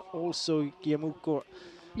very soon also Giamuko.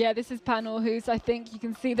 Yeah, this is Panorhus. I think you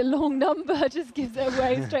can see the long number just gives it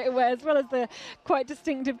away straight away, as well as the quite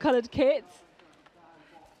distinctive coloured kits.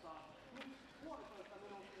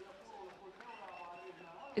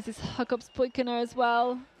 Is this Jakobspoikina as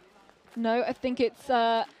well? No, I think it's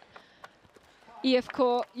IFK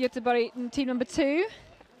Göteborg team number 2.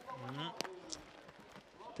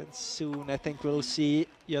 Then soon I think we'll see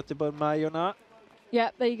Göteborg Majorna.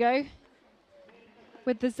 Yeah, there you go.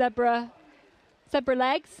 With the zebra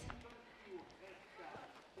legs.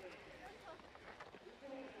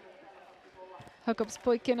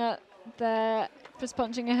 Jakobspoikina there just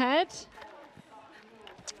punching ahead.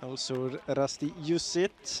 Also Rasti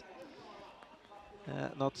Jussit,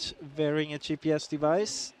 not wearing a GPS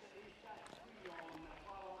device.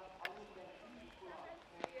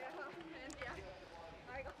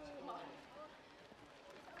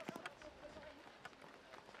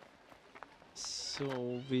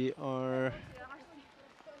 So we are...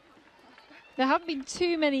 There haven't been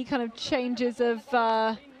too many kind of changes of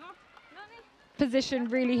position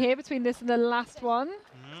really here between this and the last one.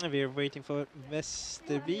 We are waiting for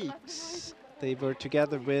Västerviks. They were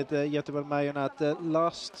together with Göteborg Majorna at the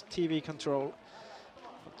last TV control.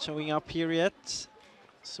 Not showing up here yet.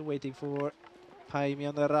 So waiting for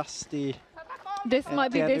Paimion Rasti. This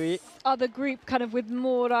might be this other group kind of with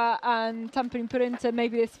Mora and Tampere Purinta,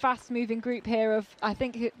 maybe this fast-moving group here of, I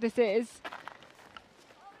think this is.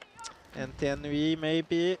 And TNV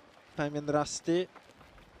maybe, Paimion Rasti.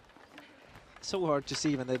 So hard to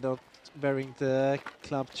see when they're not wearing the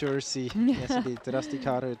club jersey. Yes, indeed, Rasti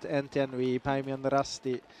Karhut, NTNV, Paimion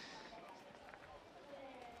Rasti.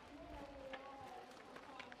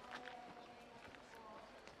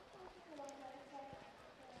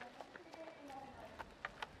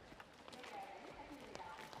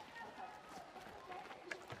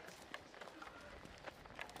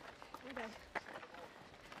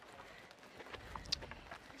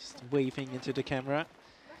 Just waving into the camera.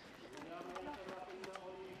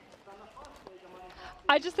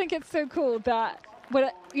 I just think it's so cool that,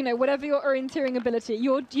 you know, whatever your orienteering ability,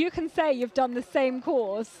 you can say you've done the same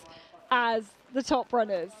course as the top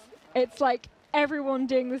runners. It's like everyone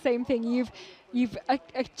doing the same thing. You've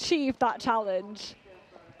achieved that challenge.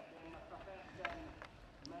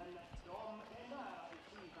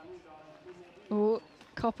 Oh,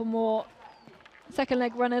 couple more second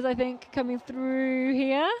leg runners, I think, coming through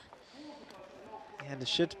here. And it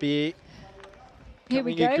should be Here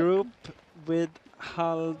we coming a go. group with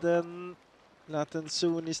Halden, Laten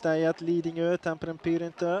Sunistajat leading Tampere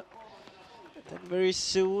Purinta. Then very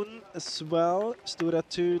soon as well, Stora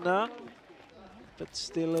Tuna. But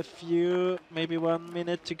still a few, maybe 1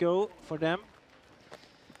 minute to go for them.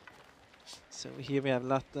 So here we have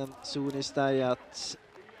Laten Sunistajat,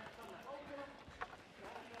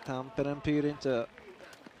 Tampere Purinta.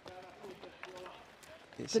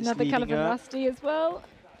 This is Another leading Katherine Rasti as well.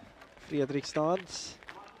 Fredrikstad.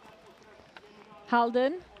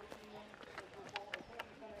 Halden.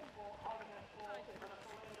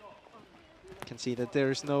 Can see that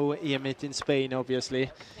there is no EMIT in Spain,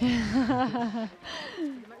 obviously.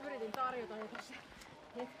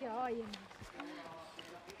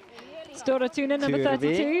 Stora Tuna, number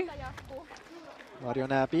Turvi. 32. Marjo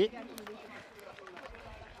Näpi.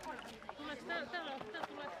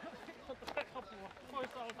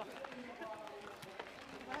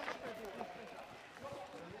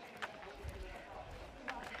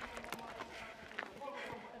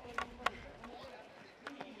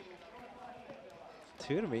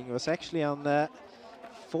 Turving was actually on the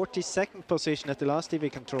 42nd position at the last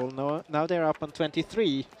TV control. Now they're up on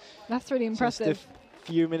 23. That's really impressive. Just a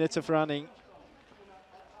few minutes of running.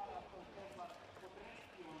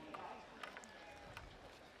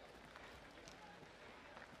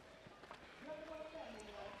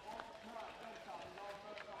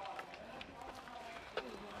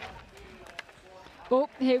 Oh,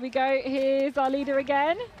 here we go. Here's our leader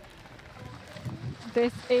again.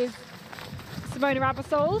 This is Simona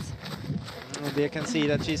Abersold. And you can see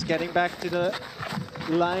that she's getting back to the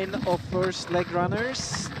line of first leg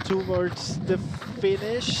runners towards the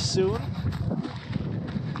finish soon.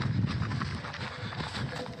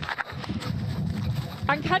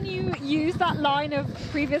 And can you use that line of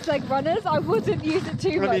previous leg runners? I wouldn't use it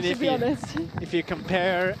too much, to be honest. If you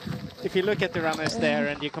compare, if you look at the runners there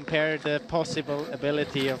and you compare the possible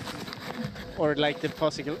ability of, or like the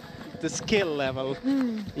skill level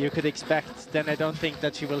you could expect, then I don't think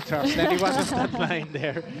that she will trust anyone on that line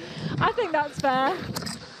there. I think that's fair.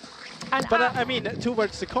 And but I mean,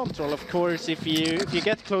 towards the control, of course, if you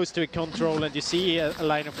get close to a control and you see a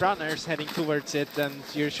line of runners heading towards it and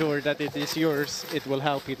you're sure that it is yours, it will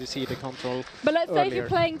help you to see the control. But let's say if earlier. you're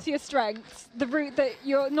playing to your strengths, the route that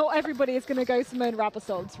not everybody is going to go Simona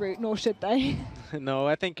Abersold's route, nor should they. No,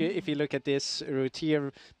 I think if you look at this route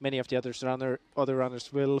here, many of the other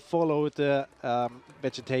runners will follow the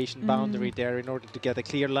vegetation boundary there in order to get a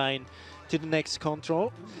clear line to the next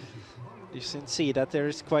control. You can see that there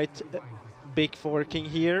is quite a big forking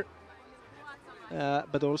here,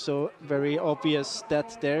 but also very obvious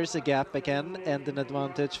that there's a gap again and an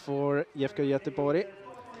advantage for IFK Göteborg.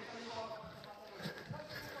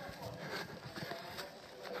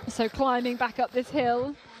 So climbing back up this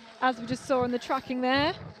hill, as we just saw in the tracking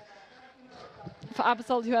there, for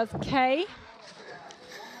Abersold, who has K.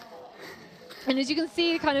 And as you can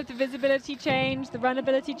see, kind of the visibility change, the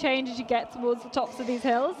runability change as you get towards the tops of these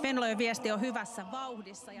hills. Venlojen viesti on hyvässä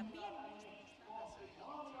vauhdissa. Ja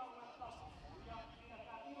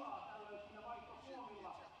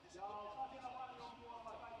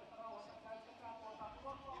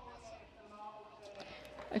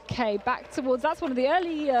Okay, back towards, that's one of the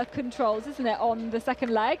early controls, isn't it, on the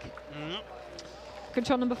second leg?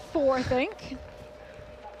 Control number 4, I think.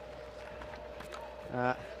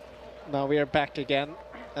 Now we are back again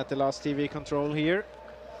at the last TV control here.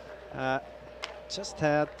 Just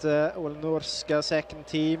had all norska second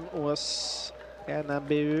team Ås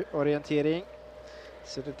NMBU Orienteering.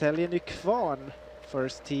 Södertälje Nykvarn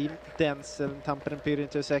first team. Denzel Tampere Pyr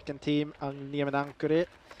into second team. Niemen Ankuri.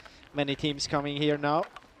 Many teams coming here now.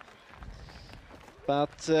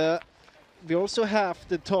 But we also have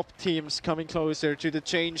the top teams coming closer to the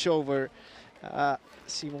changeover.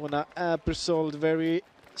 Simona Abersold very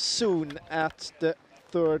soon at the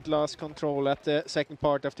third last control at the second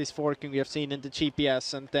part of this forking we have seen in the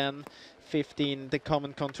GPS, and then 15 the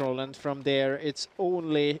common control, and from there it's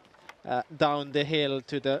only down the hill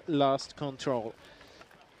to the last control.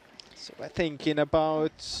 So I think in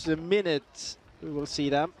about a minute we will see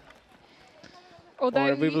them. Although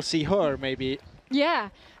or we will see her maybe. Yeah,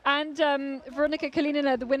 and Veronica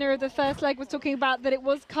Kalinina, the winner of the first leg, was talking about that it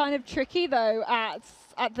was kind of tricky though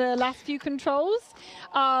at the last few controls.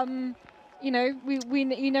 You know,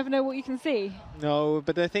 you never know what you can see. No,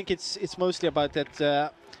 but I think it's mostly about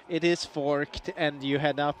that it is forked and you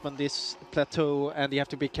head up on this plateau and you have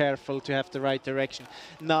to be careful to have the right direction.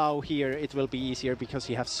 Now here it will be easier because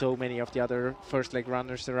you have so many of the other first leg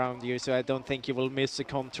runners around you, so I don't think you will miss a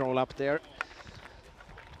control up there.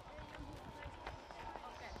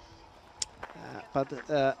 But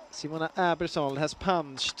Simona Abersold has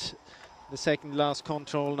punched the second last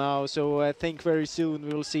control now, so I think very soon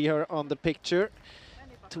we will see her on the picture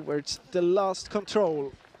towards the last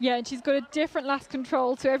control. Yeah, and she's got a different last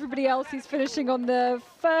control to everybody else who's finishing on the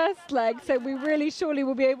first leg, so we really surely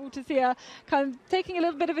will be able to see her kind of taking a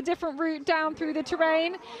little bit of a different route down through the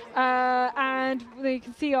terrain. And we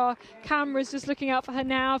can see our cameras just looking out for her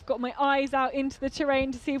now. I've got my eyes out into the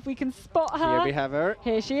terrain to see if we can spot her. Here we have her.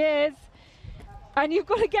 Here she is. And you've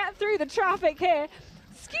got to get through the traffic here.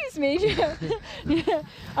 Excuse me. Yeah.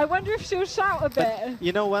 I wonder if she'll shout a bit. But,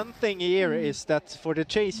 you know, one thing here is that for the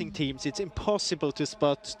chasing teams, it's impossible to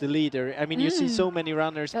spot the leader. I mean, you see so many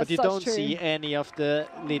runners, but you don't see any of the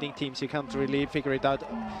leading teams. You can't really figure it out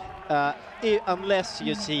unless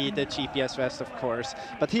you see the GPS vest, of course.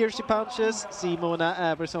 But here she punches Simona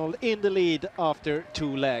Abersold in the lead after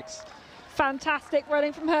 2 legs. Fantastic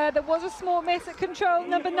running from her. There was a small miss at control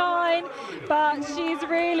number 9, but she's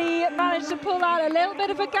really managed to pull out a little bit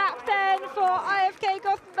of a gap then for IFK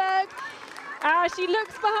Gothenburg. She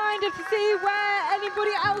looks behind her to see where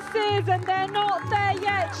anybody else is, and they're not there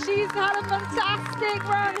yet. She's had a fantastic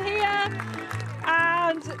run here,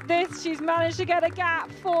 and she's managed to get a gap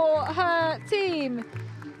for her team.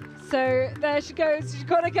 So there she goes. She's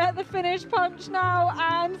got to get the finish punch now,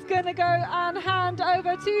 and is going to go and hand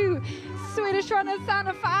over to Swedish runner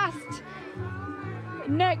Sanna Fast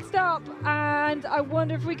next up. And I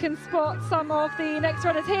wonder if we can spot some of the next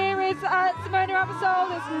runners. Here is Simona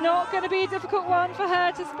Abersold. It's not going to be a difficult one for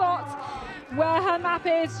her to spot where her map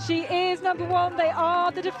is. She is number 1. They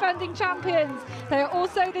are the defending champions. They are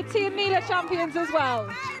also the Team Mila champions as well.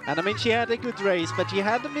 And I mean, she had a good race, but she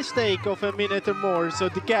had a mistake of a minute or more, so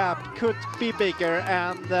the gap could be bigger,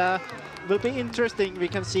 and will be interesting. We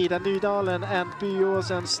can see that Nydalen and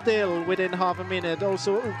Byåsen still within half a minute.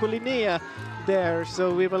 Also OK Linnea there,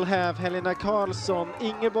 so we will have Helena Karlsson,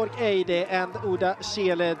 Ingeborg Eide and Oda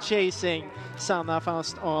Kjelle chasing Sanna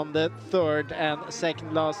Fast on the third and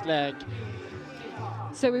second last leg.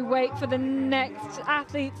 So we wait for the next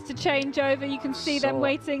athletes to change over. You can see them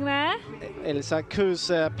waiting there. Elsa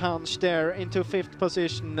Kuse punched there into 5th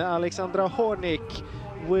position. Alexandra Hornik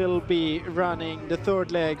will be running the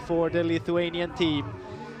third leg for the Lithuanian team.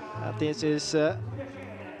 This is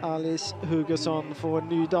Alice Hugesson for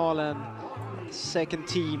Nydalen, second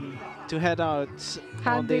team to head out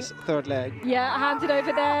on this third leg. Yeah, handed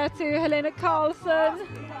over there to Helena Karlsson.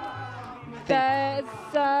 There's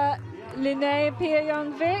Linnea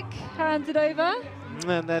Pia-Youngvik handed over.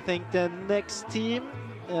 And I think the next team,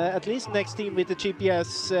 at least next team with the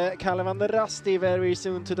GPS, Kalevan Rasti very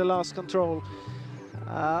soon to the last control.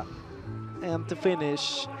 And to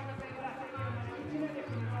finish.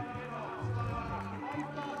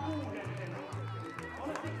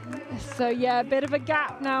 So yeah, a bit of a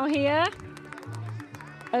gap now here.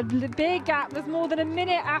 A big gap. There's more than a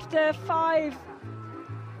minute after 5.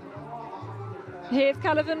 Here's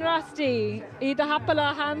Kalevan Rasti. Ida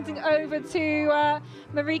Happala handing over to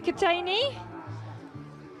Marika Taney,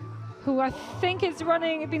 who I think is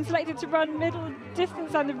been selected to run middle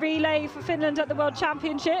distance and the relay for Finland at the World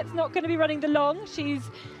Championships. Not going to be running the long.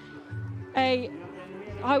 She's I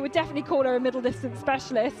would definitely call her a middle distance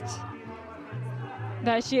specialist.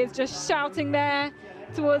 There she is, just shouting there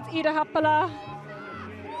towards Ida Happala.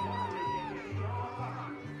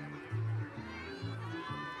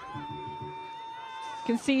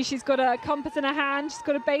 can see she's got a compass in her hand. She's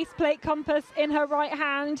got a base plate compass in her right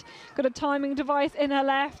hand. Got a timing device in her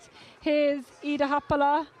left. Here's Ida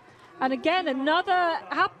Happala. And again, another,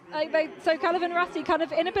 so Katherine Rasti kind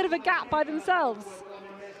of in a bit of a gap by themselves.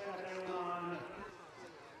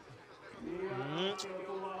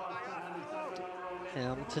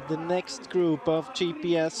 And to the next group of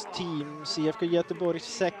GPS teams, IFK Göteborg's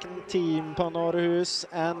second team på Norrhus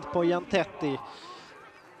and på Jantetti.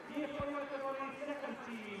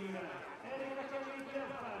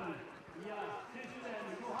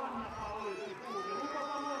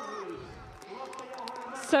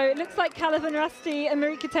 So it looks like Katherine Rasti and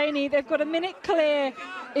Marika Taney, they've got a minute clear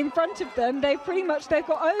in front of them. They've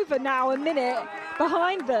got over now a minute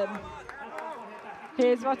behind them.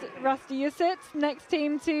 Here's Rasti Jusits, next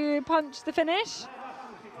team to punch the finish.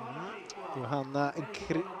 Johanna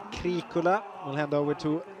Krikola will hand over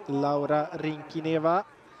to Laura Rinkineva.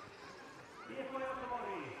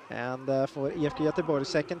 And for IFK Göteborg,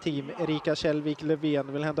 second team, Erika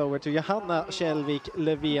Kjellvik-Lövén will hand over to Johanna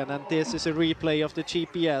Kjellvik-Lövén. And this is a replay of the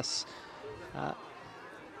GPS. And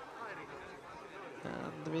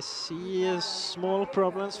we see small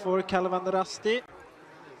problems for Katherine Rasti.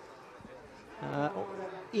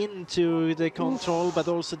 Into the control, but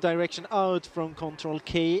also direction out from control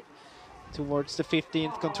K towards the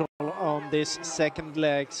 15th control on this second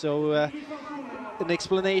leg. So an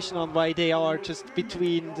explanation on why they are just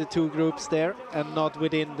between the two groups there and not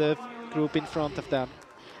within the group in front of them.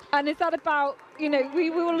 And is that about, you know,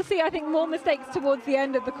 we will see, I think, more mistakes towards the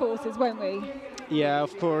end of the courses, won't we? Yeah,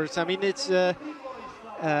 of course. I mean, it's a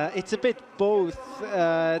bit both.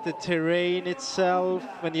 The terrain itself,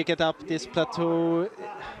 when you get up this plateau,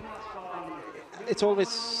 it's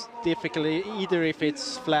always difficult, either if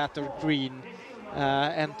it's flat or green.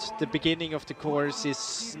 And the beginning of the course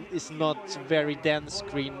is not very dense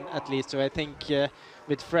green, at least. So I think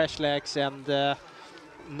with fresh legs and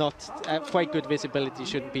not quite good visibility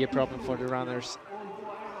shouldn't be a problem for the runners.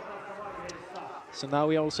 So now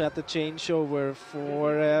we also had the changeover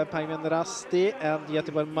for Päivänen Rasti and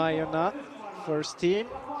Göteborg Majorna, first team.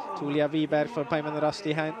 Tulia Wiberg for Päivänen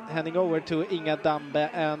Rasti handing over to Inga Dambe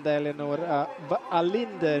and Eleonora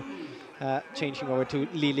Alinder changing over to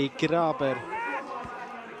Lili Graber,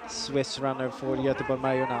 Swiss runner for Göteborg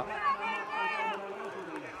Majorna.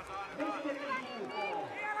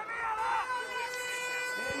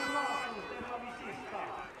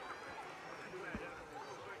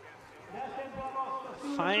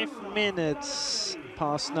 Minutes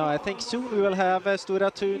past now. I think soon we will have Stora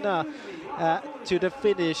Tuna to the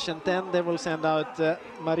finish, and then they will send out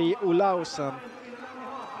Marie Olausen.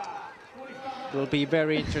 Will be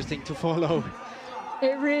very interesting to follow.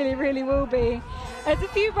 It really, really will be. There's a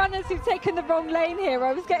few runners who've taken the wrong lane here.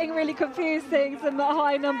 I was getting really confused seeing some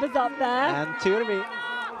high numbers up there. And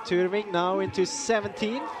Turving now into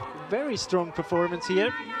 17th. Very strong performance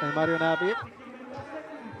here by Marion Abbey.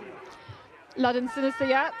 Laden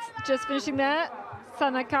Sinasayat just finishing there.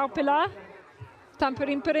 Sanna Kaupila,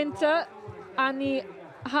 Tampurin Perinta, Annie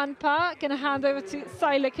Hanpa going to hand over to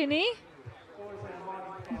Saila Kinney.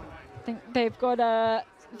 I think they've got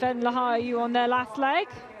Venla Relay on their last leg.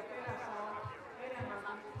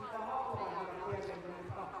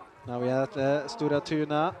 Now we have Stora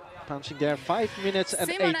Tuna punching there 5 minutes and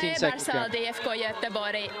 18 seconds. Simona Ebersal, IFK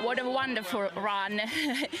Göteborg, what a wonderful run.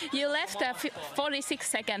 You left 46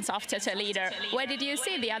 seconds after the leader. Where did you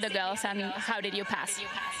see the other girls and how did you pass?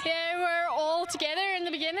 Yeah, we were all together in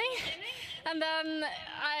the beginning, and then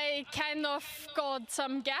I kind of got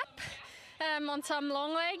some gap on some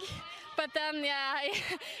long leg. But then, yeah, I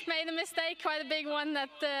made a mistake, quite a big one at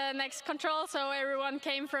the next control, so everyone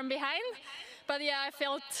came from behind. But yeah, I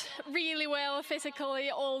felt really well physically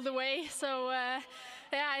all the way. So yeah,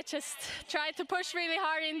 I just tried to push really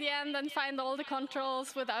hard in the end and find all the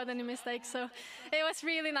controls without any mistakes. So it was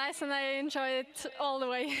really nice and I enjoyed it all the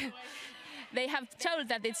way. They have told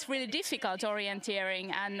that it's really difficult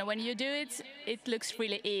orienteering, and when you do it, it looks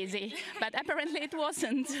really easy. But apparently it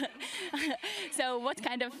wasn't. So what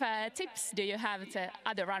kind of tips do you have to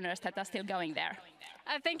other runners that are still going there?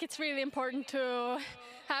 I think it's really important to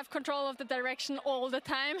have control of the direction all the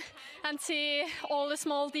time and see all the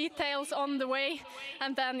small details on the way,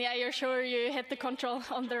 and then yeah, you're sure you hit the control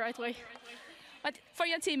on the right way. But for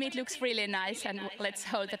your team it looks really nice, and let's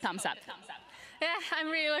hold the thumbs up. Yeah, I'm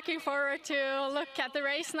really looking forward to look at the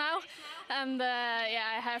race now, and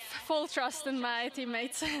yeah, I have full trust in my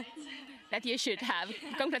teammates. That you should have.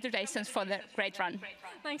 Congratulations for the great run.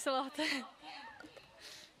 Thanks a lot.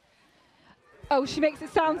 Oh, she makes it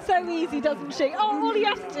sound so easy, doesn't she? Oh, all you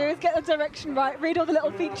have to do is get the direction right, read all the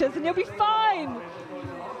little features, and you'll be fine.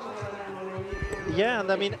 Yeah,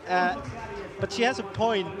 and I mean, but she has a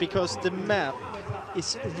point because the map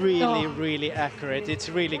is really, really accurate. It's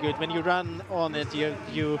really good. When you run on it,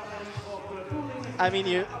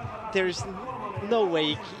 there's no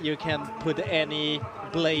way you can put any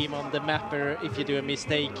blame on the mapper if you do a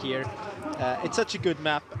mistake here. It's such a good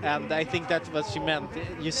map, and I think that's what she meant.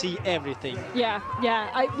 You see everything. Yeah.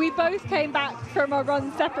 We both came back from our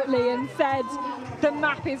run separately and said the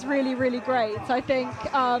map is really, really great. So I think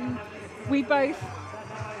we both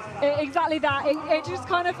exactly that. It just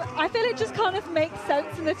kind of, I feel it just kind of makes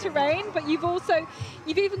sense in the terrain. But you've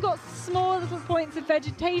even got small little points of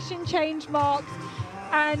vegetation change marks,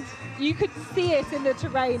 and you could see it in the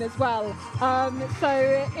terrain as well. So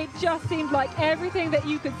it just seemed like everything that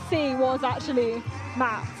you could see was actually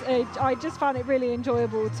mapped. I just found it really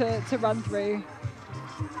enjoyable to run through.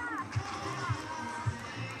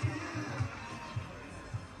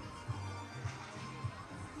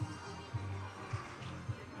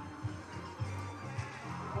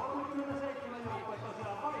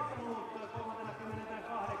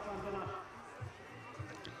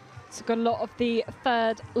 So got a lot of the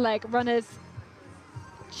third leg runners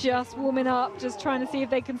just warming up, just trying to see if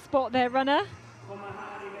they can spot their runner.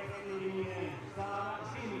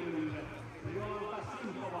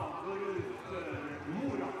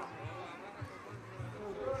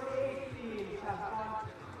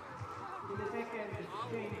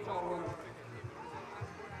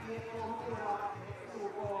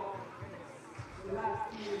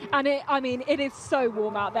 And it is so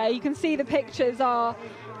warm out there. You can see the pictures are,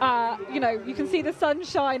 you can see the sun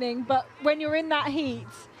shining, but when you're in that heat,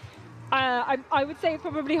 I would say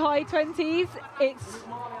probably high 20s.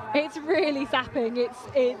 It's really sapping.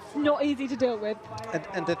 It's not easy to deal with.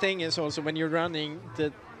 And the thing is also, when you're running,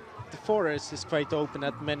 the forest is quite open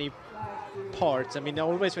at many parts. I mean,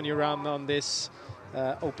 always when you run on this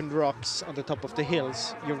open rocks on the top of the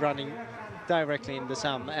hills, you're running directly in the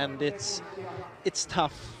sun, and it's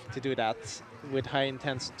tough to do that with high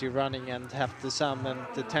intensity running and have the sun and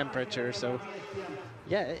the temperature. So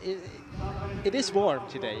yeah, it is warm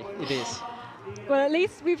today. It is. Well, at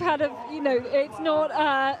least we've had it's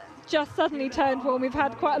not just suddenly turned warm. We've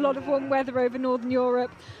had quite a lot of warm weather over Northern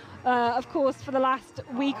Europe, of course, for the last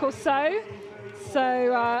week or so.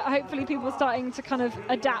 So hopefully people are starting to kind of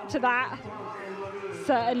adapt to that.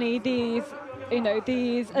 Certainly these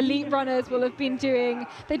elite runners will have been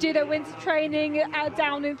they do their winter training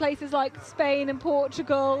down in places like Spain and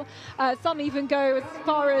Portugal. Some even go as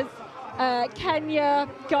far as Kenya,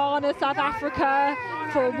 Ghana, South Africa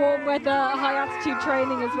for warm weather, high altitude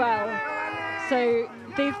training as well. So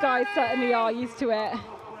these guys certainly are used to it.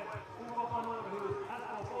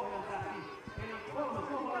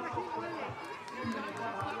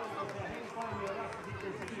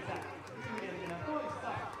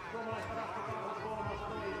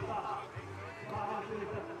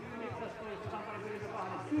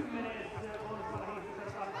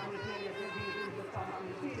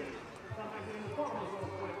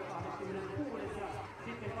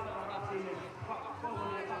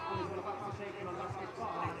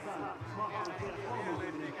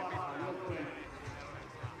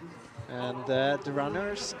 And the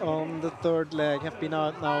runners on the third leg have been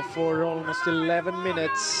out now for almost 11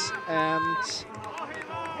 minutes and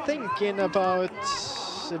thinking about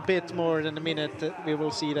a bit more than a minute that we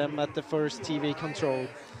will see them at the first TV control.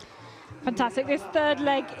 Fantastic. This third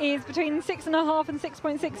leg is between 6.5 and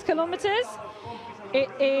 6.6 kilometers. It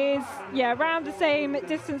is, around the same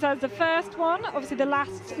distance as the first one. Obviously, the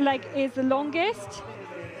last leg is the longest.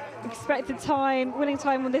 Expected time, winning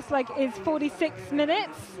time on this leg is 46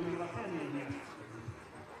 minutes.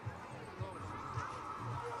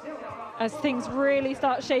 As things really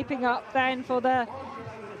start shaping up then for the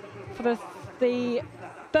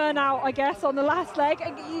burnout, I guess, on the last leg.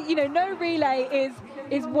 No relay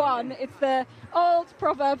is won. It's the old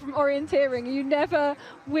proverb from Orienteering. You never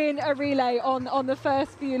win a relay on the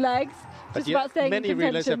first few legs. But just about staying many in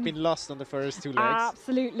contention. relays have been lost on the first two legs.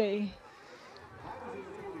 Absolutely.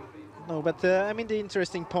 No, but the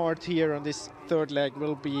interesting part here on this third leg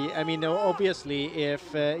will be, obviously,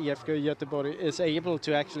 if IFK Göteborg is able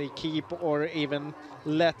to actually keep or even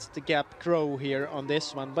let the gap grow here on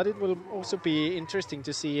this one. But it will also be interesting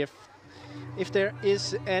to see if there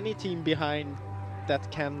is any team behind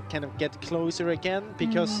that can kind of get closer again,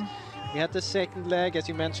 because we had the second leg, as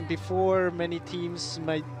you mentioned before, many teams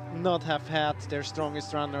might not have had their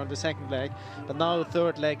strongest runner on the second leg, but now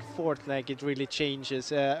third leg, fourth leg, it really changes.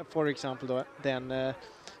 For example, then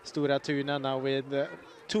Stora Tuna now with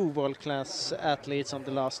two world-class athletes on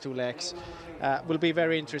the last two legs. Will be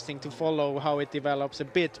very interesting to follow how it develops a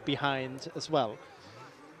bit behind as well.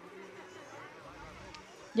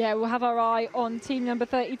 Yeah, we'll have our eye on team number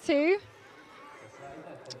 32.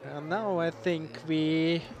 And now I think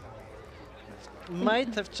we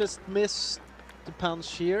might have just missed the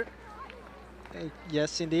punch here.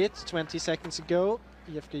 Yes, indeed, 20 seconds ago.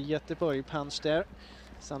 IFK Göteborg punch there.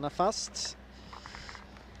 Stanna fast.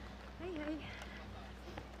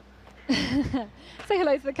 Say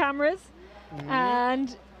hello to the cameras.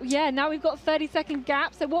 And yeah, now we've got 30-second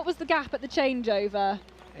gap. So what was the gap at the changeover?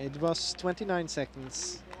 It was 29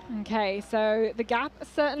 seconds. Okay, so the gap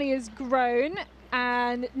certainly has grown.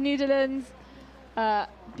 And Netherlands,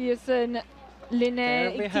 Björsen, Linne,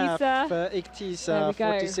 There we have Ichtisa. Ichtisa,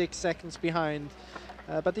 46 seconds behind.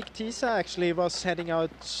 But Ichtisa actually was heading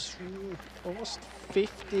out almost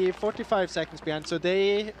 45 seconds behind. So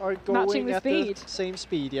they are going at the same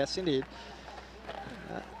speed. Yes, indeed.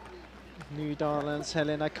 Nydalen's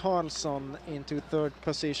Helena Karlsson into third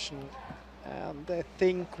position. And I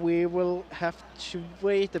think we will have to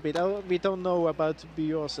wait a bit. Oh, we don't know about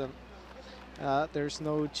Björsen. There's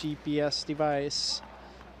no GPS device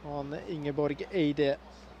on Ingeborg Eide.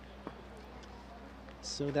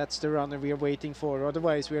 So that's the runner we are waiting for.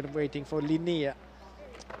 Otherwise, we are waiting for Linnea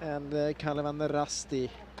and Kalevan Rasti.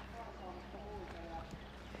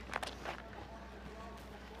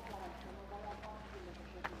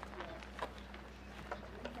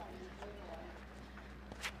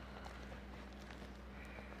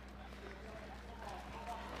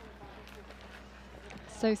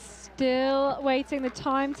 So still waiting. The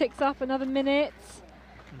time ticks up another minute.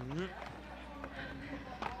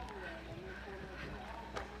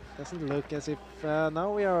 Doesn't look as if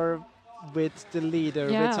now we are with the leader,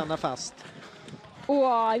 with Sanna Fast.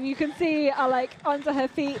 Oh, and you can see like under her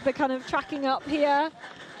feet the kind of tracking up here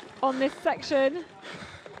on this section. You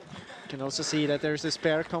can also see that there's a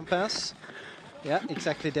spare compass. Yeah,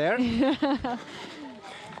 exactly there.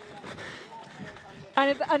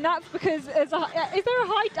 And that's because is there a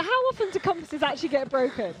height? How often do compasses actually get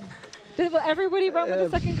broken? Will everybody run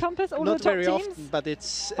with the second compass? All not of the top very teams? often, but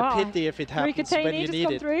it's a pity if it happens when you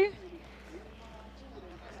need it. Through.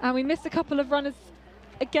 And we missed a couple of runners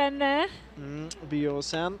again there.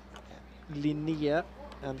 Björsen, Linnea,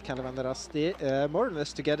 and Kalevan Rasti, more or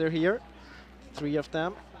less together here. 3 of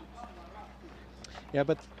them. Yeah,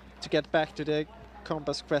 but to get back to the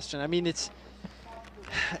compass question, I mean it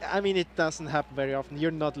doesn't happen very often.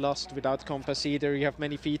 You're not lost without compass either. You have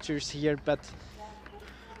many features here, but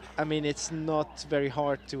I mean it's not very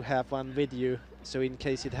hard to have one with you. So in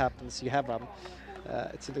case it happens, you have one.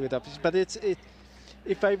 It's a little bit opposite, but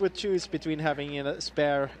if I would choose between having a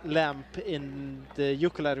spare lamp in the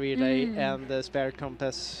Jukola relay and the spare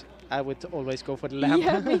compass, I would always go for the lamp.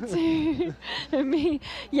 Yeah, me too.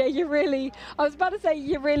 I was about to say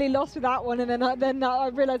you're really lost with that one, and then I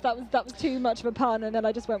realised that was too much of a pun, and then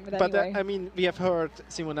I just went with it anyway. But I mean, we have heard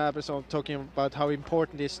Simon Aberson talking about how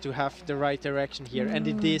important it is to have the right direction here, and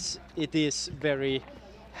it is very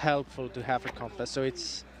helpful to have a compass. So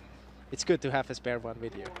it's good to have a spare one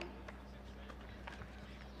with you.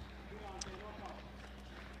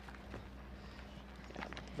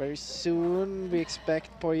 Very soon we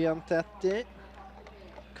expect Poyantetti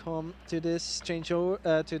come to this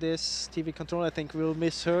changeover, to this TV control. I think we'll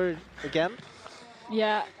miss her again.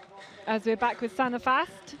 Yeah, as we're back with Sanna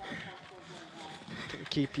Fast. Can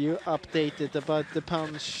keep you updated about the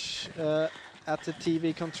punch at the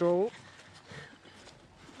TV control.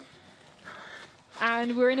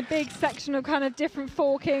 And we're in a big section of kind of different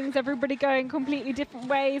forkings, everybody going completely different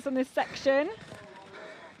ways on this section.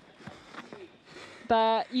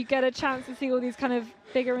 But you get a chance to see all these kind of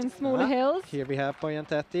bigger and smaller hills. Here we have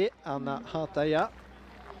Poyantetti, Anna Hataja,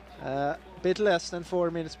 bit less than 4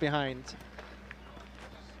 minutes behind.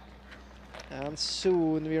 And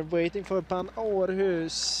soon we're waiting for Pan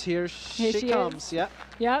Århus. Here she comes, yeah.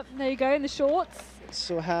 Yeah, there you go in the shorts.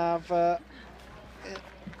 So have, I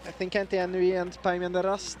think Antenui and Paimenda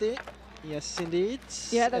Rasti. Yes, indeed.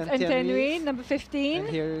 Yeah, that's Antenui, number 15. And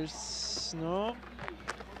here's, no,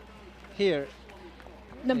 here.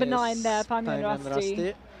 Number 9 there, Paimenda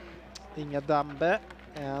Rasti. Inga Dambe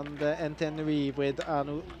and Antenui with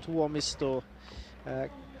Anu Tuomisto.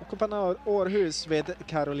 Och Pan Århus with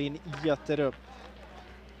Caroline Göterup.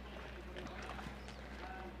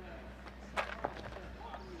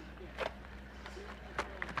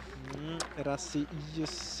 Rasti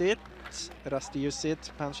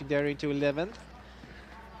Jusit punching there into 11th.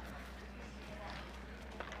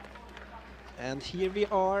 And here we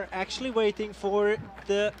are actually waiting for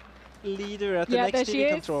the leader at the next TV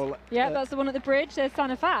control. Yeah, that's the one at the bridge. There's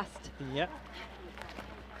Sanna Fast. Yeah.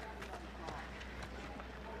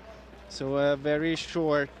 So a very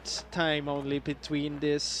short time only between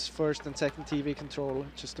this first and second TV control,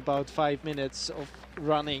 just about 5 minutes of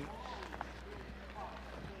running.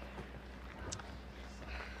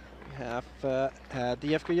 We have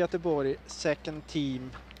DFK Göteborg, second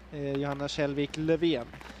team, Johanna Kjellvik Löfven.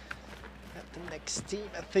 And the next team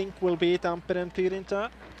I think will be Tampere Pyrinta.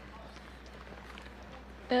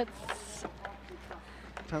 It's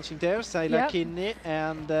punching there, Saila Kinney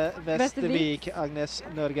and Västervik, Agnes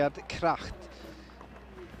Nørgaard Kracht.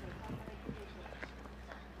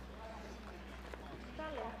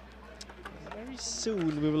 Very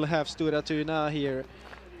soon we will have Stora Tuna here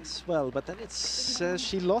as well, but then it's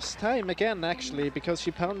she lost time again actually, because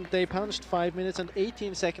they punched 5 minutes and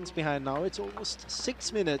 18 seconds behind. Now it's almost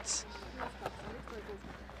 6 minutes.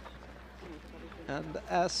 And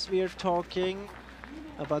as we're talking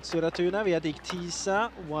about Stora Tuna, we had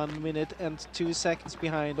Iktisa, 1 minute and 2 seconds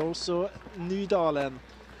behind. Also Nydalen.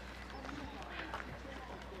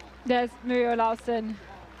 There's Maria Larsen.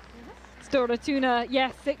 Stora Tuna,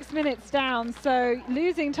 yes, 6 minutes down, so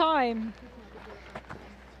losing time.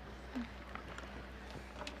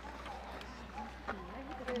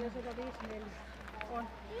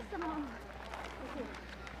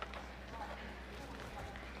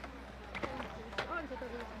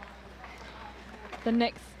 The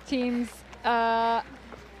next teams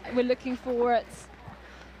we're looking for at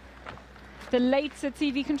the later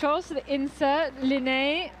TV controls, so the insert,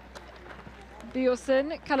 Linné,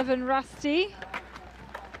 Bjorsen, Calvin Rusty.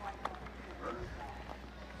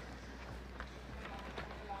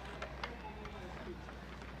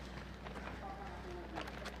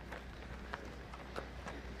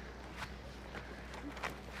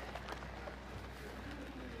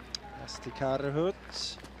 Asti Karhut,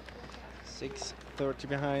 6:30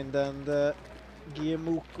 behind, and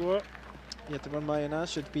Giemoko, Göteborg Majorna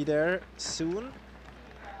should be there soon.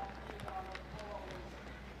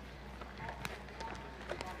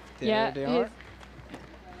 There they are.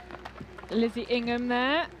 Lizzie Ingham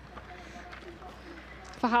there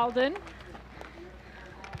for Halden.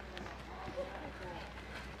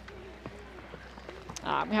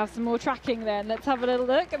 We have some more tracking then. Let's have a little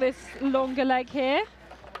look at this longer leg here.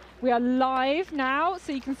 We are live now,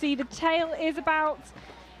 so you can see the tail is about,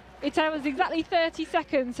 it was exactly 30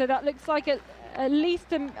 seconds, so that looks like at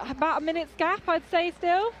least about a minute's gap, I'd say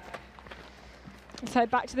still. Let's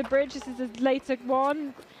head back to the bridge. This is a later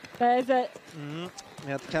one. There's a...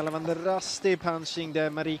 We had Calvin Rusty punching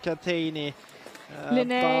the Marika Teini,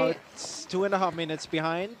 Linné. about 2.5 minutes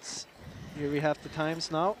behind. Here we have the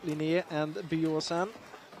times now, Linné and Bjorsen.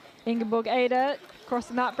 Ingeborg Ada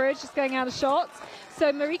crossing that bridge, just going out of shots.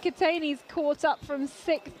 So Marika Teini's caught up from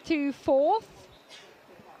 6th to 4th.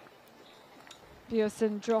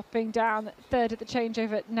 Bjorsen dropping down 3rd at the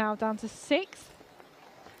changeover, now down to 6th.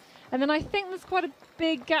 And then I think there's quite a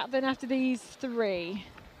big gap then after these three.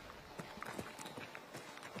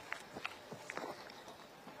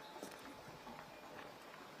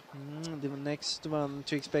 The next one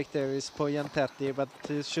to expect there is Pojantäti, but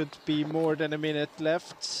there should be more than a minute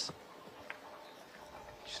left.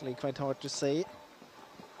 Actually quite hard to say.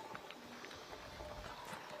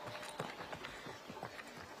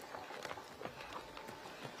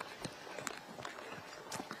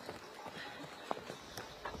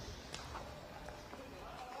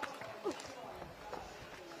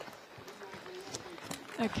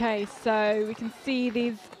 Okay, so we can see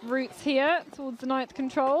these routes here towards the 9th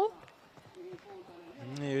control.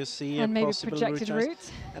 You see and a maybe possible projected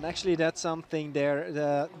route. And actually that's something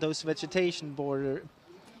there, those vegetation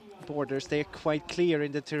borders, they're quite clear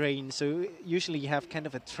in the terrain, so usually you have kind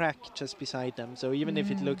of a track just beside them, so even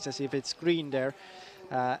if it looks as if it's green there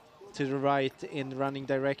to the right in running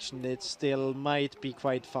direction, it still might be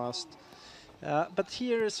quite fast. But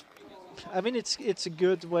here's, I mean, it's a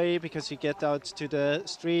good way because you get out to the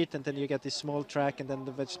street and then you get this small track and then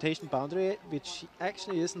the vegetation boundary, which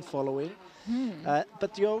actually isn't following.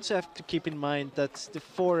 But you also have to keep in mind that the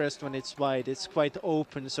forest, when it's wide, it's quite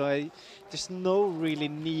open, so there's no really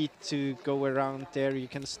need to go around there. You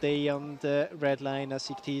can stay on the red line as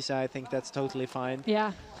Iktisa. I think that's totally fine.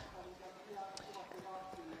 Yeah.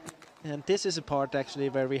 And this is a part actually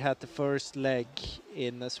where we had the first leg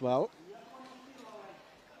in as well.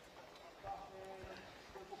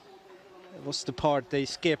 It was the part they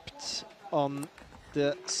skipped on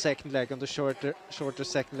the second leg, on the shorter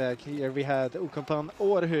second leg. Here we had Ukampan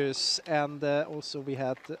Århus, and also we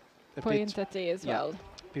had a Pojantäti as well.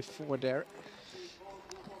 Before there.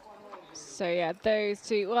 So yeah, those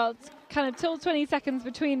two, well, it's kind of till 20 seconds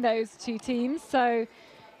between those two teams, so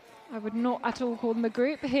I would not at all call them a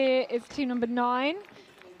group. Here is team number 9,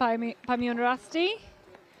 Paimion Rasti.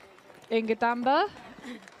 Ingetamba.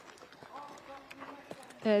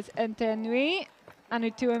 There's Entenui,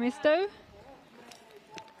 Anutuamisto.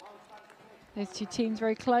 Those two teams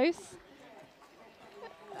very close.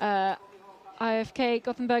 IFK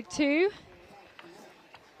Gothenburg 2.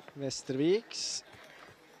 Västerviks.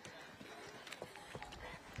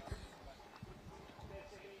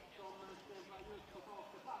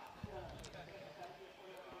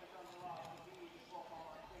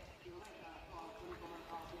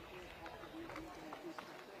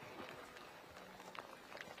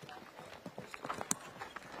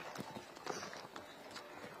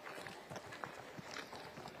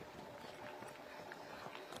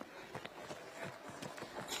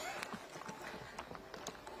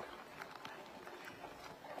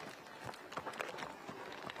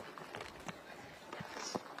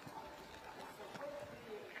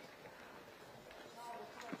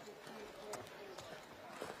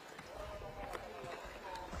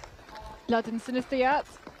 Latin Sinistajat,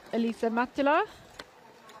 Elisa Mattila.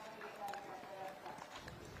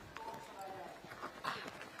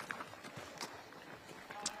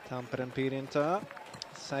 Tamperen Pyrinta.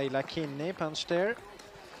 Saila Kinney, punch there.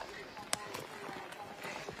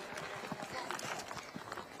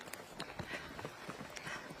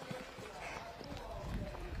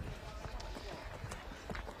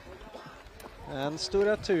 And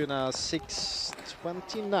Stora Tuna,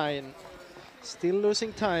 6:29. Still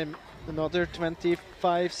losing time. Another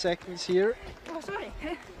 25 seconds here. Oh, sorry.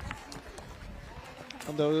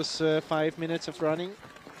 On those 5 minutes of running.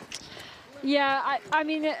 Yeah, I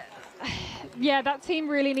mean, yeah, that team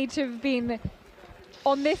really need to have been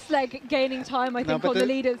on this leg gaining time, I think, on the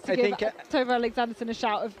leaders to give Tove Alexandersson a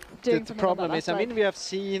shout of doing something. The problem is, I mean, we have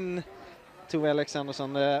seen Tove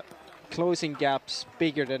Alexandersson closing gaps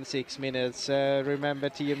bigger than 6 minutes. Remember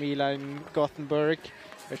Tia Mila in Gothenburg?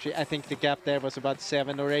 Actually, I think the gap there was about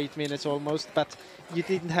 7 or 8 minutes almost, but you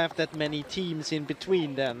didn't have that many teams in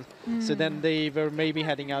between then. So then they were maybe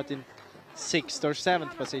heading out in 6th or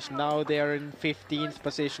 7th position. Now they are in 15th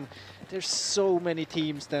position. There's so many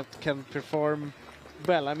teams that can perform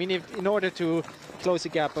well. I mean, in order to close a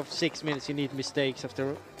gap of 6 minutes, you need mistakes of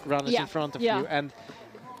the runners in front of you. And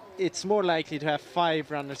it's more likely to have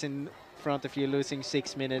 5 runners in front of you losing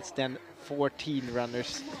 6 minutes than 14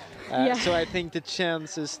 runners. So I think the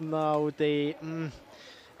chances now, they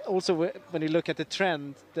also when you look at the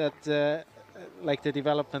trend, that like the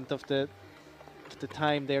development of the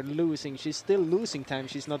time they're losing, she's still losing time,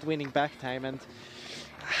 she's not winning back time, and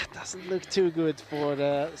doesn't look too good for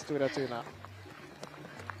Stora Tuna.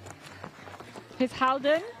 Here's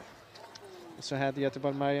Halden. So had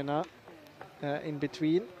Göteborg Marina in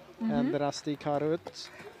between, and Rasti Karut.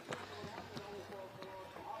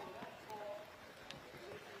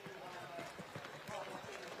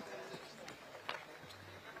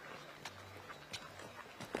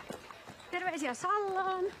 Terveisiä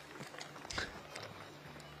Sallaan.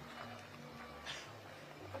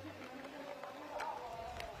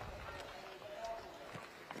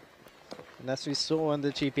 And as we saw on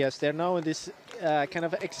the GPS, they're now in this kind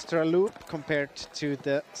of extra loop compared to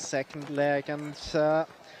the second leg, and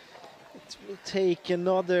it will take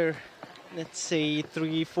another, let's say,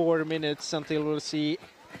 3-4 minutes until we'll see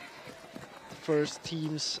first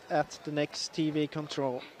teams at the next TV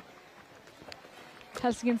control.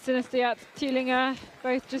 Helsingin Sinistajat, Tülinger,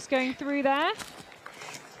 both just going through there.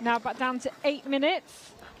 Now back down to 8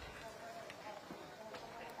 minutes.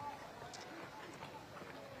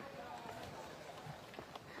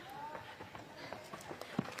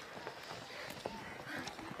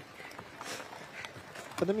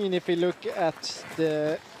 But I mean, if we look at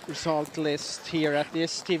the result list here at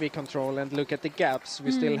this TV control and look at the gaps,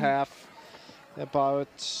 we still have about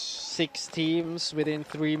 6 teams within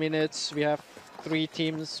 3 minutes. We have 3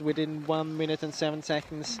 teams within 1 minute and 7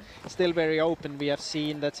 seconds. Still very open. We have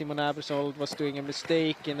seen that Simon Abersold was doing a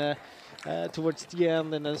mistake in towards the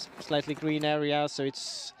end in a slightly green area. So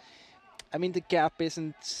it's, I mean, the gap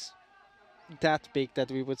isn't that big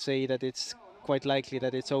that we would say that it's quite likely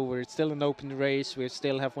that it's over. It's still an open race. We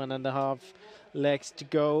still have 1.5 legs to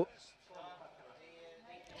go.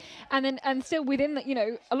 And still within that, you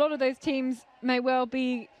know, a lot of those teams may well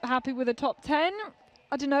be happy with a top 10.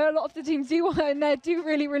 I don't know, a lot of the teams do want, and they do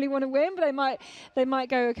really want to win, but they might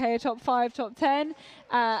go, okay, a top 5, top 10,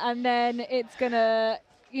 and then it's gonna,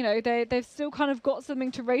 you know, they've still kind of got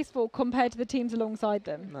something to race for compared to the teams alongside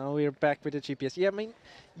them. Now we're back with the GPS. Yeah, I mean,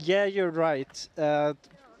 yeah, you're right.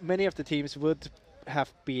 Many of the teams would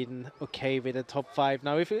have been okay with the top 5.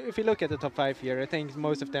 Now, if you look at the top 5 here, I think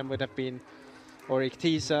most of them would have been Orik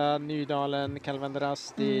Tisa, Nydalen, Calvin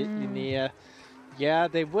Rasti, Linné, Yeah,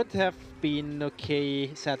 they would have been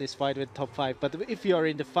okay, satisfied with top 5. But if you are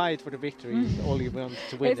in the fight for the victory, all you want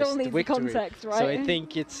to win It's is only the the victory. context, right? So I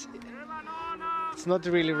think it's not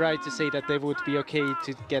really right to say that they would be okay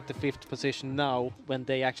to get the 5th position now when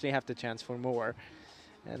they actually have the chance for more.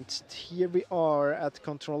 And here we are at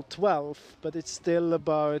control 12, but it's still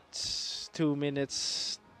about 2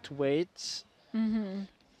 minutes to wait.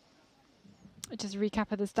 Just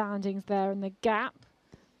recap of the standings there and the gap.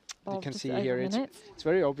 You of can just see over here a minute. it's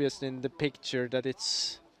very obvious in the picture that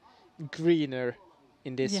it's greener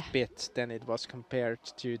in this bit than it was compared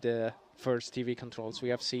to the first TV controls we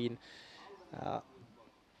have seen.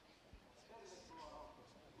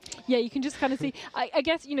 Yeah, you can just kind of see. I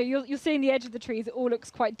guess you're seeing the edge of the trees. It all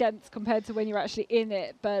looks quite dense compared to when you're actually in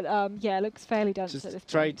it. But yeah, it looks fairly dense Just at this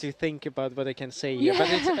try point. to think about what I can say here. But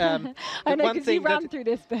it's I know, one because thing you ran through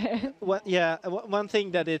this bit. one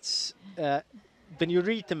thing that it's when you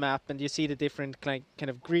read the map and you see the different kind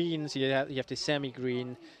of greens, you have the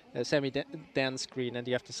semi-green, semi-dense green, and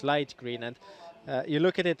you have this light green, and you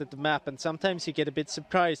look at it at the map, and sometimes you get a bit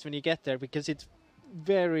surprised when you get there because it's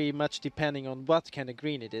very much depending on what kind of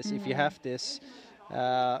green it is. If you have this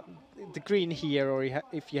the green here, or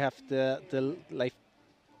if you have the like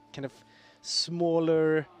kind of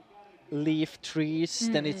smaller leaf trees,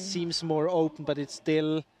 then it seems more open, but it's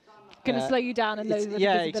still going to slow you down and lower the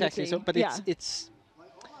visibility. Exactly. So, but it's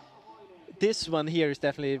this one here is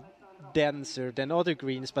definitely denser than other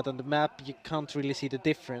greens, but on the map you can't really see the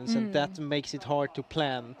difference, and that makes it hard to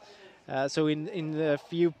plan. So in a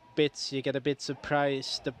few bits you get a bit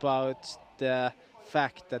surprised about the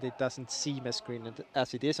fact that it doesn't seem as green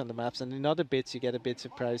as it is on the maps, and in other bits you get a bit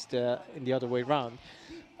surprised in the other way around.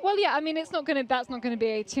 Well, yeah, I mean, that's not going to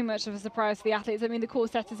be too much of a surprise for the athletes. I mean, the course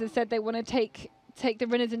setters have said they want to take the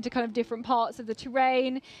runners into kind of different parts of the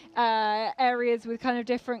terrain, areas with kind of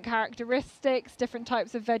different characteristics, different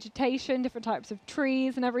types of vegetation, different types of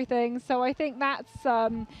trees and everything. So I think that's,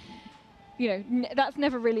 that's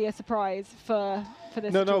never really a surprise for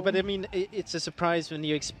this No, storm. but I mean, it's a surprise when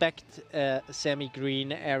you expect a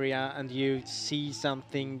semi-green area and you see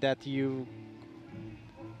something that you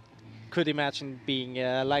could imagine being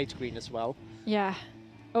light green as well. Yeah.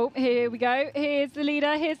 Oh, here we go. Here's the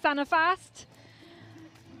leader. Here's Sanna Fast.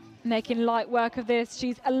 Making light work of this.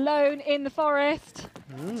 She's alone in the forest.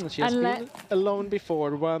 She has been alone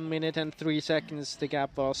before. 1 minute and 3 seconds the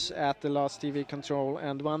gap was at the last TV control,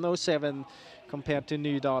 and 1:07 compared to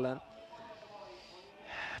Nydalen.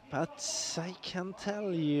 But I can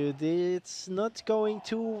tell you, it's not going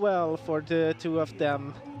too well for the two of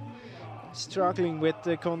them. Struggling with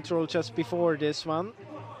the control just before this one.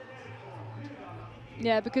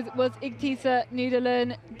 Yeah, because it was Igtisa,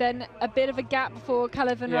 Nydalen, then a bit of a gap before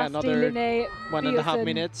Calavan, Rusty, another Linné, 1.5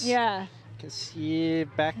 minutes. Yeah. You can see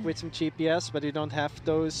back with some GPS, but you don't have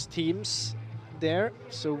those teams there,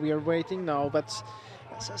 so we are waiting now. But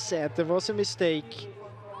as I said, there was a mistake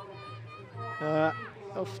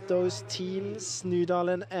of those teams,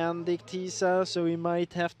 Nydalen and Igtisa, so we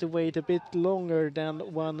might have to wait a bit longer than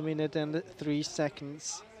 1 minute and 3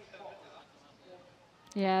 seconds.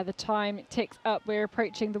 Yeah, the time ticks up. We're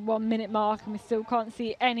approaching the 1 minute mark and we still can't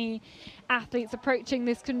see any athletes approaching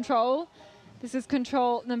this control. This is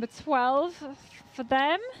control number 12 for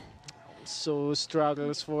them. So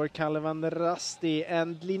struggles for Calavan, Rusty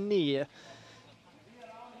and Linné.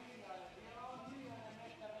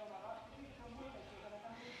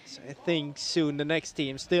 So I think soon the next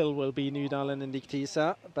team still will be Nydalen and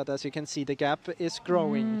Igtisa, but as you can see the gap is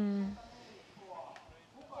growing.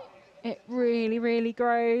 It really, really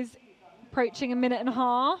grows. Approaching 1.5 minutes.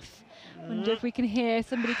 Wonder if we can hear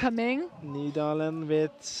somebody coming. Nydalen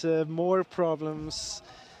with more problems,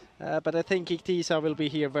 but I think Igtisa will be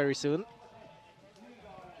here very soon.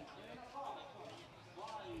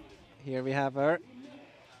 Here we have her,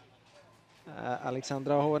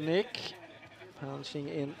 Alexandra Hornik, punching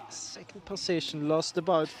in second position, lost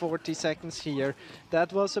about 40 seconds here.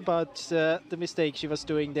 That was about the mistake she was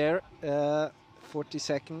doing there. 40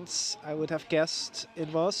 seconds, I would have guessed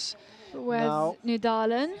it was. Where's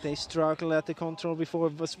Nydalen? They struggled at the control before.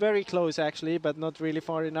 It was very close actually, but not really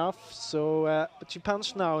far enough. So, but she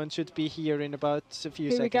punched now and should be here in about a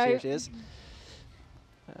few seconds. Here she is.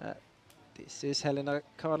 This is Helena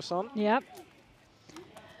Karlsson. Yep.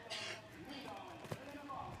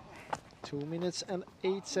 2 minutes and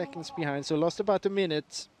 8 seconds behind, so lost about a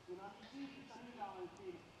minute.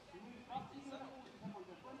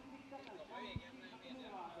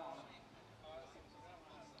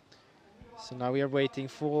 So now we are waiting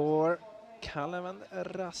for Calavan,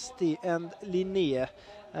 Rusty and Linné.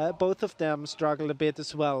 Both of them struggled a bit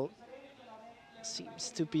as well. Seems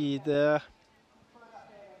to be the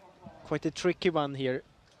quite a tricky one here.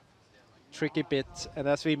 Tricky bit, and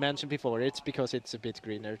as we mentioned before, it's because it's a bit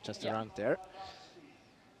greener just around there.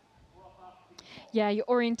 Yeah, your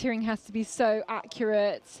orienteering has to be so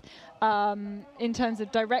accurate in terms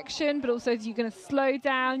of direction, but also if you're going to slow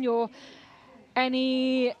down,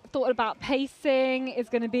 any thought about pacing is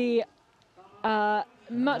going to be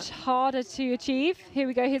much harder to achieve. Here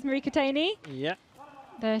we go, here's Marie Katani. Yeah.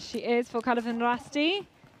 There she is for Katherine Rasti.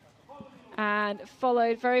 And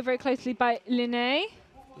followed very, very closely by Linné.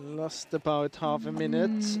 Lost about half a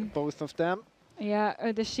minute, both of them.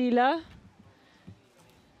 Yeah, the Sheila.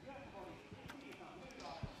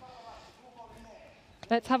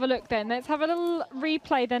 Let's have a look then. Let's have a little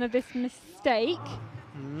replay then of this mistake.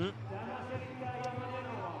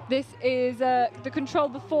 This is the control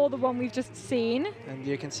before the one we've just seen. And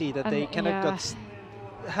you can see that they kind of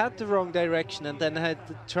had the wrong direction and then had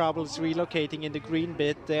the troubles relocating in the green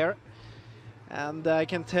bit there. And I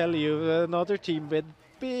can tell you, another team with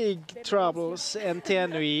big troubles,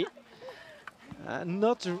 NTNUI,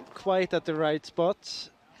 not quite at the right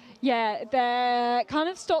spot. Yeah, they're kind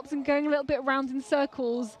of stopped and going a little bit around in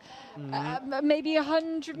circles, maybe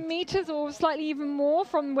 100 meters or slightly even more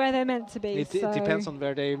from where they're meant to be. It depends on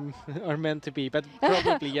where they are meant to be, but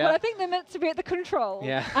probably, yeah. Well, I think they're meant to be at the control,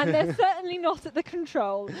 yeah. And they're certainly not at the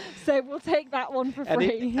control, so we'll take that one for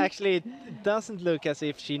free. Actually, it doesn't look as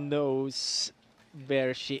if she knows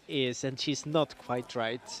where she is, and she's not quite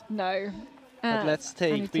right. No. But let's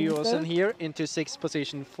take Byåsen here into 6th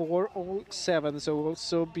position, 4:07. So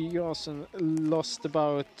also Byåsen lost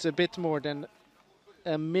about a bit more than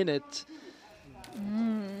a minute.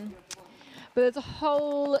 But there's a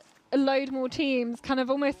whole load more teams kind of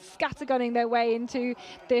almost scattergunning their way into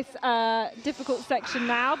this difficult section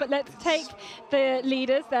now. But let's take the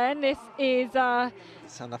leaders then. This is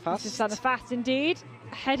Sanna Fast. This is Sanna Fast indeed,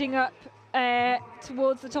 heading up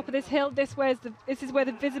towards the top of this hill. This is where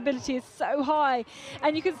the visibility is so high,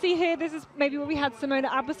 and you can see here, this is maybe where we had Simona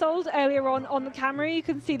Abersold earlier on the camera. You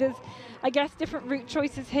can see there's, I guess, different route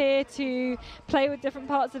choices here to play with different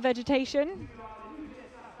parts of vegetation.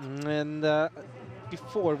 And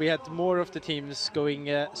before we had more of the teams going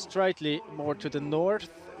slightly more to the north.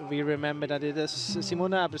 We remember that it is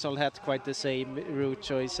Simona Abersold had quite the same route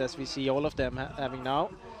choice as we see all of them having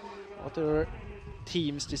now. Other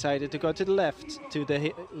teams decided to go to the left, to the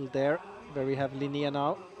hill there, where we have Linnea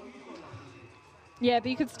now. Yeah,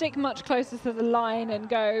 but you could stick much closer to the line and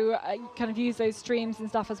go, kind of use those streams and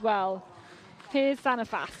stuff as well. Here's Sanna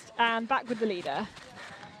Fast, and back with the leader.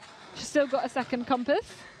 She's still got a second compass.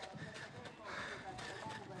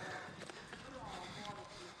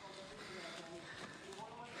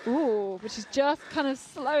 Ooh, which is just kind of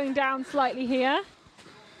slowing down slightly here.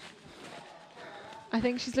 I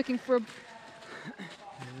think she's looking for a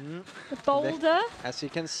boulder. As you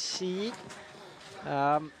can see,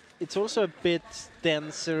 it's also a bit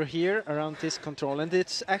denser here around this control, and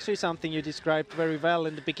it's actually something you described very well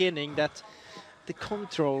in the beginning, that the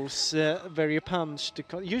controls where you punch,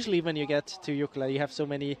 usually when you get to Jukola you have so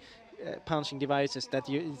many punching devices that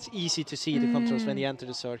it's easy to see the controls when you enter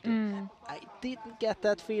the circle. I didn't get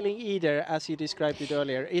that feeling either, as you described it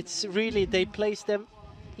earlier. It's really, they place them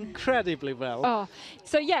incredibly well. Oh,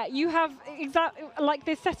 so yeah, you have exactly like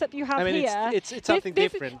this setup you have here. It's something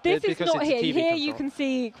different. This is not here. Here control. You can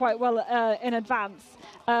see quite well in advance.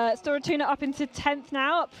 Storatuna up into 10th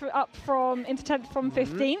now, up from into 10th from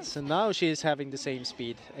 15th. So now she is having the same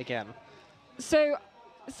speed again. So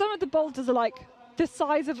some of the boulders are like the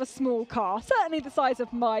size of a small car, certainly the size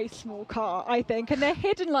of my small car, I think, and they're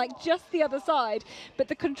hidden like just the other side, but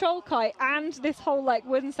the control kite and this whole like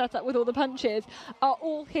wooden setup with all the punches are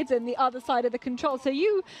all hidden the other side of the control. So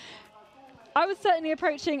I was certainly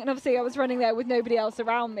approaching, and obviously I was running there with nobody else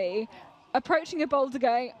around me, approaching a boulder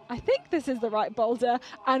going, I think this is the right boulder,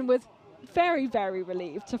 and was very, very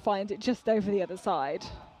relieved to find it just over the other side.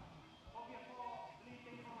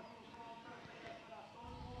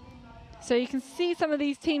 So you can see some of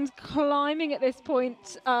these teams climbing at this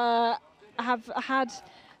point have had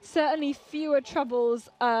certainly fewer troubles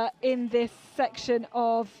in this section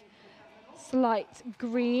of slight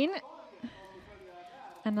green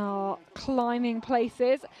and are climbing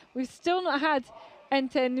places. We've still not had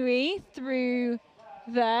NTNUI through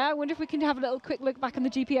there. I wonder if we can have a little quick look back on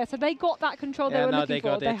the GPS. Have they got that control they were looking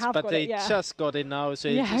for? They have got it, but they just got it now, so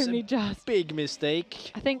it's a big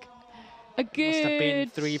mistake. I think a good must have been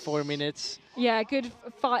 3-4 minutes. Yeah, good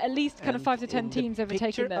at least kind of 5 to 10 teams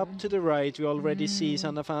overtaking them. Up to the right, we already see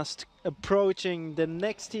Sanna Fast approaching the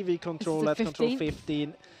next TV control at control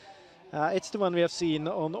 15. It's the one we have seen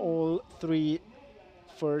on all 3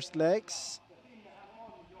 first legs.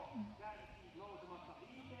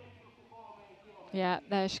 Yeah,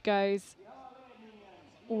 there she goes.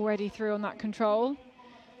 Already through on that control.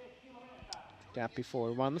 Gap before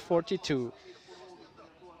 142.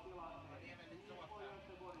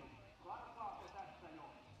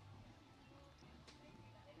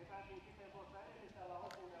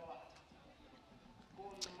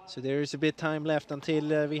 So there is a bit time left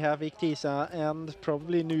until we have Iktisa and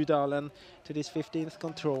probably Nydalen to this 15th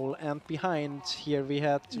control, and behind here we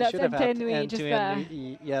should have had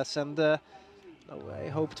N2NE. Yes, and I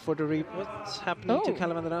hoped for the what's happening to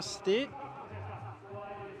Kalevanrasti.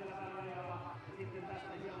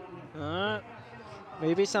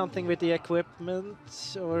 Maybe something with the equipment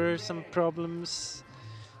or some problems.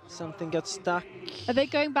 Something got stuck. Are they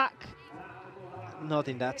going back? Not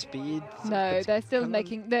in that speed. No, they're still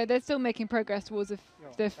making. They're still making progress towards the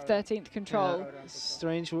 13th control. Yeah,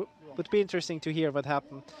 strange. Would be interesting to hear what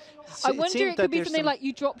happened. I wonder it could be something like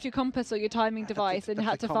you dropped your compass or your timing device and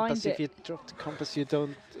had to find it. If you dropped the compass, you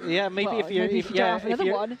don't. Yeah, maybe well, if you have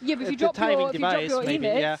another one. Yeah, but if you drop your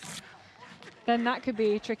EMITs, then that could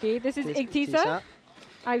be tricky. This is Iktisa,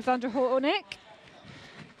 Alexandra Hornik,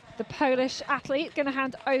 the Polish athlete, going to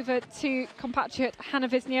hand over to compatriot Hanna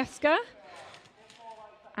Wisniewska.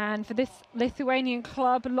 And for this Lithuanian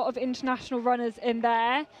club, a lot of international runners in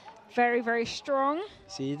there. Very, very strong.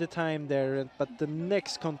 See the time there, but the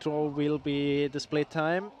next control will be the split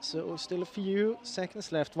time. So still a few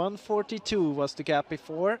seconds left. 142 was the gap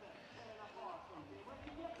before.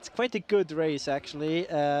 It's quite a good race, actually.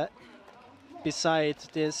 Besides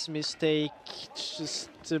this mistake just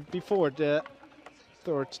before the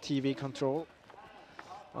third TV control.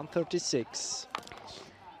 136.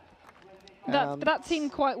 That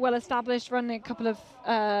seemed quite well established, running a couple of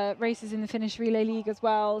races in the Finnish Relay League as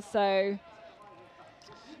well. So,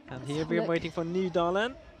 and here we are waiting for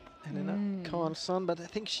Nydalen, Helena Karlsson, but I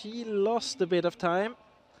think she lost a bit of time.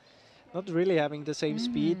 Not really having the same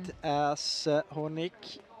speed as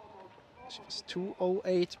Hornik. She was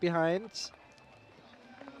 2:08 behind.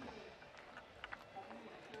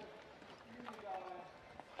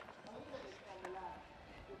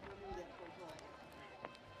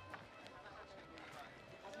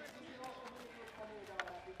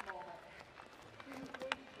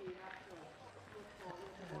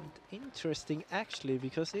 Interesting, actually,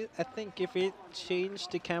 because I think if we change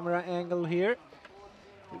the camera angle here,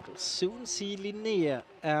 we will soon see Linnea.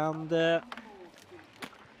 And I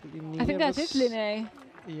think that is Linnea.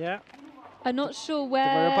 Yeah. I'm not sure where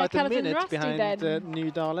They were about a Kalevan minute Rasti behind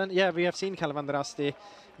Nydalen. Yeah, we have seen Kalevanrasti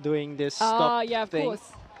doing this stop yeah, of thing.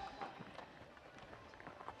 course.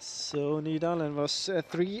 So Nydalen was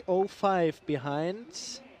 3:05 behind.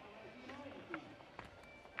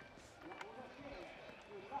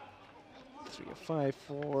 3:05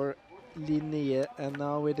 for Linnea, and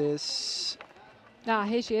now it is...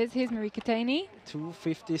 Here she is. Here's Marie Katani.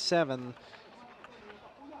 2:57.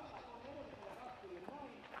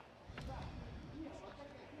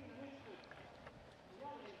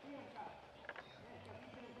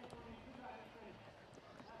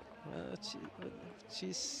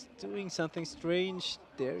 She's doing something strange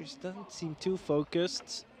there. She doesn't seem too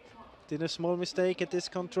focused. Did a small mistake at this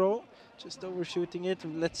control. Just overshooting it.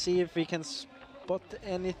 Let's see if we can spot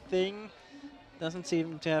anything. Doesn't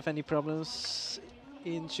seem to have any problems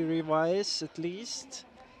injury-wise, at least.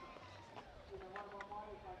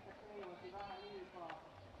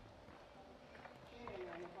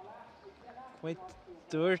 Quite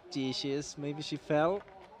dirty she is. Maybe she fell.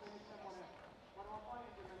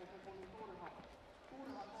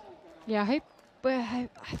 Yeah, I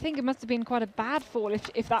think it must have been quite a bad fall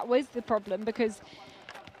if that was the problem, because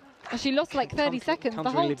she lost like 30 seconds. The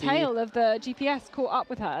whole tail of the GPS caught up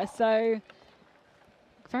with her, so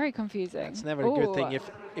very confusing. It's never a good thing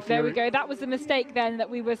if there we go. That was the mistake then that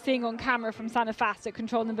we were seeing on camera from Sanna Fast at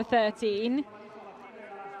control number 13.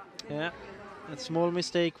 Yeah, a small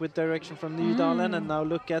mistake with direction from Nydalen, and now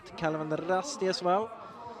look at Kalevanrasti as well.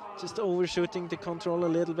 Just overshooting the control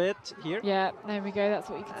a little bit here. Yeah, there we go. That's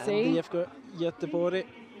what you can see. DF Göteborg.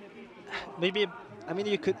 Maybe, I mean,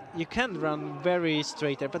 you can run very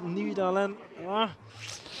straight there, but Nydalen,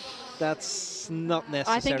 that's not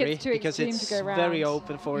necessary. I think it's too because extreme it's to go round. very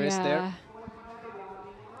open forest there.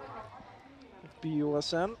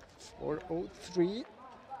 BOSM 4:03.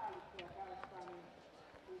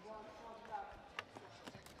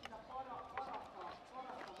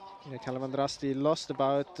 Yeah, Kalevanrasti lost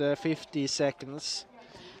about 50 seconds.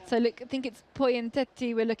 So look, I think it's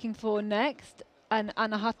Poyentetti we're looking for next, and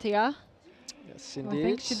Anna Hattia. Yes, indeed. I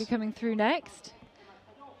think should be coming through next.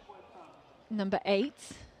 Number 8.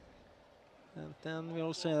 And then we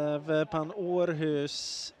also have Pan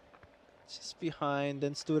Århus just behind,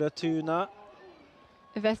 and Stora Tuna.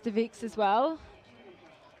 Vesterviks as well.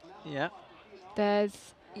 Yeah.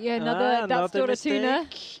 There's another another Tuna.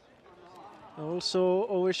 mistake. Also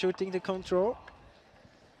overshooting the control.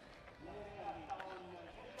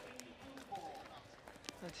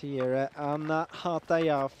 And here Anna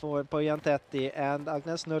Hataja for Poyantetti and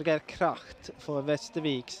Agnes Nurger-Kracht for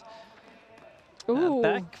Vesterviks.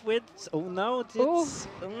 Back with, now it's,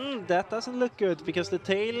 that doesn't look good because the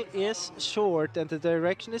tail is short and the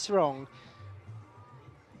direction is wrong.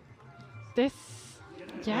 That's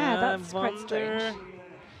quite strange.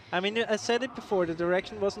 I mean, I said it before, the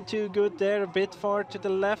direction wasn't too good there, a bit far to the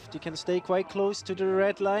left. You can stay quite close to the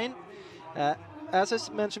red line. As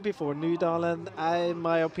I mentioned before, Nydalen, in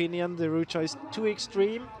my opinion, the route choice too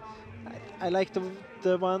extreme. I like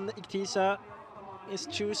the one Iktisa is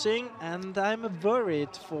choosing, and I'm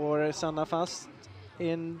worried for Sanna Fast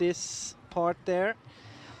in this part there.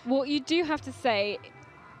 Well, you do have to say,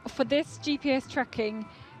 for this GPS tracking,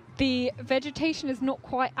 the vegetation is not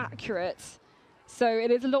quite accurate. So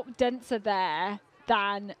it is a lot denser there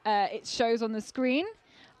than it shows on the screen.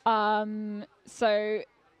 So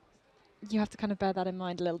you have to kind of bear that in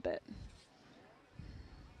mind a little bit.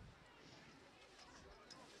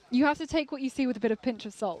 You have to take what you see with a bit of pinch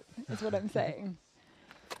of salt, is what I'm saying.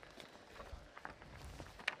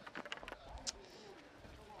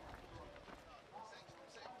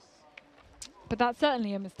 But that's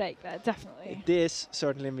certainly a mistake there, definitely. It is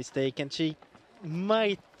certainly a mistake, and she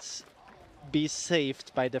might be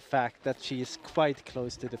saved by the fact that she is quite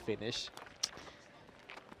close to the finish.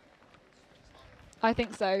 I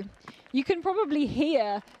think so. You can probably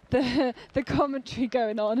hear the commentary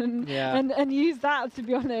going on and use that, to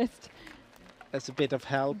be honest. There's a bit of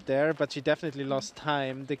help there, but she definitely lost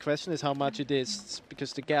time. The question is how much it is,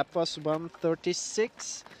 because the gap was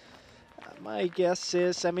 1:36. My guess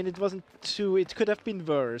is, I mean, it wasn't too, it could have been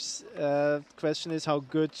worse. Question is how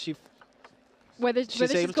good she's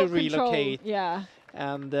able to relocate. Yeah.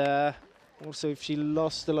 And also if she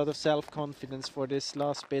lost a lot of self-confidence for this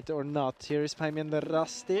last bit or not. Here is Paimien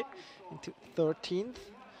Rasti into 13th.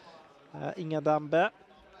 Inga Dambe.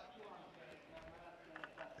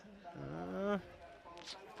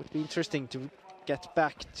 Would be interesting to get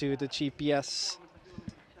back to the GPS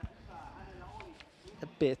a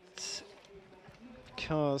bit,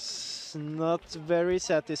 because not very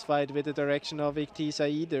satisfied with the direction of Iktisa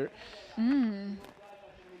either.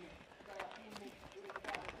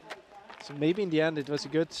 So maybe in the end it was a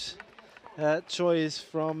good choice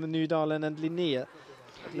from Nydalen and Linnea.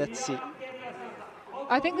 Let's see.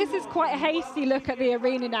 I think this is quite a hasty look at the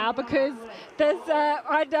arena now, because there's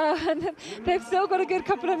they've still got a good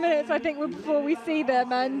couple of minutes, I think, before we see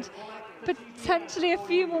them, and potentially a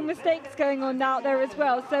few more mistakes going on out there as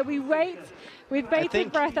well. So we wait with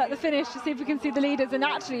bated breath at the finish to see if we can see the leaders and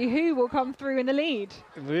actually who will come through in the lead.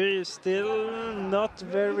 We're still not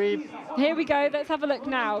very... Here we go, let's have a look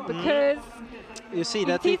now, because you see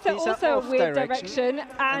that it's also a weird direction,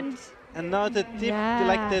 and now the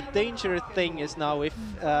the danger thing is now if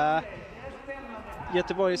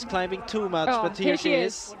Göteborg is climbing too much, but here she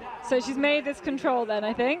is. So she's made this control then,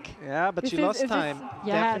 I think. Yeah, but she lost time.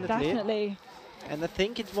 Yeah, definitely. And I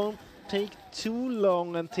think it won't take too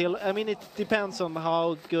long until, I mean, it depends on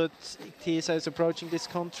how good Iktisa is approaching this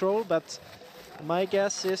control, but my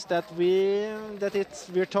guess is that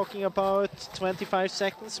we're talking about 25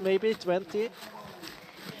 seconds, maybe 20.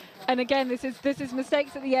 And again, this is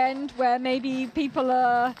mistakes at the end where maybe people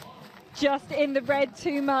are just in the red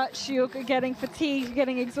too much, you're getting fatigued, you're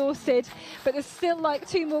getting exhausted, but there's still like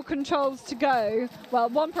 2 more controls to go. Well,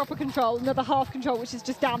 1 proper control, another half control, which is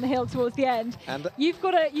just down the hill towards the end. And you've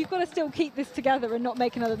got to still keep this together and not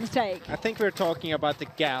make another mistake. I think we're talking about the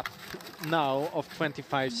gap now of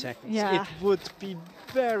 25 seconds. Yeah. It would be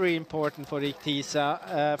very important for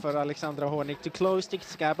Iktisa, for Alexandra Hornig, to close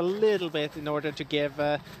this gap a little bit in order to give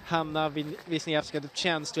Hanna Wisniewska the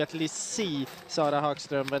chance to at least see Sara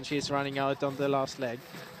Hagström when she's running out on the last leg.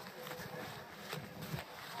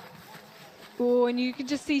 Oh, and you can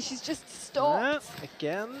just see she's just stopped.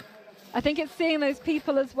 Again. I think it's seeing those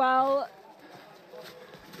people as well.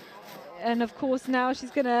 And of course now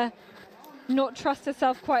she's going to not trust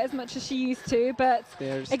herself quite as much as she used to, but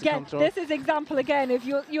again, this is example again if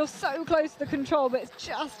you're so close to the control, but it's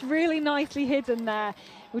just really nicely hidden there.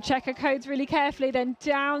 We'll check her codes really carefully, then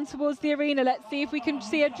down towards the arena. Let's see if we can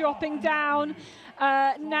see her dropping down.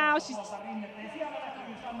 Now she's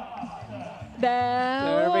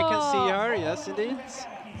there. We can see her, yes indeed.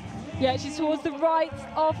 Yeah, she's towards the right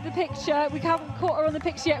of the picture. We haven't caught her on the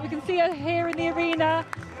picture yet. We can see her here in the arena.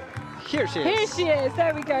 Here she is. Here she is,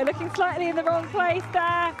 there we go, looking slightly in the wrong place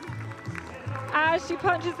there. as she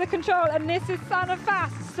punches the control, and this is Sanna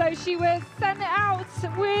Fast, so she was sent out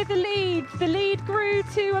with the lead. The lead grew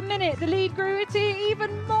to a minute, the lead grew to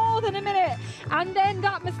even more than a minute, and then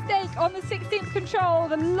that mistake on the 16th control,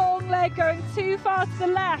 the long leg going too far to the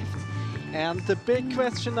left. And the big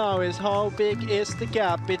question now is how big is the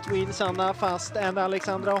gap between Sanna Fast and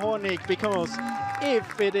Alexandra Hornig, because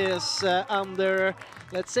if it is under,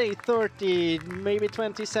 let's say 30, maybe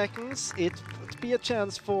 20 seconds, it would be a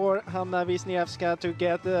chance for Hanna Wisniewska to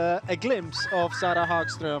get a glimpse of Sara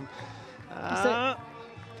Hagström.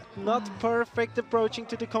 Not perfect approaching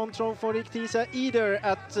to the control for Iktisa either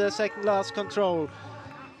at second last control.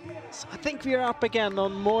 So I think we are up again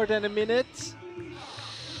on more than a minute.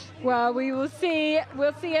 Well, we will see.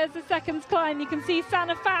 We'll see as the seconds climb. You can see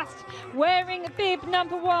Sanna Fast wearing bib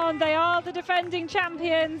number 1. They are the defending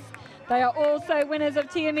champions. They are also winners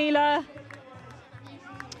of Tiomila.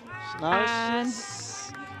 And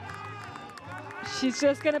she's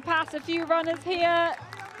just going to pass a few runners here.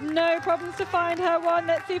 No problems to find her one.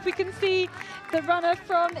 Let's see if we can see the runner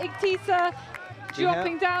from Iktisa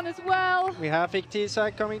dropping down as well. We have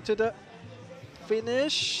Iktisa coming to the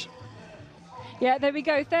finish. Yeah, there we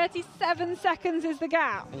go. 37 seconds is the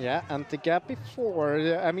gap. Yeah, and the gap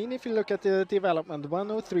before, I mean, if you look at the development,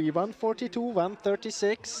 103, 142,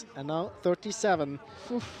 136, and now 37.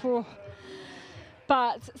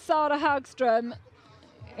 But Sara Hagström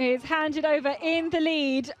is handed over in the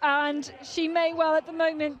lead, and she may well at the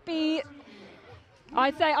moment be,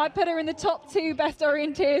 I'd say I put her in the top 2 best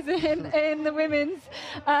orienteers in the women's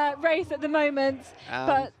race at the moment.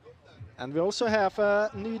 And we also have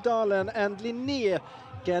Nydalen and Linné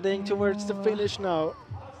getting towards the finish now.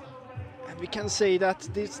 And we can say that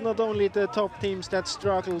it's not only the top teams that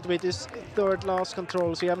struggled with this third last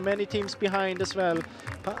controls. We have many teams behind as well.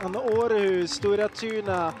 On Århus, Stora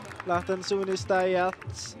Tuna, Lahten Sunistajat.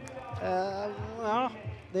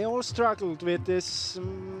 They all struggled with this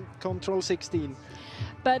control 16.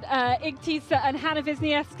 But Iktisa and Hanna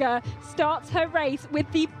Wisniewska starts her race with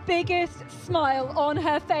the biggest smile on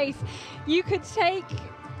her face. You could take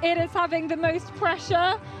it as having the most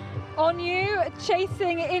pressure on you,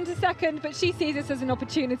 chasing into second, but she sees this as an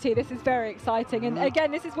opportunity. This is very exciting. And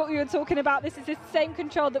again, this is what we were talking about. This is the same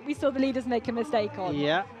control that we saw the leaders make a mistake on.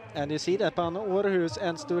 Yeah, and you see that on Århus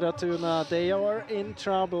and Stora Tuna, they are in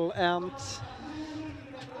trouble. And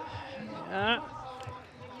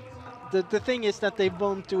the thing is that they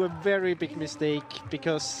won't do a very big mistake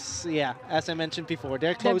because, yeah, as I mentioned before,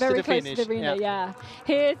 they're close to the finish. To the arena, yeah.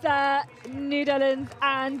 Here's Nydalen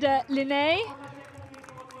and Linné.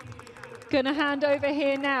 Gonna hand over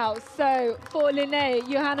here now. So for Linné,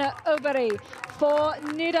 Johanna Öberg. For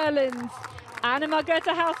Nydalens, Anna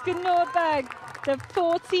Margrethe Hausken Nordberg. The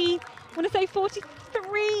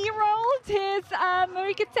 43-year-old. Here's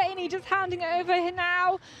Marika Tainey just handing it over here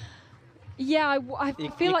now. Yeah, I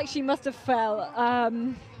feel like she must have fell.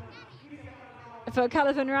 For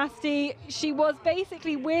Katherine Rasti, she was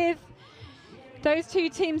basically with those 2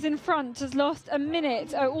 teams in front, has lost a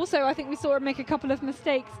minute. Also, I think we saw her make a couple of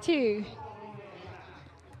mistakes too.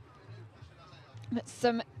 But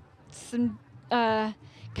some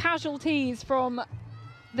casualties from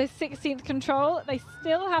the 16th control. They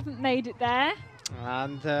still haven't made it there.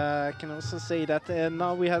 And I can also say that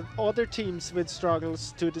now we have other teams with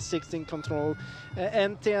struggles to the 16 control.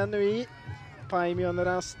 NTNUI, Paimion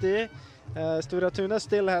Rasti, Stora Tuna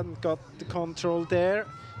still haven't got the control there.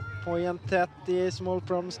 Pojantetti, small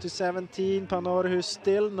problems to 17. Panorhus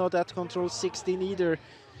still not at control 16 either.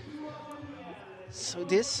 So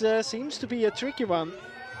this seems to be a tricky one.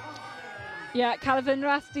 Yeah, Kalevin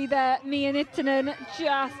Rasti there. Mia Nittinen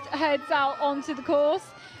just heads out onto the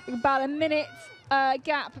course. About a minute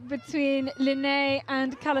gap between Linné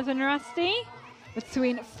and Kalevin Rasti,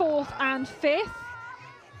 between 4th and 5th.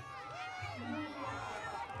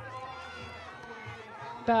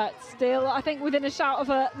 But still, I think within a shout of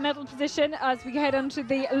a medal position as we head onto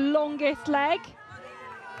the longest leg.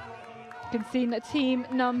 You can see the team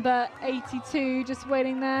number 82 just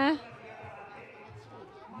waiting there.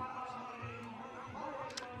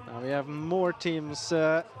 Now we have more teams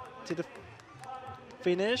to the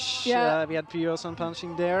finish. Yeah. We had Björnsson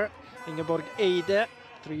punching there. Ingeborg Eide,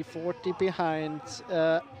 340 behind.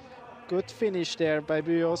 Good finish there by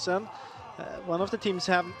Björnsson. One of the teams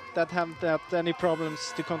that haven't had any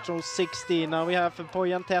problems to control 60. Now we have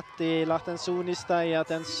Pojantetti, Lahten Sunistajat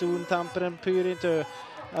and soon Tampere Pyrintö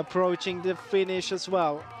approaching the finish as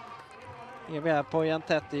well. Here we have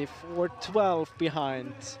Pojantetti, 412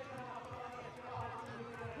 behind.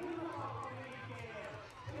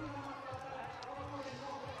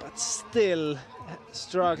 Still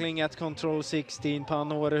struggling at control 16,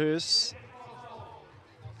 Panorhus.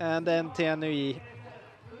 and then TNUI.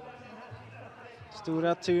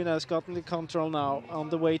 Stora Tuna has gotten the control now on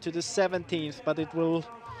the way to the 17th, but it will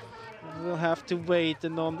have to wait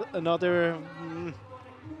another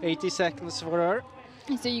 80 seconds for her.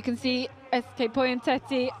 So you can see SK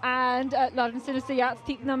Pointetti and Lauren Sinisteyat's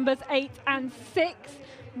team numbers 8 and 6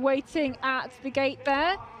 waiting at the gate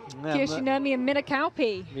there. Kiyoshinomi and Minna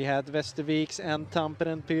Kauppi. We had Västerviks and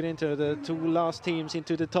Tampere Pyrinto, the two last teams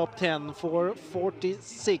into the top 10 for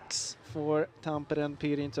 46 for Tampere and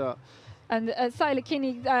Pyrinto. And Saila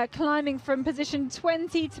Kinney climbing from position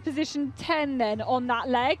 20 to position 10 then on that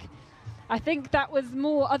leg. I think that was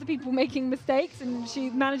more other people making mistakes and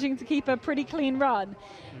she's managing to keep a pretty clean run.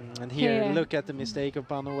 And here, look at the mistake of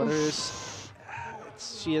Pano Waters.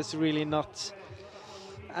 She is really not...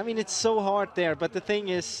 I mean, it's so hard there, but the thing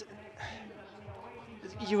is,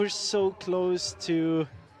 you were so close to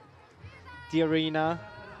the arena.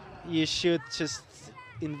 You should just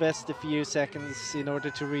invest a few seconds in order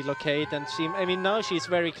to relocate. And she, I mean, now she's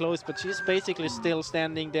very close, but she's basically still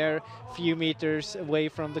standing there a few meters away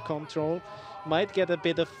from the control. Might get a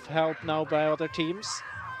bit of help now by other teams.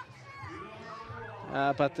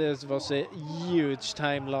 But this was a huge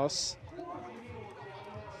time loss.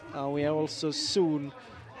 We also soon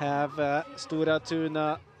have Stora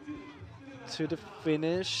Tuna to the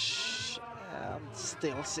finish. And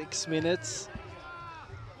still 6 minutes.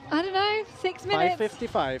 I don't know, 6 minutes.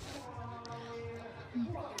 5:55.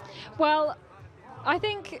 Well, I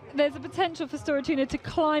think there's a potential for Stora Tuna to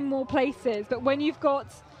climb more places, but when you've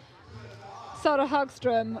got Sara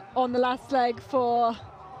Hagström on the last leg for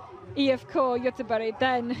IFK Göteborg,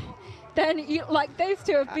 then you, like, those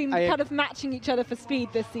two have been kind of matching each other for speed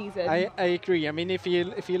this season. I agree. I mean, if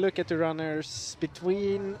you look at the runners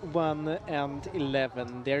between 1 and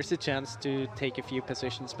 11, there's a chance to take a few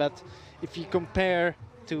positions. But if you compare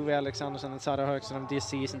to Alexandersson and Sara Högström this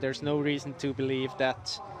season, there's no reason to believe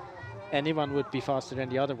that anyone would be faster than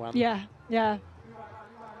the other one. Yeah, yeah.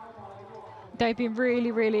 They've been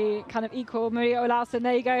really, really kind of equal. Maria Olausson,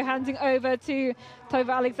 there you go, handing over to Tove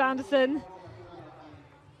Alexandersson.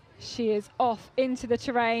 She is off into the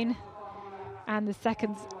terrain, and the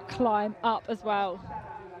seconds climb up as well.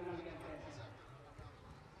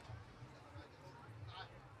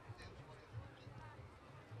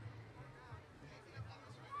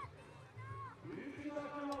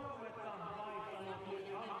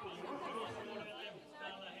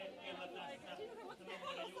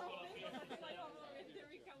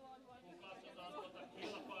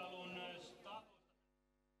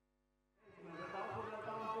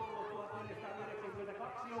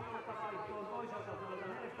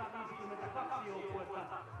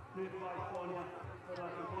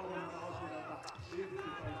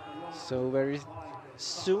 So very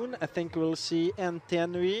soon, I think we'll see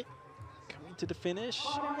NTNUI coming to the finish.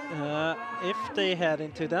 If they head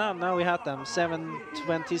into that, now we had them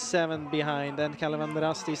 7:27 behind, and Kalevan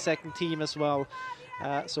Rasti second team as well.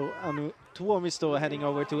 So Anu Tuomisto heading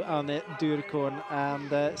over to Anne Dyrkorn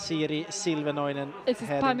and Siri Silvenoinen. This is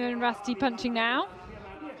Pamela and Rasti punching now.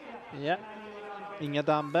 Yeah, Inga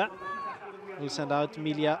Dambe will send out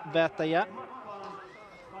Milja Vetaja.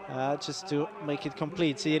 Just to make it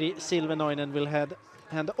complete, Siri Silvenoinen will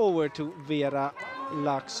hand over to Vera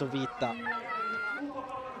Laksovita.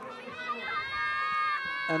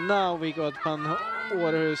 And now we got Pan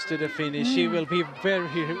Århus to the finish. She will be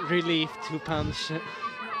very relieved to punch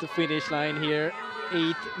the finish line here.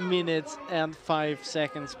 8 minutes and 5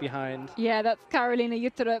 seconds behind. Yeah, that's Carolina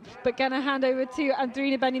Jutterup, but gonna hand over to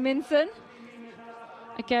Andrine Benny-Minson.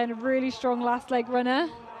 Again, a really strong last leg runner.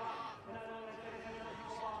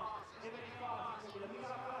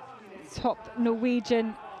 Top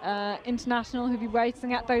Norwegian international who'll be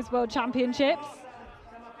racing at those World Championships.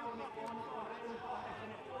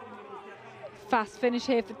 Fast finish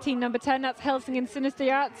here for team number 10, that's Helsingin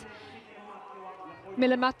Sinistejat.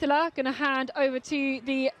 Milla Mattila going to hand over to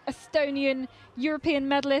the Estonian European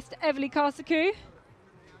medalist Eveli Karsaku.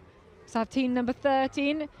 So have team number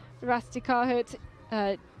 13, Rasti Kahut,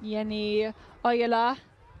 Jenny Ojola,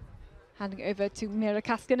 handing over to Mira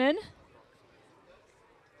Kaskanen.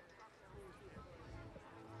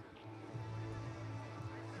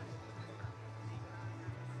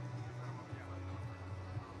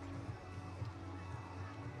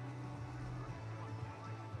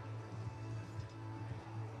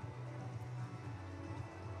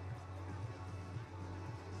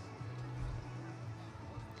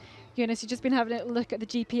 Jonas, you've just been having a look at the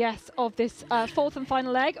GPS of this fourth and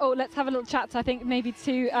final leg. Oh, let's have a little chat, I think, maybe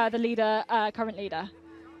to the leader, current leader.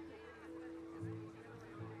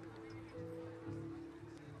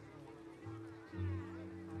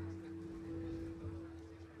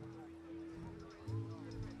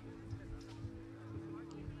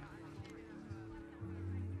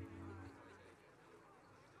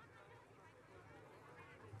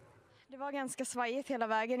 var ganska svajigt hela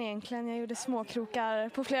vägen egentligen. Jag gjorde små krokar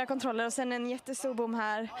på flera kontroller och sen en jättestor bom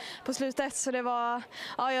här på slutet. Så det var,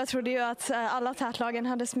 ja, jag trodde ju att alla tätlagen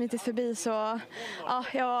hade smitit förbi, så ja,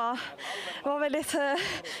 jag var väldigt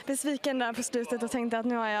besviken där på slutet och tänkte att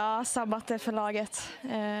nu har jag sabbat det för laget.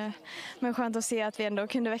 Men skönt att se att vi ändå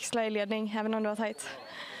kunde växla i ledning även om det var tajt.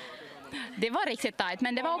 Det var riktigt tajt,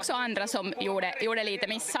 men det var också andra som gjorde lite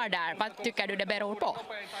missar där. Vad tycker du det beror på?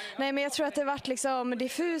 Nej, men jag tror att det var liksom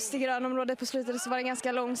diffust i grönområdet på slutet, så var det en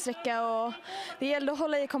ganska lång sträcka och det gällde att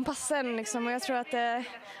hålla i kompassen liksom, och jag tror att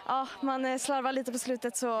ja, man slarvar lite på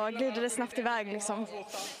slutet så glider det snabbt iväg liksom.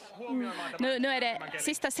 Nu är det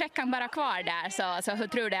sista sträckan bara kvar där, så hur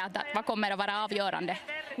tror du att vad kommer att vara avgörande?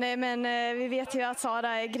 Nej, men vi vet ju att Sara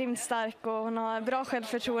är grymt stark och hon har bra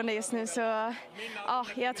självförtroende just nu, så ja,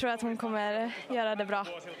 jag tror att hon kommer göra det bra.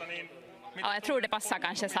 Ja, jag tror det passar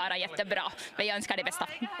kanske Sara jättebra, men jag önskar det bästa.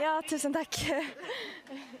 Ja, tusen tack.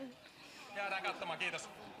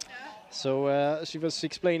 So she was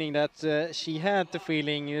explaining that she had the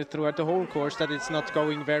feeling throughout the whole course that it's not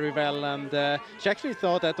going very well, and she actually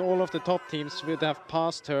thought that all of the top teams would have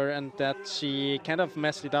passed her and that she kind of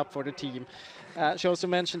messed it up for the team. She also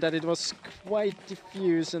mentioned that it was quite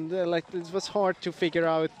diffuse and like it was hard to figure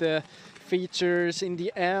out the features in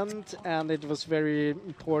the end, and it was very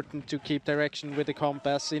important to keep direction with the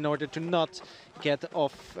compass in order to not get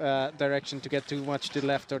off direction, to get too much to the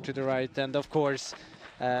left or to the right. And of course,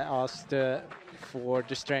 asked for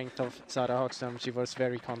the strength of Sara Hagström. She was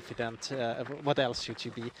very confident. What else should she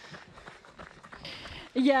be?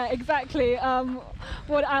 Yeah, exactly.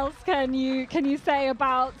 What else can you say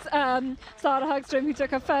about Sara Hagström, who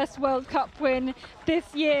took her first World Cup win this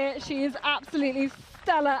year? She is absolutely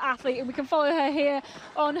stellar athlete, and we can follow her here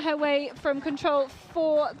on her way from control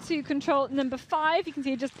 4 to control number 5. You can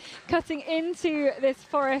see her just cutting into this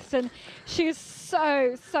forest, and she's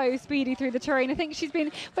so speedy through the terrain. I think she's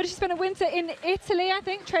been a winter in Italy, I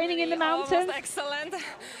think, training in the mountains. Almost excellent.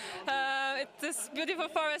 It's this beautiful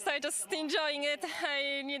forest. I just enjoying it.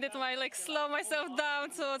 I needed to slow myself down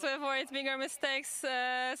to avoid bigger mistakes,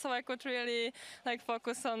 so I could really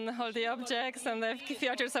focus on all the objects and the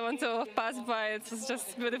features I want to pass by. It was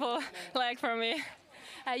just beautiful for me.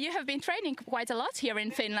 You have been training quite a lot here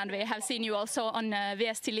in Finland. We have seen you also on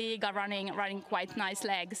VST Liga running quite nice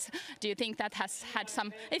legs. Do you think that has had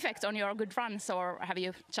some effect on your good runs, or have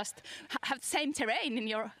you just have same terrain in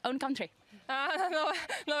your own country?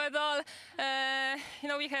 No, at all.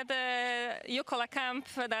 We had a Jukola camp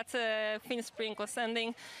that Finn Spring was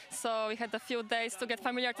ending, so we had a few days to get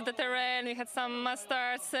familiar to the terrain. We had some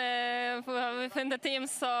masters within the team,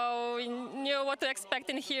 so we knew what to expect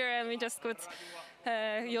in here, and we just could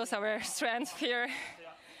use our strength here.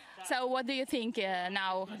 So what do you think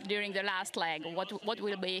now during the last leg? What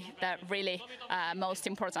will be the really most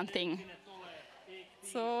important thing?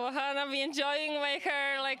 So Hanna be enjoying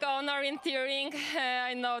her own orienteering.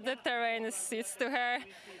 I know the terrain suits to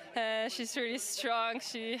her. She's really strong.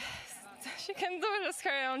 She can do just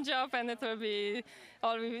her own job, and it will be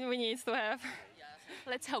all we need to have.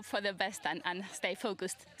 Let's hope for the best and stay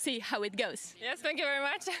focused. See how it goes. Yes, thank you very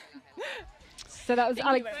much. So that was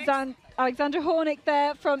Alexandra Hornick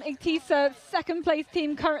there from IGTISA, second place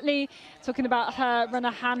team currently, talking about her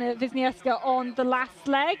runner Hanna Wisniewska on the last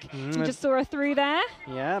leg. You just saw her through there.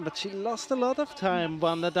 Yeah, but she lost a lot of time,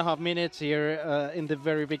 1.5 minutes here in the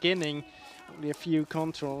very beginning. Only a few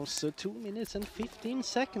controls, so 2 minutes and 15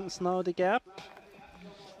 seconds now the gap.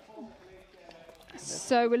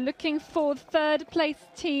 So we're looking for the third place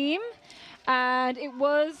team. And it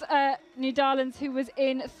was Netherlands who was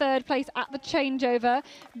in third place at the changeover,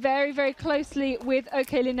 very closely with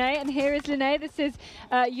OK Linné. And here is Linné. This is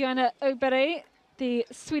Johanna Oberg, the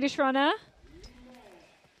Swedish runner.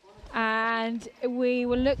 And we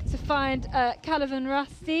will look to find Calvin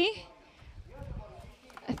Rusty,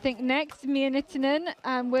 I think next, Mia Nittinen.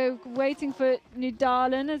 And we're waiting for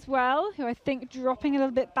Netherlands as well, who I think dropping a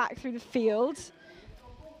little bit back through the field.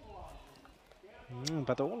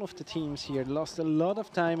 But all of the teams here lost a lot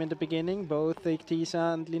of time in the beginning, both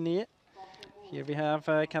IGTISA and Linné. Here we have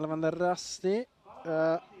Calvin Rusty.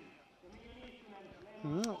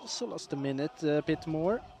 Also lost a minute, a bit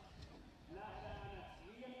more.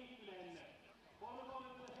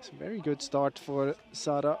 It's a very good start for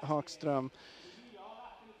Sara Hagström.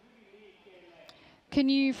 Can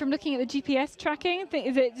you, from looking at the GPS tracking,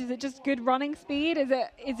 is it just good running speed? Have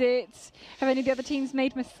any of the other teams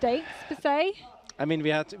made mistakes per se? I mean, we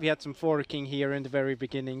had some forking here in the very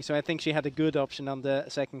beginning, so I think she had a good option on the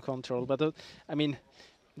second control. But I mean,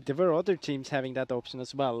 there were other teams having that option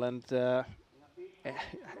as well, and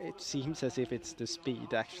it seems as if it's the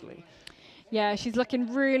speed actually. Yeah, she's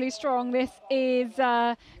looking really strong. This is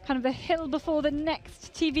kind of the hill before the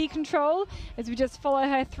next TV control as we just follow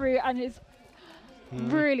her through, and is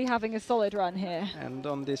really having a solid run here. And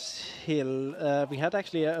on this hill, we had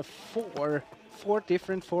actually four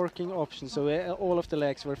different forking options, so all of the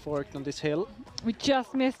legs were forked on this hill. We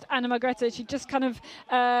just missed Anna Margrethe. She just kind of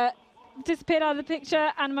disappeared out of the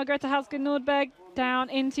picture. Anna Margrethe Hausken Nordberg down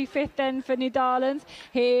into 5th then for Netherlands.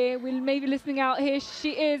 Here, we'll maybe listening out. Here she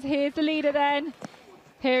is. Here's the leader then.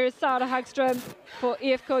 Here is Sara Hagström for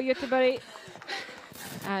IFK Göteborg.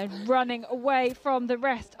 And running away from the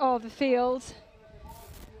rest of the field.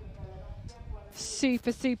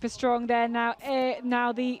 Super, super strong there now.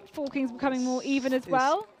 Now the forking's becoming more even as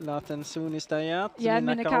well. Laten Suunnistajat, yeah,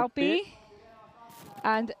 Minna Kauppi.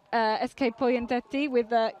 And SK Pojentetti with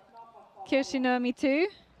Kirsi Nurmi too.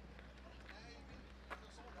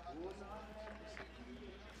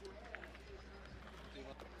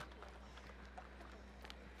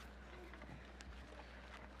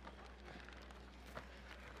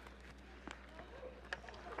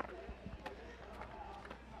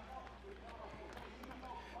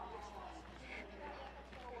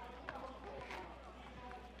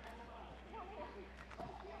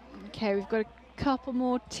 Okay, we've got a couple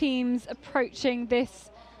more teams approaching this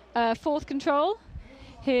 4th control.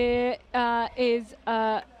 Here is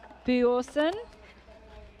Buorsen.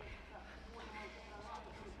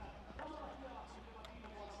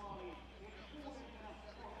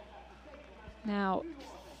 Now,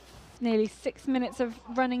 nearly 6 minutes of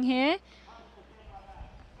running here.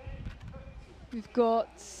 We've got,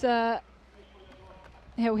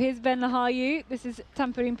 here's Venla Relay. This is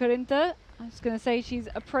Tamperin Perinta. I was going to say she's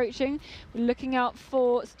approaching. We're looking out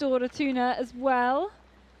for Stora Tuna as well.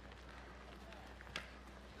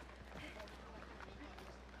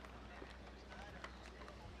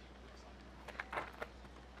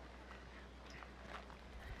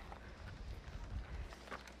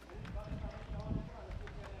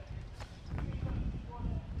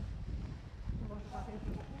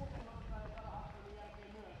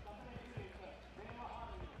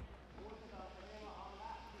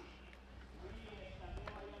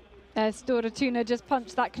 Stora Tuna just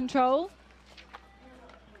punched that control.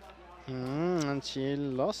 And she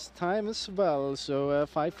lost time as well, so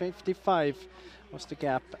 5:55 was the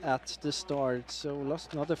gap at the start, so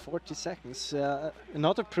lost another 40 seconds.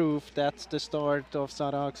 Another proof that the start of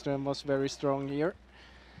Sara Hagström was very strong here.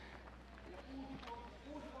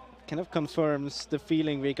 Kind of confirms the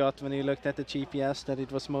feeling we got when we looked at the GPS, that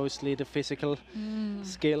it was mostly the physical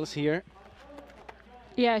skills here.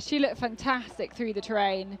 Yeah, she looked fantastic through the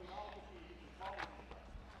terrain.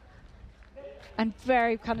 And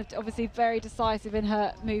very kind of obviously very decisive in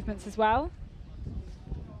her movements as well.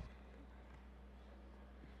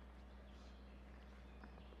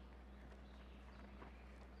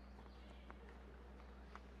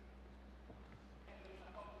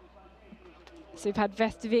 So we've had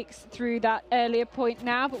Vesterviks through that earlier point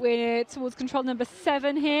now, but we're towards control number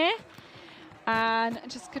 7 here. And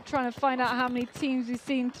just trying to find out how many teams we've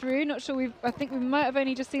seen through. Not sure I think we might have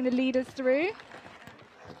only just seen the leaders through.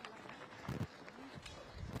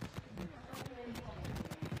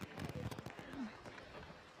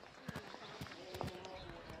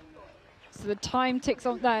 So the time ticks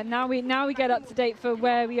on there. Now we get up to date for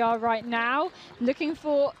where we are right now. Looking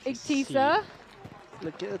for Igtisa.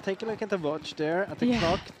 Take a look at the watch there, at the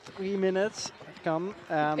clock. 3 minutes come.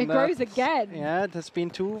 And it grows again. Yeah, it has been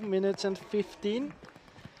 2 minutes and 15.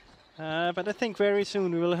 But I think very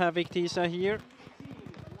soon we will have Igtisa here.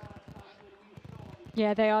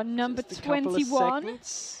 Yeah, they are number 21.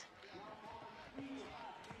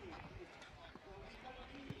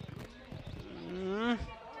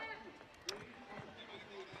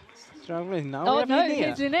 Struggling now. Oh no,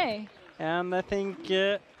 here's Janae. And I think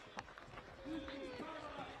there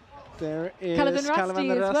is Kalvan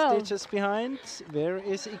Rasti just behind. Where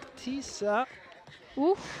is Igtisa?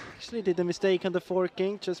 Oof. Actually did a mistake on the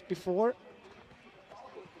forking just before.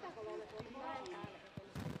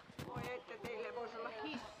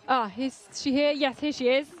 Ah, is she here? Yes, here she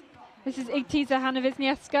is. This is Igtisa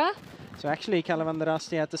Hanavisnieska. So actually Kalvan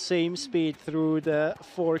Rasti had the same speed through the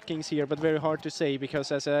forkings here, but very hard to say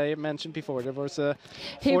because, as I mentioned before, there was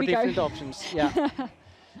 4 different options. Yeah,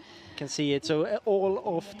 can see it. So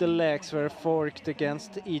all of the legs were forked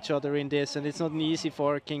against each other in this, and it's not an easy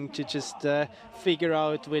forking to just figure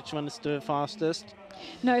out which one is the fastest.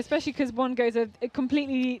 No, especially because one goes a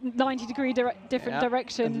completely 90-degree different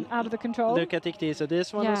direction out of the control. Look at Igtisa.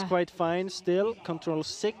 This one is quite fine still. Control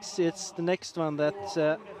 6. It's the next one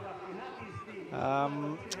that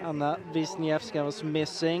Anna Wisniewska was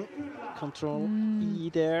missing. Control E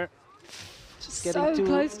there. Just So getting too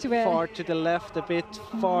close to it. far to the left, a bit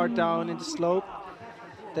far down in the slope.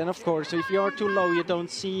 Then, of course, if you are too low, you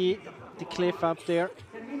don't see the cliff up there.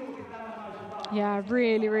 Yeah,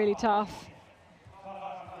 really, really tough.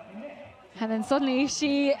 And then suddenly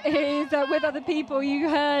she is with other people. You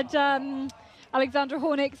heard Alexandra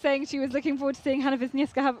Hornick saying she was looking forward to seeing Hanna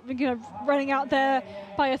Wisniewska running out there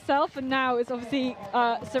by herself, and now is obviously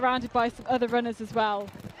surrounded by some other runners as well.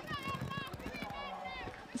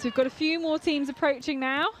 So we've got a few more teams approaching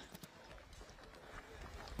now.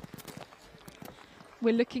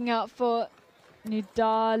 We're looking out for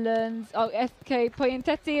Nydalens. Oh, SK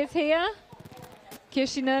Poyentetti is here.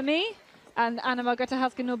 Kirshinami. And Anna Margrethe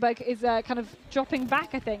Hauske Norberg is kind of dropping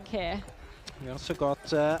back, I think, here. We also got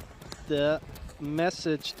the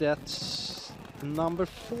message that number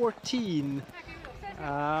 14,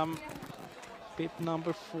 bib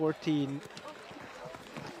number 14,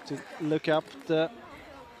 to look up the...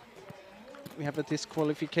 We have a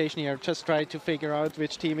disqualification here. Just try to figure out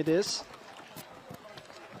which team it is.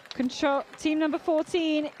 Control team number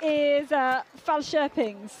 14 is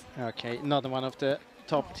Falköpings. Okay, another one of the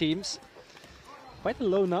top teams. Quite a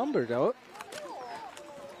low number, though.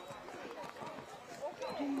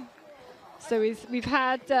 So we've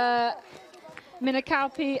had Minna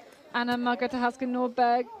Kauppi, Anna Margrethe Hauske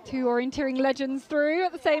Norberg, two orienteering legends through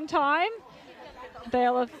at the same time.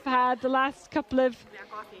 They'll have had the last couple of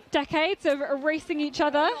decades of racing each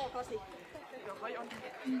other.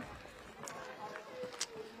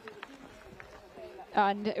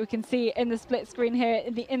 And we can see in the split screen here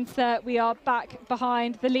in the insert, we are back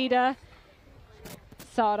behind the leader,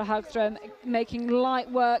 Sara Hagström, making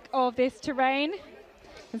light work of this terrain. You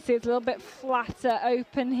can see it's a little bit flatter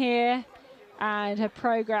open here, and her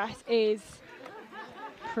progress is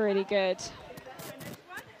pretty good.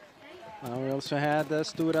 Now we also had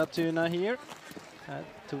Stora Tuna here.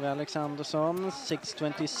 To Alexandersson,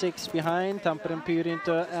 6:26 behind, Tampere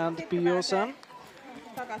Pyrintö and Byåsen.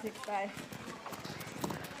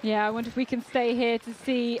 Yeah, I wonder if we can stay here to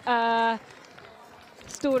see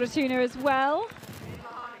Stora Tuna as well.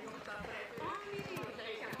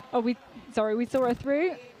 Oh, we saw her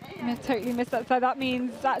through. I totally missed that. So that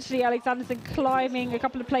means actually Alexandersson climbing a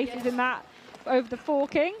couple of places in that over the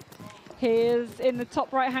forking. Here's in the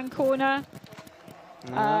top right-hand corner.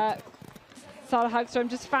 Sara Hagström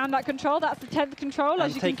just found that control. That's the 10th control, and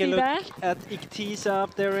as you can see there. there. Take a look at Iktisa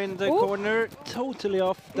up there in the corner, totally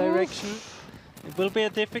off direction. It will be a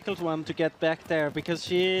difficult one to get back there because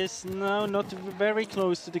she is now not very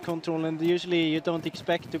close to the control, and usually you don't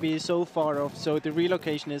expect to be so far off, so the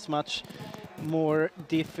relocation is much more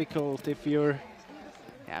difficult if you're...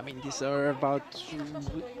 Yeah, I mean, these are about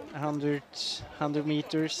 100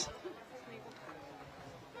 meters.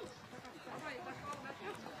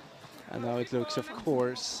 And now it looks, of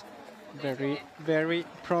course, very, very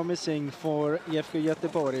promising for IFK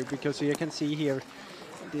Göteborg, because you can see here,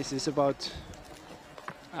 this is about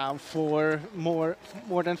more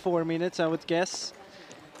than 4 minutes, I would guess.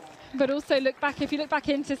 But also look back, if you look back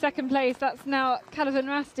into second place, that's now Calvin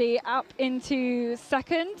Rasti up into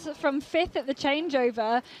second from 5th at the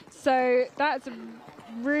changeover. So that's a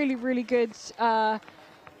really, really good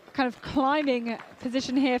kind of climbing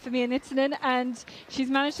position here for Mia Nittinen, and she's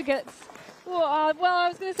managed to get, well, I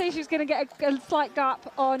was going to say she was going to get a slight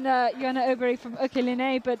gap on Johanna Oberg from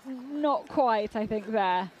Ökeline, but not quite, I think,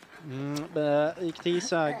 there.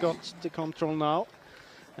 Iktisa got the control now,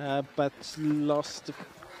 but lost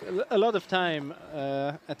a lot of time,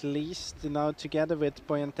 at least, now together with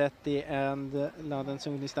Poyentetti and Ladan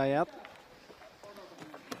Sugnistajat.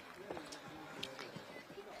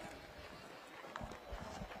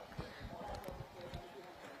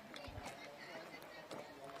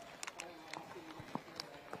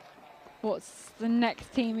 What's the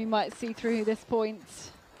next team we might see through this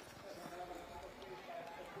point?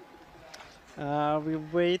 We're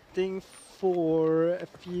waiting for a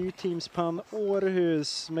few teams, Pan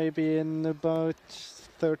Århus, maybe in about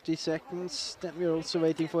 30 seconds. Then we're also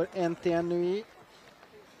waiting for NTNUI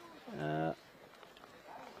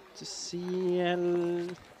to see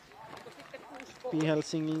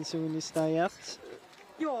Helsingin Suunnistajat.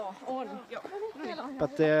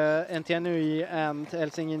 But NTNUI and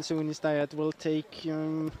Helsingin Suunnistajat will take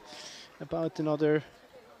about another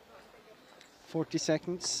 40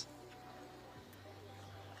 seconds.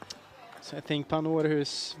 So I think Pan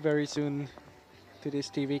Århus very soon to this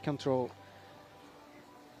TV control.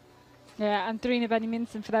 Yeah, and Trine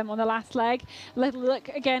Benjaminsen for them on the last leg. Little look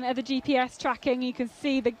again at the GPS tracking. You can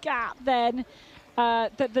see the gap then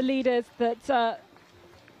that the leaders that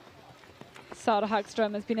Sara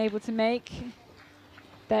Hagström has been able to make.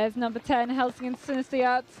 There's number 10, Helsingin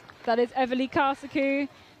Suunnistajat, That is Eveli Karsaku,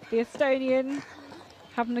 the Estonian,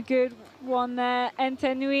 having a good one there.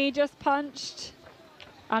 Ente Nui just punched.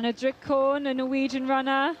 Anna Drikkorn, a Norwegian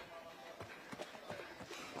runner,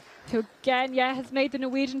 who again, has made the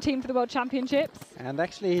Norwegian team for the World Championships. And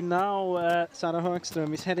actually now Sara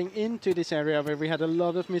Högström is heading into this area where we had a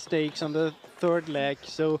lot of mistakes on the third leg.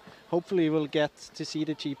 So hopefully we'll get to see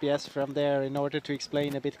the GPS from there in order to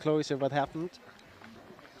explain a bit closer what happened.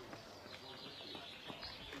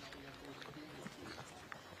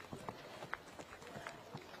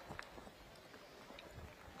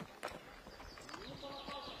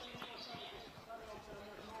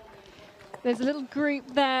 There's a little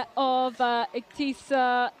group there of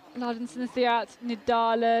Iktisa, Ladensen-Theat,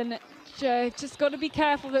 Nidalen. Just got to be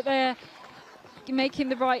careful that they're making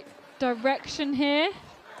the right direction here,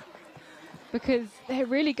 because they're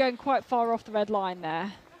really going quite far off the red line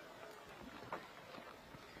there.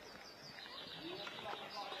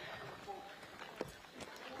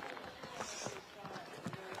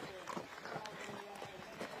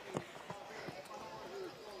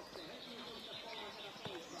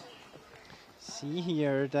 See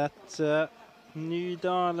here that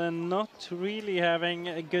Nydalen not really having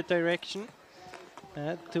a good direction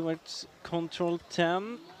towards control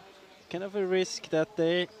 10. Kind of a risk that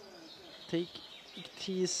they take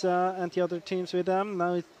Iktisa and the other teams with them.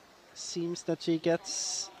 Now it seems that she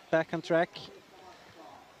gets back on track.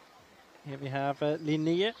 Here we have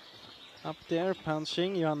Linné up there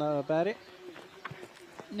punching Johanna Öberg.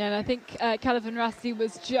 Yeah, and I think Calvin Rassi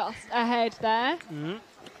was just ahead there. Mm-hmm.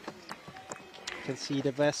 Can see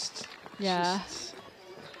the vest. Yeah. Just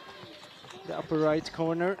the upper right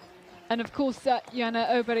corner. And of course, Johanna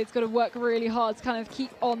Öberg's got to work really hard to kind of keep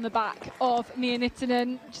on the back of Mia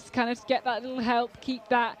Nittinen, just kind of get that little help, keep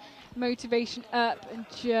that motivation up, and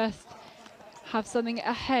just have something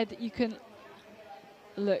ahead that you can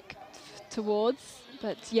look towards.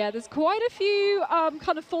 But yeah, there's quite a few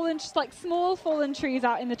kind of fallen, just like small fallen trees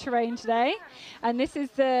out in the terrain today. And this is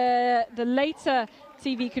the later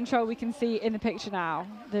TV control we can see in the picture now,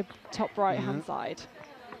 the top right-hand side.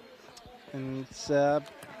 And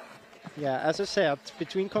yeah, as I said,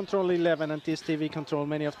 between control 11 and this TV control,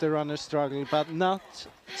 many of the runners struggle, but not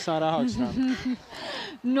Sara Högström.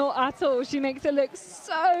 Not at all. She makes it look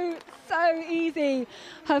so easy.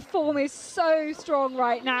 Her form is so strong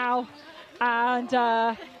right now,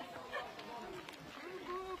 and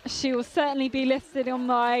she will certainly be listed on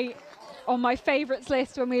my favourites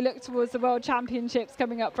list when we look towards the World Championships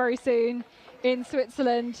coming up very soon in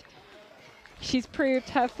Switzerland. She's proved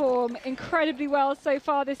her form incredibly well so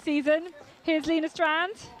far this season. Here's Lena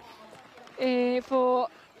Strand for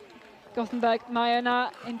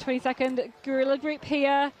Gothenburg-Majorna in 22nd. Guerrilla group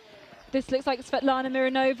here. This looks like Svetlana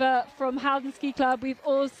Mironova from Halden Ski Club. We've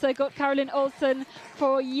also got Caroline Olsen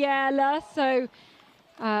for Järla. So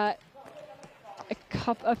a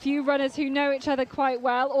few runners who know each other quite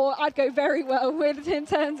well, or I'd go very well with in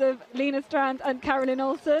terms of Lena Strand and Caroline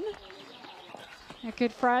Olsen. They're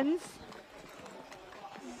good friends.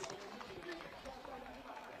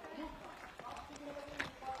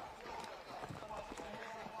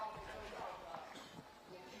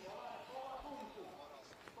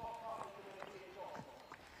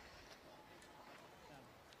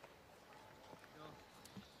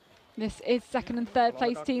 This is second and third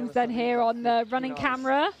place teams then here on the running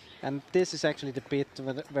camera. And this is actually the bit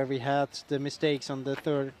where we had the mistakes on the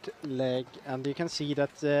third leg, and you can see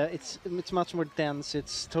that it's much more dense.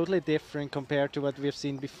 It's totally different compared to what we've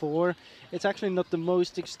seen before. It's actually not the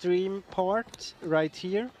most extreme part right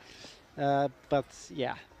here, but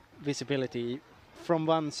yeah, visibility from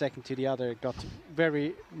 1 second to the other got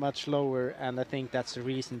very much lower, and I think that's the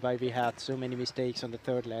reason why we had so many mistakes on the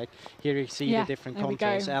third leg. Here you see the different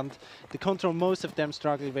controls, and the control most of them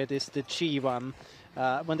struggle with is the G one.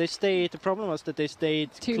 When they stayed, the problem was that they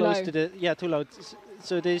stayed too close low. to the, too low.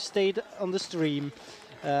 So they stayed on the stream,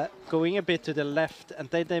 going a bit to the left, and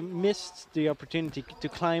they missed the opportunity to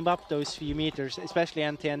climb up those few meters, especially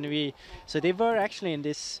NTNV. So they were actually in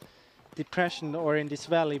this depression or in this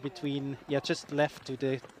valley between just left to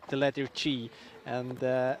the letter G, and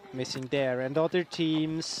missing there. And other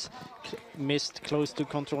teams missed close to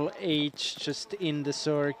control H, just in the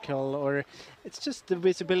circle, or it's just the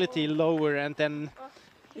visibility lower, and then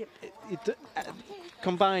it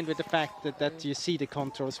combined with the fact that you see the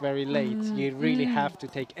controls very late, you really have to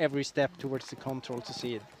take every step towards the control to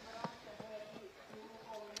see it.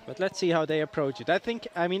 But let's see how they approach it.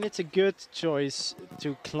 I mean, it's a good choice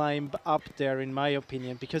to climb up there, in my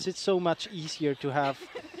opinion, because it's so much easier to have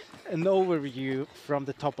an overview from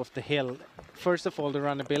the top of the hill first of all, the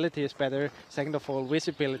runnability is better. Second of all,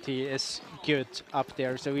 visibility is good up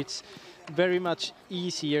there. So it's very much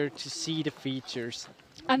easier to see the features.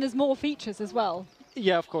 And there's more features as well.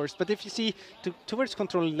 Yeah, of course. But if you see towards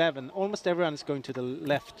control 11, almost everyone is going to the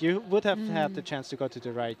left. You would have had the chance to go to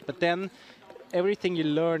the right. But then everything you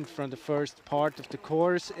learned from the first part of the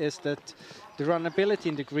course is that the runnability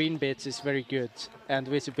in the green bits is very good, and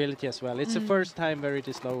visibility as well. It's the first time where it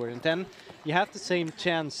is lower. And then you have the same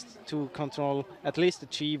chance to control at least the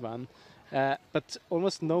G1. But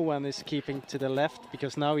almost no one is keeping to the left,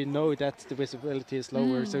 because now you know that the visibility is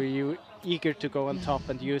lower. So you're eager to go on top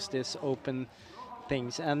and use this open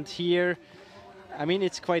things. And here, I mean,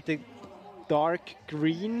 it's quite a dark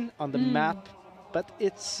green on the map, but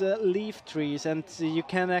it's leaf trees, and you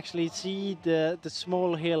can actually see the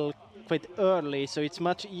small hill quite early, so it's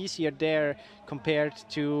much easier there compared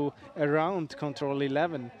to around control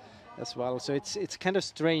 11 as well. So it's kind of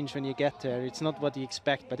strange when you get there. It's not what you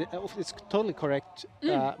expect, but it's totally correct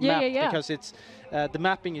map, because it's the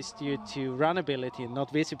mapping is due to runnability and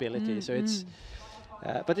not visibility. So it's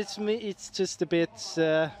but it's just a bit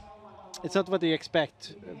it's not what you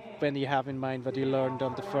expect when you have in mind what you learned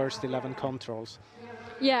on the first 11 controls.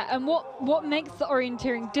 Yeah, and what makes the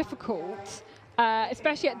orienteering difficult,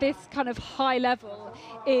 especially at this kind of high level,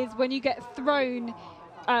 is when you get thrown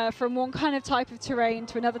from one kind of type of terrain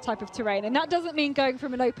to another type of terrain. And that doesn't mean going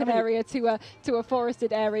from an open area to a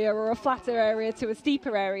forested area or a flatter area to a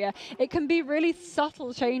steeper area. It can be really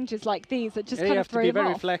subtle changes like these that just kind of throw you have to be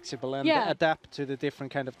very off. flexible and adapt to the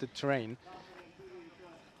different kind of the terrain.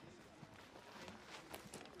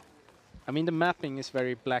 I mean, the mapping is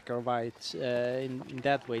very black or white in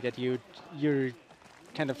that way, that you're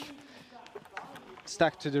kind of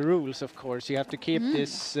stuck to the rules. Of course, you have to keep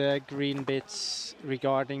this green bits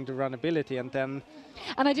regarding the runnability, and then.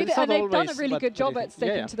 And I do, and they've done a really good job at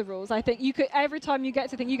sticking to the rules. I think you could, every time you get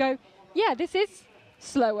to thing, you go, yeah, this is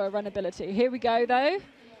slower runnability. Here we go, though.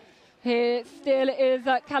 Here still is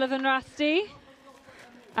Calvin Rasti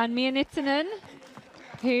and Mia Nittinen,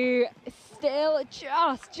 who is still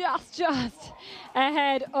just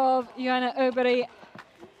ahead of Johanna Oberg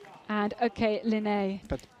and OK Linné.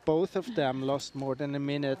 But both of them lost more than a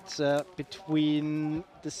minute between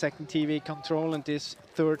the second TV control and this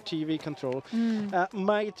third TV control.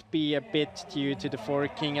 Might be a bit due to the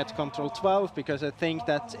forking at control 12, because I think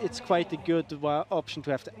that it's quite a good option to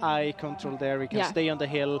have the I control there. You can stay on the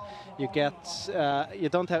hill. You get you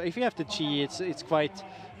don't have, if you have the G, it's quite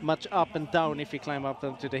much up and down if you climb up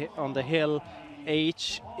onto on the hill.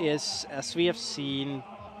 H is, as we have seen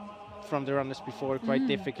from the runners before, quite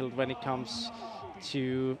difficult when it comes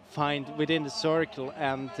to find within the circle,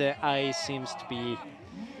 and the I seems to be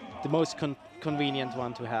the most convenient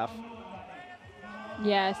one to have.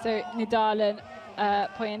 Yeah, so Nidalen,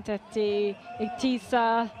 Pointetti,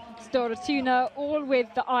 Iktisa, Stortuna, all with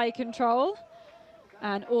the I control,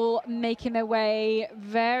 and all making their way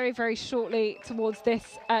very, very shortly towards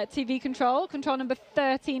this TV control number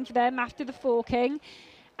 13 for them after the forking.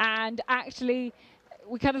 And actually,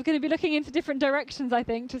 we're kind of going to be looking into different directions, I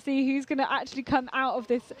think, to see who's going to actually come out of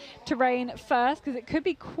this terrain first, because it could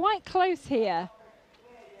be quite close here.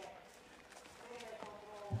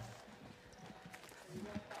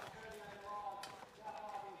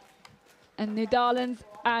 And Nydalens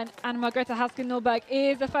and Anna-Margrethe Hasken Norberg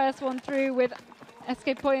is the first one through, with SK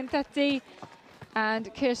Pointetti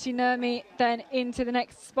and Kirsi Nurmi then into the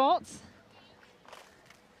next spot.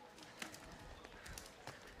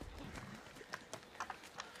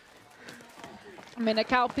 Minna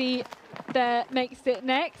Kauppi there makes it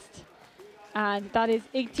next, and that is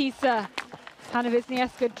Iktisa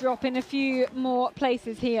Hanna-Wisniewska dropping a few more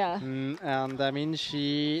places here. And I mean,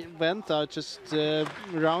 she went out just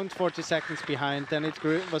around 40 seconds behind, then it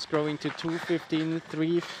was growing to 2:15,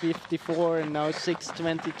 3:54, and now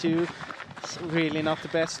 6:22. It's really not the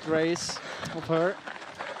best race of her.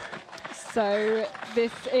 So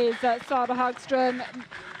this is Sara Hagström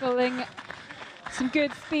pulling some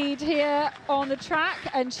good speed here on the track,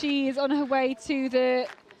 and she's on her way to the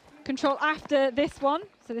control after this one.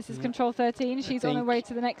 So this is control 13. She's on her way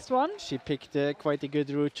to the next one. She picked quite a good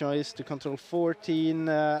route choice to control 14.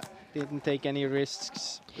 Didn't take any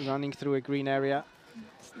risks running through a green area.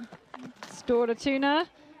 Stortuna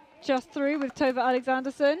just through with Tove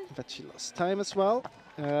Alexandersson. But she lost time as well.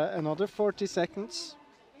 Another 40 seconds.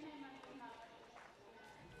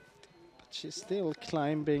 She's still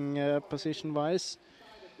climbing position-wise,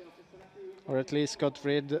 or at least got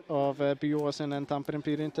rid of Byåsen and Tampere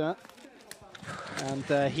Pyrinta.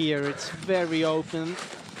 And here it's very open.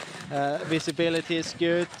 Visibility is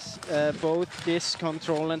good, both this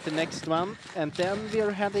control and the next one. And then we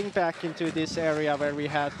are heading back into this area where we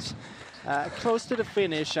had close to the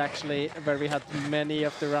finish, actually, where we had many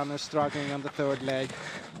of the runners struggling on the third leg.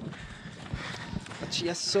 But she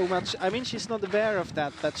has so much, I mean, she's not aware of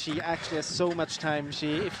that, but she actually has so much time.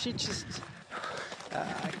 If she just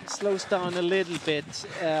slows down a little bit,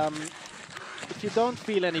 if you don't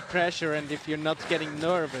feel any pressure and if you're not getting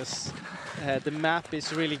nervous, the map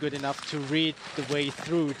is really good enough to read the way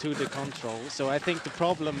through to the control. So I think the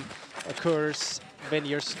problem occurs when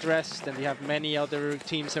you're stressed and you have many other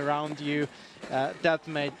teams around you. That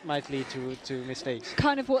might lead to mistakes.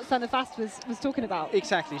 Kind of what Sanna Fast was talking about.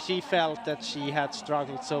 Exactly. She felt that she had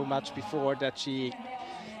struggled so much before that she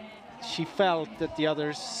felt that the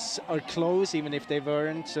others are close even if they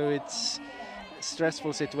weren't. So it's a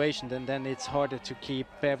stressful situation, and then it's harder to keep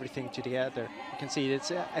everything together. You can see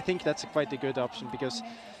it's. I think that's quite a good option because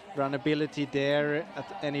runnability there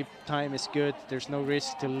at any time is good. There's no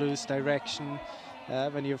risk to lose direction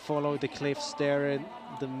when you follow the cliffs there in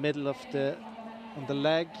the middle of on the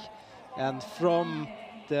leg, and from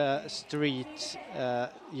the street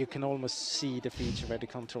you can almost see the feature where the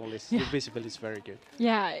control is. Yeah. The visibility is very good.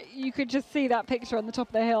 Yeah, you could just see that picture on the top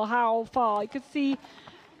of the hill, how far. You could see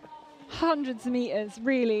hundreds of meters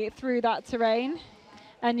really through that terrain.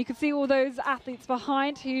 And you can see all those athletes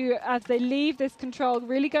behind who, as they leave this control,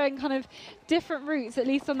 really going kind of different routes, at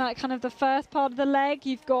least on that kind of the first part of the leg.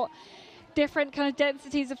 You've got different kind of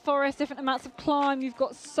densities of forest, different amounts of climb. You've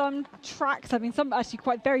got some tracks, I mean, some actually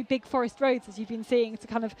quite very big forest roads, as you've been seeing, to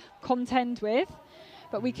kind of contend with.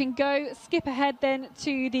 But we can skip ahead then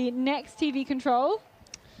to the next TV control.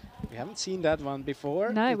 We haven't seen that one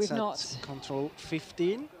before. No, it's we've not. Control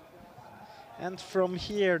 15. And from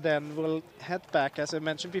here then we'll head back, as I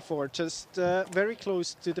mentioned before, just very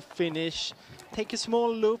close to the finish. Take a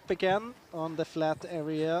small loop again on the flat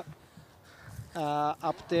area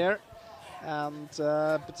up there. And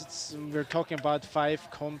but we're talking about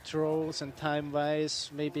 5 controls, and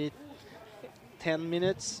time-wise maybe 10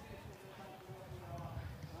 minutes.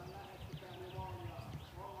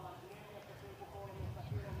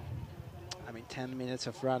 I mean, 10 minutes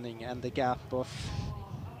of running and the gap of,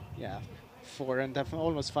 yeah, 4 and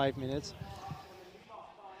almost 5 minutes.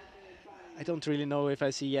 I don't really know if I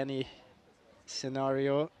see any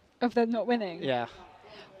scenario of them not winning. Yeah.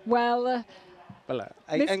 Well,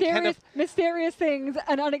 mysterious things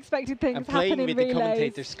and unexpected things happen in relays. I'm playing with the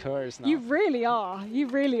commentators' curse now. You really are. You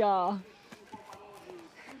really are.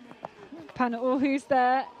 Panna Aarhus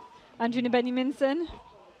there. Andrina Benjaminsen.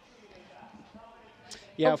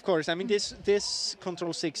 Yeah, of course. I mean, this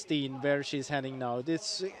control 16, where she's heading now,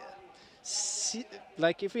 this,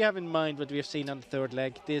 like if we have in mind what we have seen on the third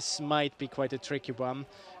leg, this might be quite a tricky one.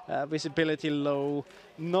 Visibility low,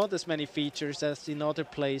 not as many features as in other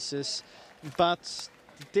places. But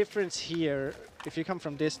the difference here, if you come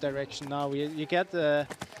from this direction now, you get a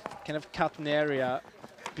kind of cut-in area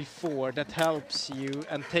before that helps you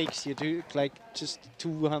and takes you to like just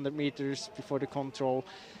 200 meters before the control.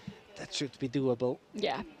 That should be doable.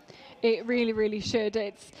 Yeah, it really, really should.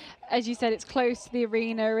 It's, as you said, it's close to the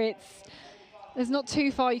arena. There's not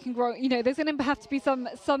too far you can grow. You know, there's going to have to be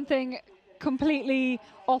something completely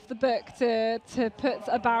off the book to put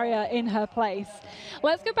a barrier in her place.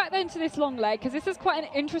 Let's go back then to this long leg, because this is quite an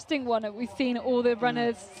interesting one that we've seen all the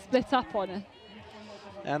runners split up on.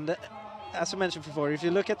 And as I mentioned before, if you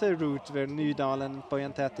look at the route where Nydal and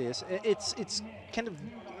Poyentet is, it's kind of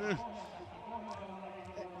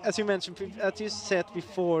as you mentioned, as you said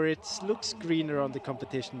before, it looks greener on the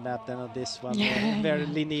competition map than on this one, where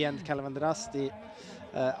Linné and Kalevandrasti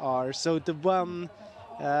are. So the one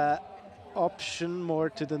option more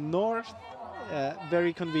to the north,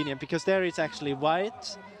 very convenient, because there it's actually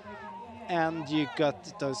white, and you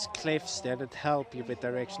got those cliffs there that help you with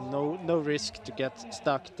direction. No risk to get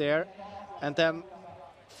stuck there. And then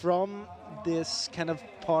from this kind of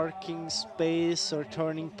parking space or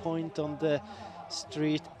turning point on the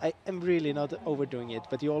street, I am really not overdoing it,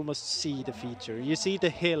 but you almost see the feature. You see the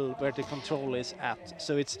hill where the control is at.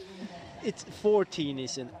 So it's 14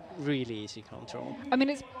 is a really easy control. I mean,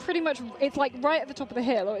 it's pretty much, it's like right at the top of the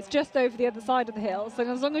hill, or it's just over the other side of the hill. So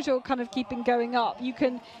as long as you're kind of keeping going up, you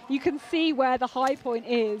can see where the high point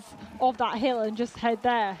is of that hill and just head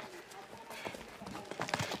there.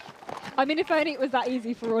 I mean, if only it was that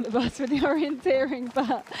easy for all of us with the orienteering,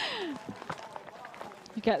 but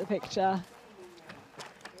you get the picture.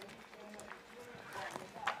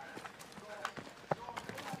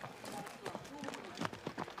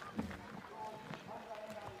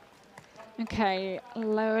 Okay,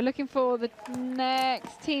 lower. Looking for the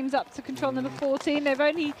next teams up to control number 14. They've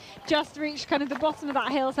only just reached kind of the bottom of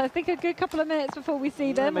that hill, so I think a good couple of minutes before we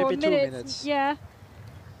see them. Maybe or 2 minutes. Yeah,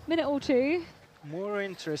 minute or two. More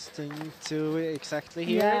interesting to exactly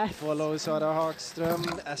here. Yes. Follow Sara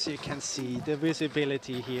Hagström. As you can see, the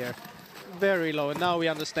visibility here very low. Now we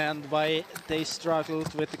understand why they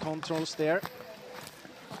struggled with the controls there.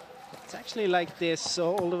 It's actually like this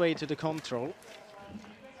all the way to the control.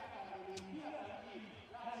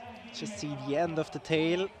 Just see the end of the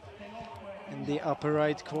tail in the upper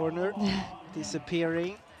right corner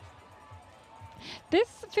disappearing. This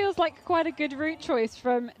feels like quite a good route choice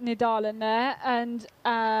from Nidalen there, and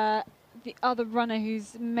the other runner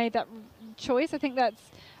who's made that choice, I think that's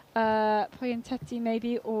Poyentetti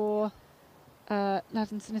maybe, or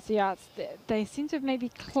Lavin Sinisiat. They seem to have maybe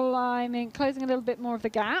closing a little bit more of the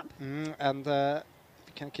gap. And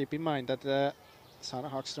we can keep in mind that Sara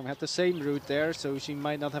Hagström had the same route there, so she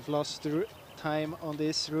might not have lost time on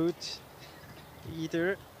this route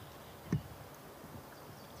either.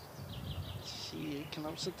 She can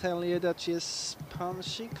also tell you that she is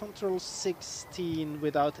punching control 16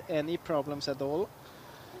 without any problems at all.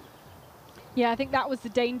 Yeah, I think that was the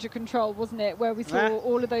danger control, wasn't it, where we saw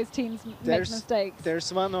all of those teams make mistakes.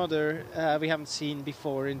 There's one other we haven't seen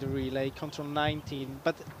before in the relay, control 19,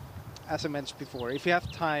 but as I mentioned before, if you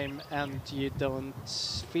have time and you don't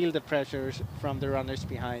feel the pressure from the runners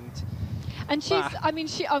behind. And she's, I mean,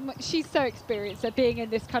 she's so experienced at being in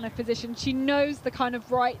this kind of position. She knows the kind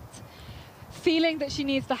of right feeling that she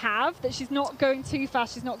needs to have, that she's not going too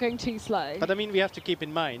fast, she's not going too slow. But I mean, we have to keep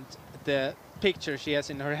in mind the picture she has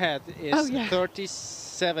in her head is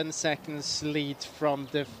 37 seconds lead from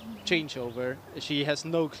the changeover. She has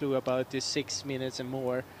no clue about this 6 minutes and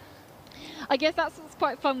more. I guess that's what's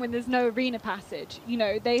quite fun when there's no arena passage. You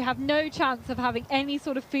know, they have no chance of having any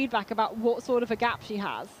sort of feedback about what sort of a gap she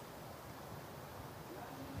has.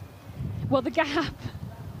 Well, the gap,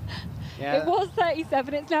 it was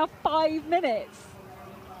 37, it's now 5 minutes.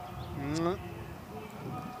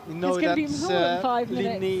 You know it's going to be more than 5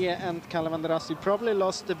 minutes. Linnea and Kalevandrasti probably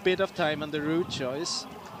lost a bit of time on the route choice.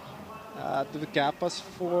 The gap was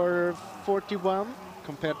for 41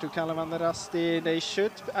 compared to Kalevandrasti. They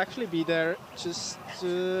should actually be there just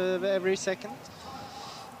every second.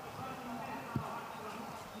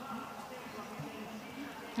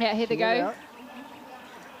 Yeah, here they go.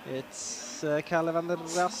 It's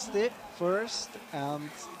Kalevandrasti first and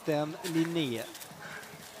then Linnea.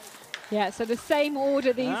 Yeah, so the same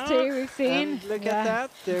order these two we've seen. And look at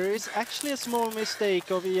that, there is actually a small mistake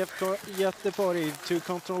of IFK Göteborg to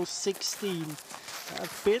control 16. A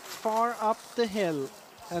bit far up the hill.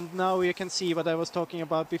 And now you can see what I was talking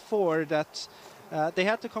about before, that they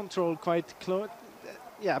had to control quite close,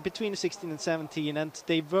 between 16 and 17, and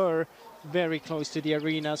they were very close to the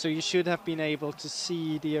arena, so you should have been able to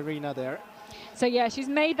see the arena there. So yeah, she's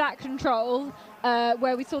made that control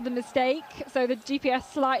where we saw the mistake. So the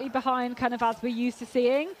GPS slightly behind, kind of as we're used to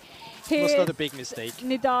seeing. Here's was not a big mistake.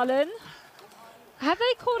 Nidalen. Have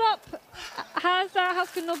they caught up? Has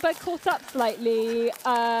Hauske Nordberg caught up slightly?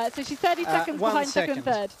 So she's 30 seconds behind second and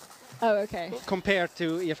third. Oh, okay. Compared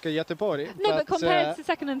to IFK Göteborg. No, but compared to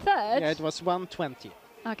second and third. Yeah, it was 1:20.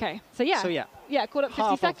 Okay, so yeah. Yeah, caught up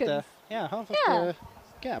 50 seconds. Half of the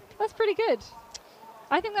gap. That's pretty good.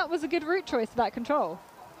 I think that was a good route choice for that control.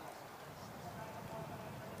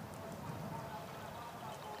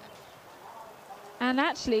 And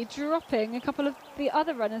actually dropping a couple of the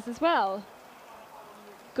other runners as well.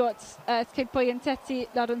 Got Poyentetti,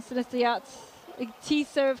 Ladon Celestiat,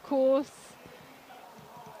 Tisa, of course,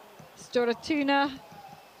 Storatuna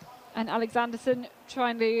and Alexanderson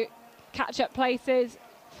trying to catch up places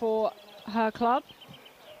for her club.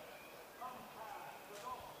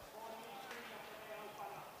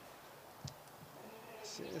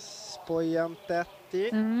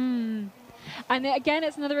 Poyentetti. And again,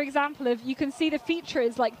 it's another example of, you can see the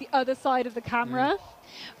features like the other side of the camera,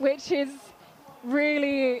 which is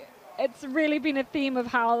really, it's really been a theme of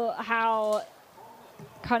how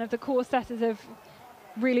kind of the course setters have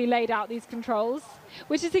really laid out these controls,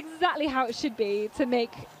 which is exactly how it should be to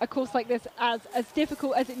make a course like this as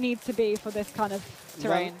difficult as it needs to be for this kind of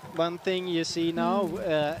terrain. One thing you see now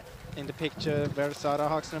in the picture where Sara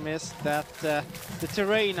Hagström is, that the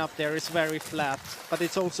terrain up there is very flat, but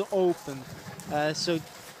it's also open. So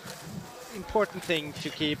important thing to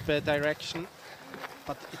keep direction,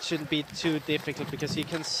 but it shouldn't be too difficult because you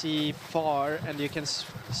can see far and you can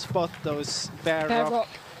spot those bare rock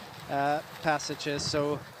passages.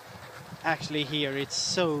 So actually here it's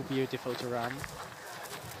so beautiful to run.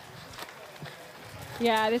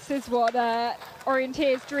 Yeah, this is what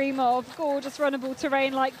orienteers dream of. Gorgeous runnable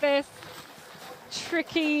terrain like this.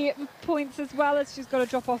 Tricky points as well, as she's got to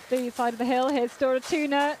drop off the side of the hill. Here's Stora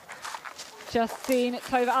Tuna. Just seen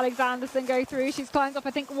Tova Alexanderson go through. She's climbed up,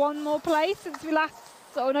 I think, 1 more place since we last,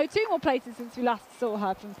 oh no, 2 more places since we last saw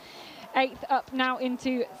her, from 8th up now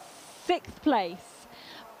into 6th place.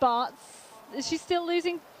 But she's still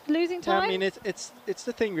losing time. I mean, it's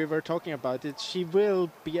the thing we were talking about. She will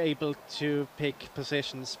be able to pick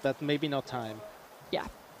positions, but maybe not time. Yeah.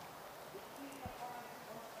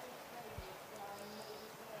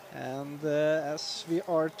 And as we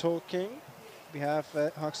are talking, we have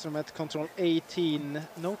Hagström at control 18.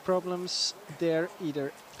 No problems there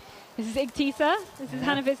either. This is Igtisa. This is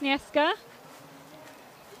Hanna Wisniewska,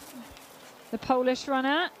 the Polish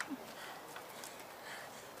runner.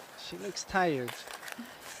 She looks tired.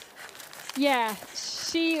 Yeah,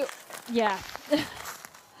 she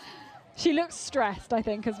looks stressed, I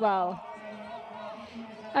think, as well.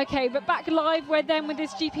 Okay, but back live with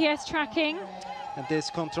this GPS tracking. And this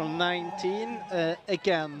control 19,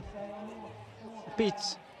 again, a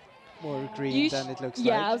bit more green than it looks like.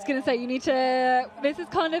 Yeah, I was going to say, you need to, this is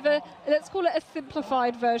kind of a, let's call it a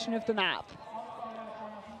simplified version of the map.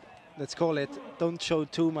 Let's call it, don't show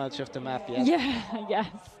too much of the map yet. Yeah, yes.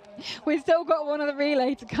 We've still got one other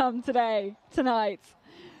relay to come tonight.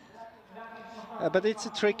 But it's a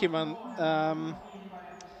tricky one.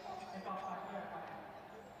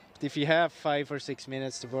 If you have 5 or 6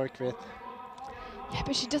 minutes to work with. Yeah,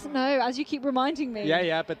 but she doesn't know, as you keep reminding me.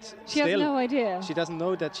 Yeah, but she has no idea. She doesn't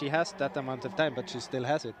know that she has that amount of time, but she still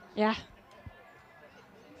has it. Yeah.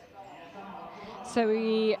 So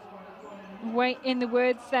we wait in the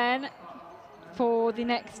woods then for the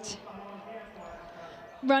next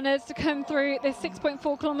runners to come through this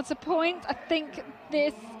 6.4 kilometre point. I think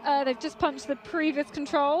this, they've just punched the previous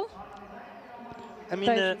control. I mean,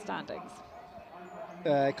 those standings.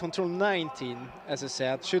 Control 19, as I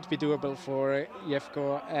said, should be doable for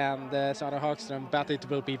Jeffko and Sara Hagström, but it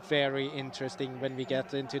will be very interesting when we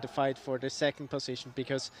get into the fight for the 2nd position,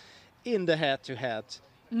 because in the head-to-head,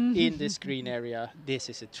 in this green area, this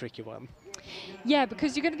is a tricky one. Yeah,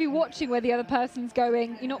 because you're going to be watching where the other person's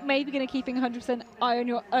going. You're not maybe going to keep 100% eye on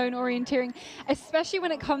your own orienteering, especially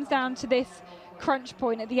when it comes down to this crunch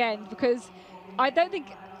point at the end, because I don't think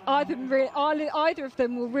either of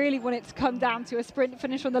them will really want it to come down to a sprint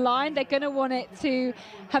finish on the line. They're going to want it to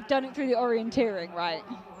have done it through the orienteering, right?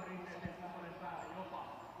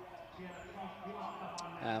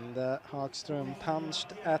 And Hagström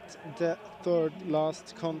punched at the 3rd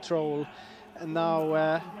last control. And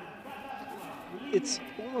now it's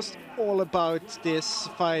almost all about this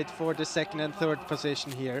fight for the 2nd and 3rd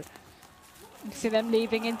position here. You see them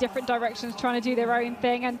leaving in different directions, trying to do their own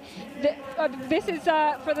thing. And this is,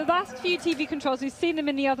 for the last few TV controls, we've seen them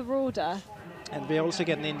in the other order. And we also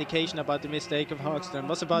get an indication about the mistake of Hagström. It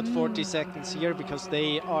was about 40 seconds here, because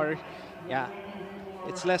they are, yeah,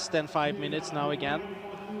 it's less than 5 minutes now again.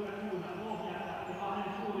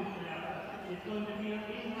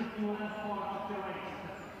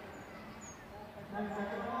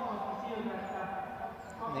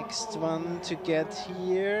 Next one to get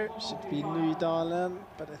here should be Nydalen,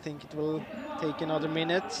 but I think it will take another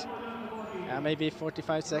minute, maybe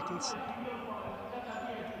 45 seconds.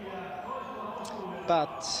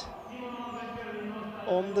 But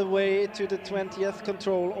on the way to the 20th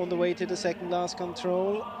control, on the way to the 2nd last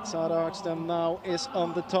control, Sara Hagström now is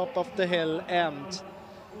on the top of the hill, and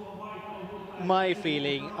my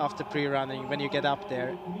feeling after pre-running when you get up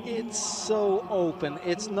there, it's so open.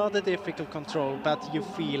 It's not a difficult control, but you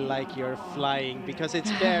feel like you're flying, because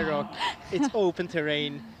it's bare rock, it's open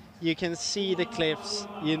terrain, you can see the cliffs,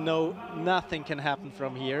 you know nothing can happen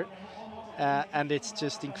from here, and it's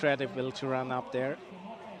just incredible to run up there.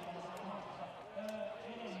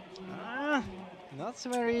 Not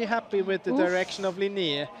so very happy with the direction of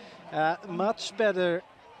Linné. Much better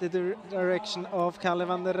the direction of Kalle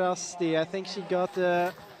van der Rasti. I think she got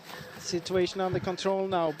the situation under control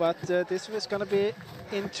now, but this was going to be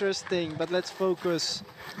interesting. But let's focus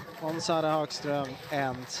on Sara Hagström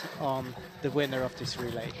and on the winner of this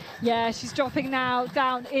relay. Yeah, she's dropping now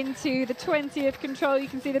down into the 20th control. You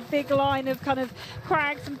can see the big line of kind of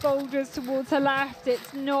crags and boulders towards her left.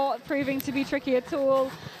 It's not proving to be tricky at all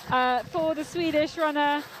for the Swedish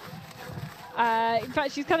runner. In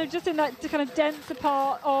fact, she's kind of just in that kind of denser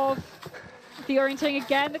part of the orienteering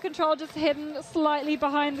again. The control just hidden slightly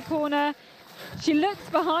behind the corner. She looks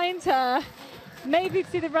behind her, maybe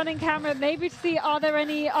to see the running camera, maybe to see are there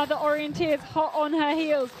any other orienteers hot on her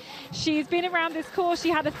heels. She's been around this course. She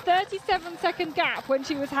had a 37-second gap when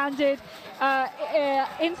she was handed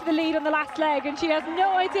into the lead on the last leg, and she has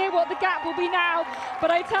no idea what the gap will be now.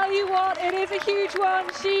 But I tell you what, it is a huge one.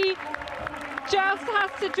 She just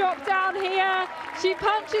has to drop down here. She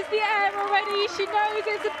punches the air already. She knows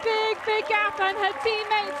it's a big, big gap, and her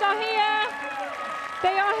teammates are here.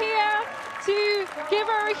 They are here to give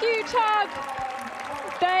her a huge hug.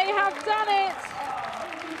 They have done it.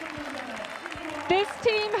 This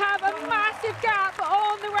team have a massive gap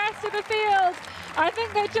on the rest of the field. I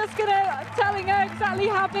think they're just telling her exactly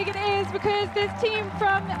how big it is, because this team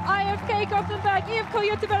from IFK Gothenburg, IFK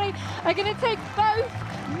Göteborg, are going to take both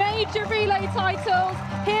major relay titles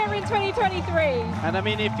here in 2023. And I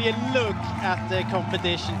mean, if you look at the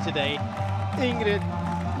competition today, Ingrid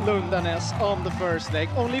Lundanes on the first leg,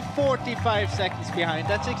 only 45 seconds behind.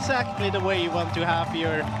 That's exactly the way you want to have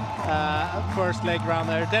your first leg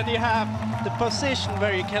runner. Then you have the position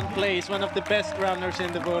where you can place one of the best runners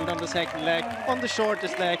in the world on the second leg, on the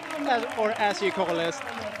shortest leg, or as you call it,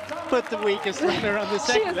 put the weakest runner on the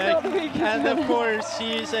second leg. And of course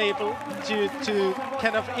she is able to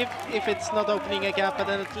kind of, if it's not opening a gap, but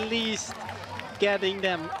then at least getting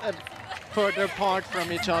them further apart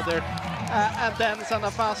from each other. And then Sanna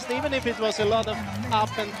Fast, even if it was a lot of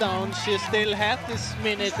up and down, she still had this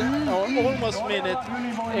minute or almost minute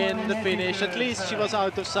in the finish. At least she was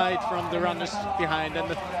out of sight from the runners behind. And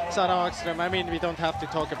Sara Hagström, I mean, we don't have to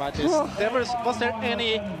talk about this. Was there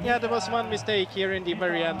any? Yeah, there was one mistake here in the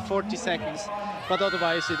very end, 40 seconds. But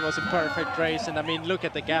otherwise it was a perfect race, and I mean, look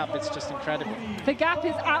at the gap, it's just incredible. The gap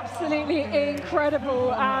is absolutely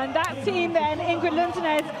incredible, and that team then, Ingrid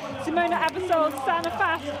Lundanes, Simona Abersol, Sanna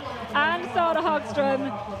Fast and Sara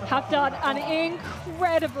Hagström have done an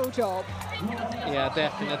incredible job. Yeah,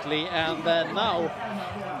 definitely, and now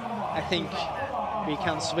I think we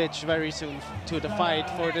can switch very soon to the fight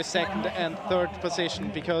for the second and third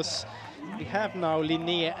position, because we have now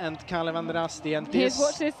Linné and Kalle van der Asti, and this...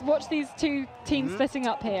 Watch these two teams splitting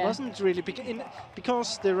up here. Wasn't really,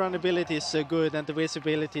 because the runnability is so good and the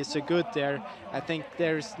visibility is so good there, I think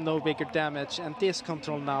there's no bigger damage. And this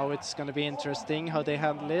control now, it's going to be interesting how they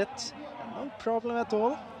handle it. No problem at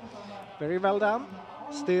all. Very well done.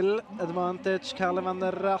 Still advantage Kalle van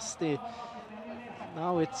der Asti.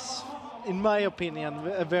 Now it's, in my opinion,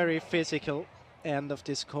 a very physical end of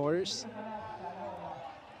this course.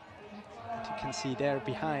 You can see there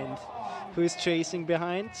behind who's chasing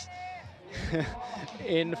behind.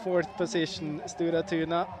 In fourth position, Stura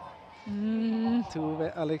Tuna.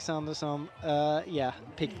 Tove Alexandersson, yeah,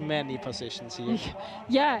 picked many positions here.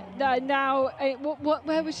 Yeah, now,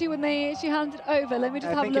 where was she when she handed over? Let me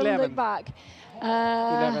just have a little look back.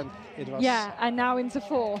 11th it was. Yeah, and now into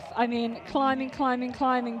fourth. I mean,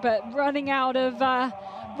 climbing, but running out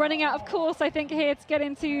of course, I think, here to get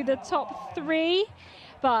into the top three.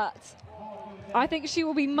 But I think she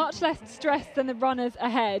will be much less stressed than the runners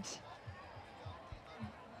ahead.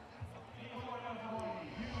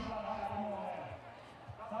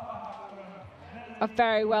 A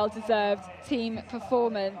very well-deserved team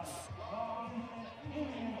performance.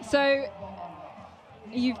 So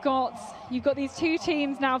you've got these two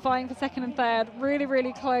teams now vying for second and third,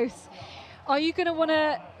 really close. Are you going to want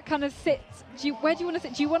to kind of sit? Where do you want to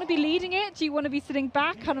sit? Do you want to be leading it? Do you want to be sitting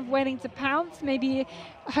back, kind of waiting to pounce, maybe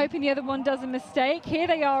hoping the other one does a mistake? Here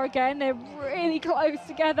they are again. They're really close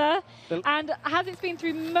together. And as it's been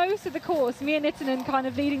through most of the course, Mia Nittinen kind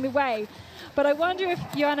of leading the way. But I wonder if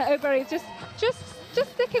Johanna Åberg is just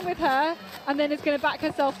sticking with her, and then is going to back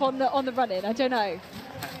herself on the run-in. I don't know.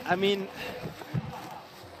 I mean,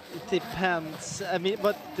 it depends. I mean,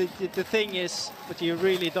 but the thing is, what you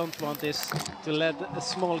really don't want is to let a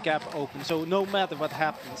small gap open. So no matter what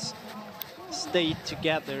happens, stay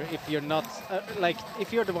together. If you're not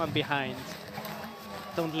if you're the one behind,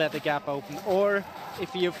 don't let the gap open. Or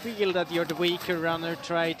if you feel that you're the weaker runner,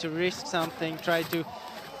 try to risk something. Try to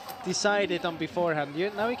decide it on beforehand.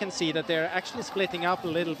 Now you can see that they're actually splitting up a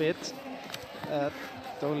little bit.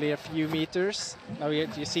 Only a few meters. Now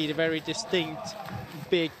you see the very distinct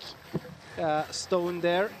big stone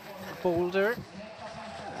there, boulder.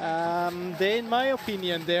 In my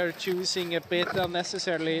opinion, they're choosing a bit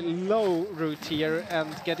unnecessarily low route here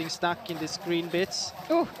and getting stuck in these green bits.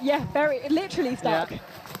 Oh, yeah, literally stuck.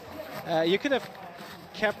 Yeah. You could have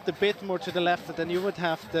kept a bit more to the left, and then you would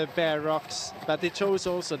have the bare rocks. But it shows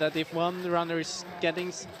also that if one runner is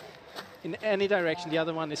getting in any direction, the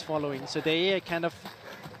other one is following. So they kind of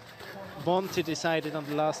want to decide it on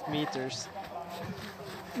the last meters.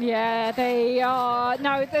 Yeah, they are.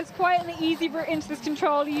 Now, there's quite an easy route into this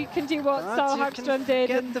control. You can do what Sara Hagström did.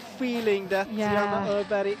 Get the feeling that Johanna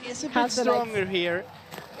Åberg is a bit stronger here.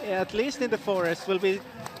 at least in the forest, will be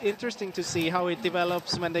interesting to see how it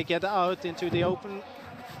develops when they get out into the open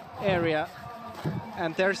area.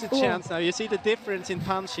 And there's a chance now. You see the difference in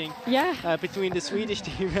punching between the Swedish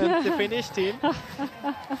team and the Finnish team.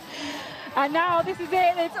 And now this is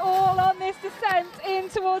it. It's all on this descent in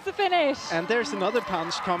towards the finish. And there's another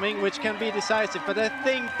punch coming, which can be decisive. But I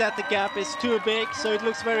think that the gap is too big, so it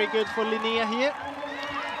looks very good for Linnea here.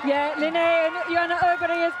 Yeah, Linnea and Joanna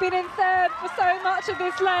Öberg has been in third for so much of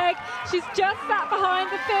this leg. She's just sat behind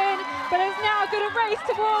the Finn, but is now going to race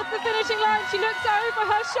towards the finishing line. She looks over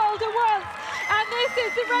her shoulder once, and this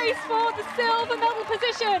is the race for the silver medal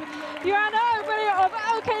position. Joanna Öberg of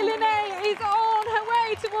OK Linnea is on her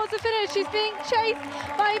way towards the finish. She's being chased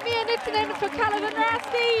by Mia Nittinen for Katherine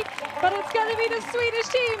Rasti, but it's going to be the Swedish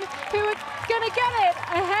team who is going to get it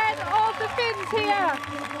ahead of the Finns here.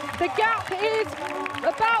 The gap is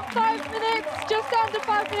about 5 minutes, just under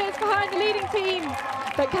 5 minutes behind the leading team.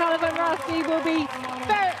 But Katherine Rasti will be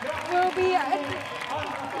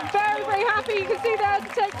very, very happy. You can see there to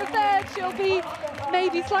take the third. She'll be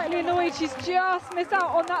maybe slightly annoyed. She's just missed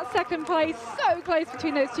out on that second place. So close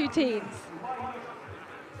between those two teams.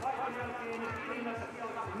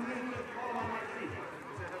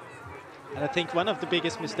 And I think one of the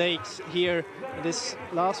biggest mistakes here in this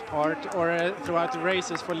last part, or throughout the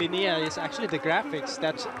races for Linnea, is actually the graphics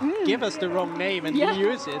that give us the wrong name and we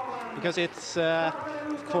use it, because it's,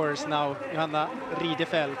 of course, now Johanna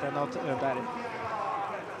Ridefelt and not Öberg.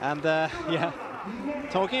 And yeah,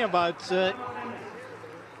 talking about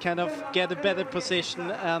kind of get a better position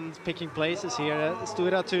and picking places here,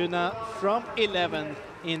 Stora Tuna from 11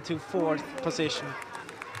 into 4th position.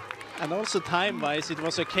 And also time-wise, it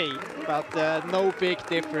was okay, but no big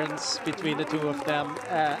difference between the two of them,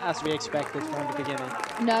 as we expected from the beginning.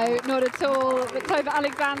 No, not at all. But Tove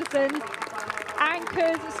Alexanderson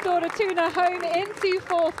anchors Stora Tuna home into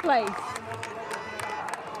 4th place.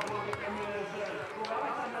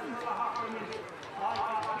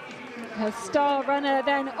 Her star runner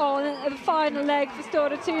then on the final leg for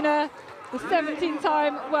Stora Tuna, the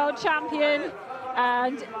 17-time world champion,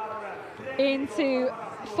 and into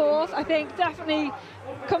 4th. I think definitely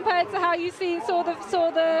compared to how you saw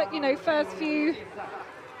the first few.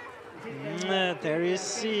 There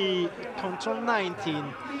is control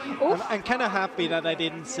 19. I'm kind of happy that I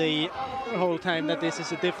didn't say the whole time that this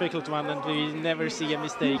is a difficult one and we never see a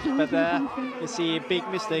mistake. But you see a big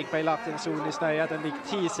mistake by Latten Suunnistajat and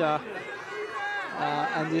Tisa.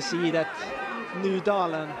 And you see that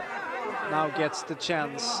Nydalen now gets the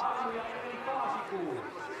chance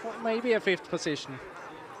for maybe a 5th position.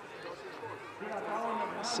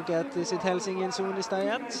 Så get is it Helsingin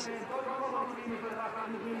Suunnistajat?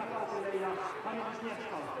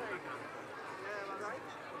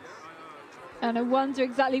 And I wonder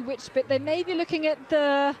exactly which bit they may be looking at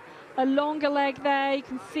a longer leg there. You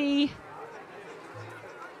can see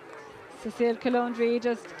Cécile Calandry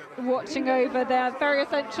just watching over their very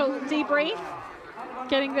essential debrief,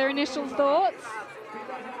 getting their initial thoughts.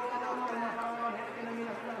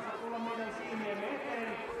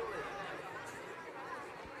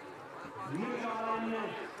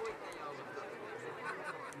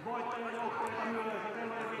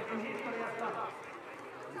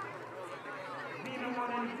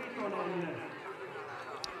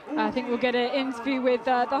 I think we'll get an interview with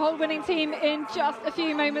the whole winning team in just a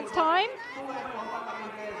few moments' time.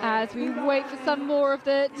 As we wait for some more of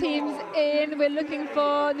the teams in, we're looking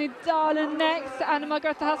for Nydalen next, and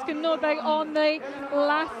Margrethe Hasken Norberg on the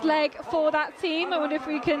last leg for that team. I wonder if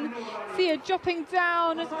we can see her dropping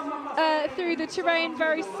down through the terrain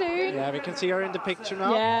very soon. Yeah, we can see her in the picture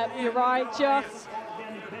now. Yeah, you're right, just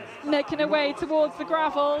making her way towards the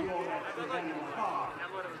gravel.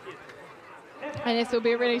 And this will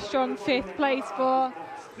be a really strong 5th place for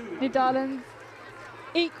Nydalen,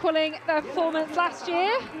 equaling their performance last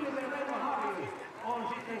year.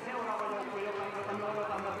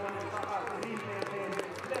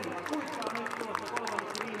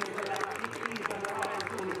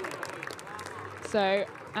 So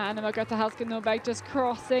Anna Margrethe Hasken Norberg just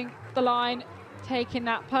crossing the line, taking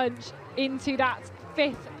that punch into that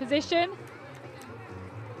 5th position.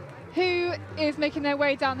 Who is making their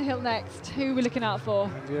way down the hill next? Who are we looking out for?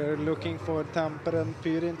 We're looking for Tampere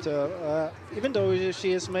Pyrintö. Even though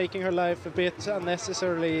she is making her life a bit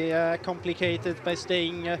unnecessarily complicated by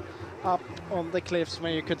staying up on the cliffs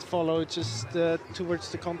where you could follow just towards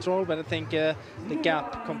the control, but I think the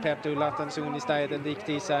gap compared to Latten Suunnistajat and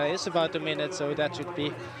Tisa is about a minute, so that should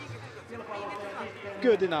be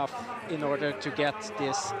good enough in order to get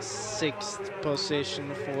this 6th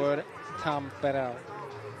position for Tampere.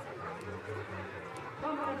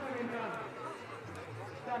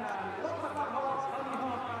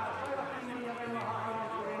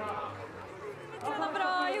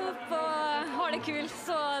 jättekul,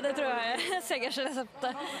 så det tror jag är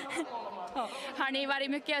segersreceptet. Ja. Har ni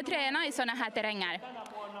varit mycket och tränat i sådana här terränger?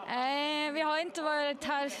 Vi har inte varit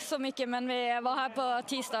här så mycket, men vi var här på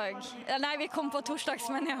tisdag. Nej, vi kom på torsdags,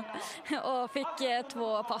 men och fick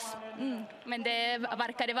 2 pass. Men det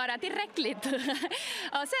verkade vara tillräckligt.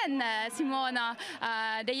 Och sen Simona,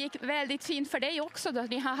 det gick väldigt fint för dig också då.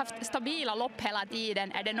 Ni har haft stabila lopp hela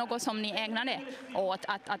tiden. Är det något som ni ägnade åt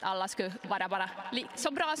att alla skulle vara bara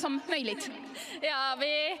så bra som möjligt? Ja,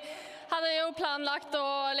 vi hade ju planlagt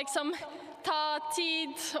att liksom ta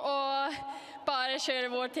tid och bara köra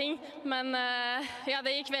vår ting, men ja,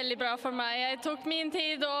 det gick väldigt bra för mig. Jag tog min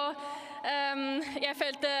tid och jag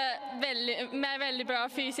följde mig väldigt bra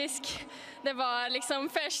fysiskt. Det var liksom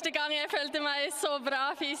första gången jag följde mig så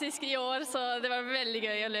bra fysiskt i år, så det var väldigt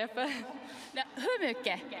kul att löpa. Hur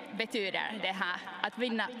mycket betyder det här att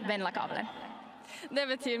vinna Venla-kavlen? Det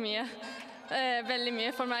betyder mycket. Väldigt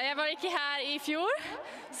mycket för mig. Jag var inte här i fjol,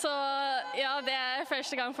 så ja, det är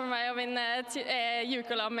första gången för mig att vinna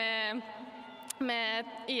Jukola med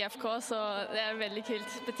IFK, så det är väldigt kul.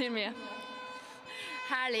 Det betyder mycket.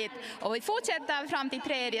 Härligt. Och vi fortsätter fram till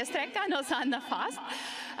tredje sträckan och stannar fast.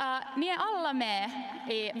 Ni är alla med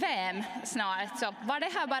i VM snart, så var det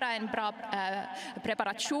här bara en bra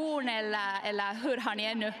preparation eller hur har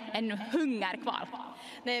ni ännu hunger kvar?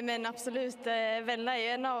 Nej, men absolut. Venla är ju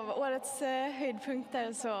en av årets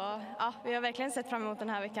höjdpunkter, så ja, vi har verkligen sett fram emot den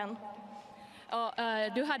här veckan. Och,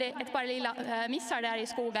 du hade ett par lilla missar där i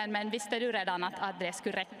skogen, men visste du redan att det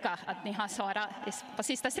skulle räcka, att ni har Sara på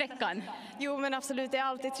sista sträckan? Jo, men absolut, det är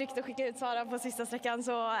alltid tryggt att skicka ut Sara på sista sträckan,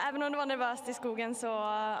 så även om det var nervöst i skogen, så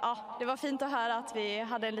ja, det var fint att höra att vi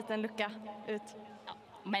hade en liten lucka ut.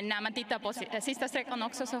 Men när man tittar på sista sträckan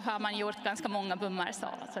också, så har man gjort ganska många bummar,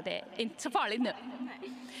 så det är inte så farligt nu.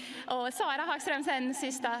 Och Sara Hagström, sen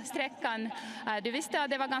sista sträckan, du visste att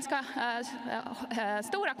det var ganska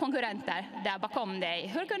stora konkurrenter där bakom dig.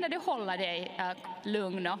 Hur kunde du hålla dig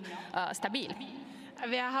lugn och stabil?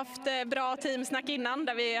 Vi har haft bra teamsnack innan,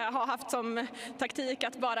 där vi har haft som taktik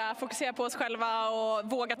att bara fokusera på oss själva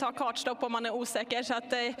och våga ta kartstopp om man är osäker. Så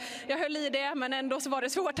att jag höll i det, men ändå så var det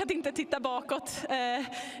svårt att inte titta bakåt.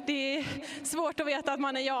 Det är svårt att veta att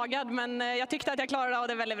man är jagad, men jag tyckte att jag klarade av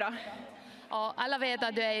det väldigt bra. Och alla vet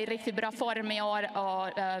att du är i riktigt bra form i år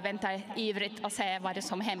och väntar ivrigt att se vad det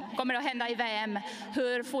som kommer att hända i VM.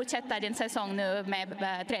 Hur fortsätter din säsong nu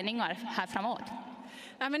med träningar här framåt?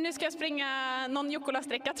 Ja, men nu ska jag springa någon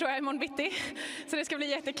Jukola-sträcka tror jag imorgon bitti. Så det ska bli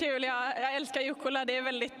jättekul. Jag älskar Jukola. Det är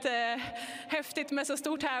väldigt häftigt med så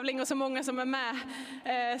stor tävling och så många som är med.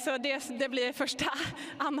 Så det blir första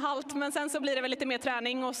anhalt. Men sen så blir det väl lite mer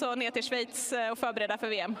träning och så ner till Schweiz och förbereda för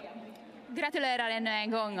VM. Gratulerar ännu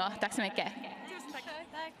en gång och tack så mycket. Tusen tack.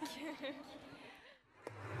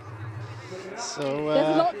 So, there's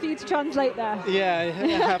a lot for you to translate there. Yeah,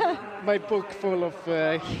 I have my book full of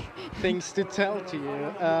things to tell to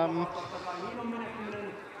you.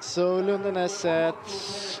 So Lundene said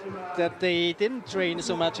that they didn't train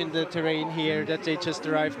so much in the terrain here, that they just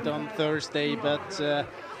arrived on Thursday, but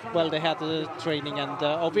well, they had the training and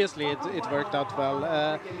obviously it worked out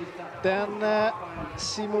well. Then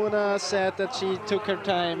Simona said that she took her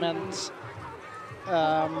time and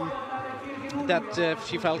that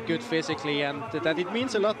she felt good physically and that it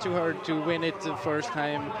means a lot to her to win it the first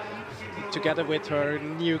time together with her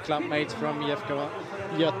new clubmates from IFK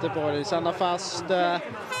Göteborg. Sanna Fast,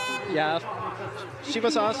 yeah, she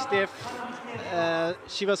was asked if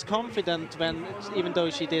she was confident when, even though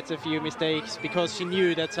she did a few mistakes, because she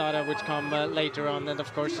knew that Sara would come later on, and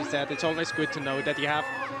of course she said it's always good to know that you have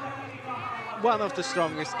one of the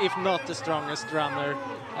strongest, if not the strongest runner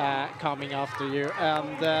coming after you.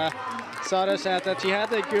 And Sara said that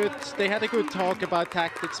they had a good talk about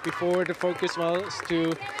tactics before. The focus was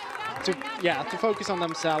to focus on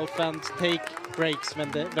themselves and take breaks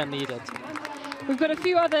when needed. We've got a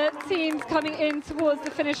few other teams coming in towards the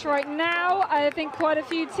finish right now. I think quite a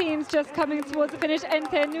few teams just coming towards the finish.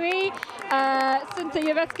 NT Nui, Sinta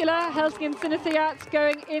Jyväskylä, Helsingin Sinisajat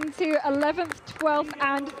going into 11th, 12th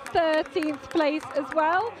and 13th place as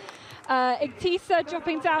well. Igtisa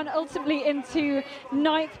dropping down ultimately into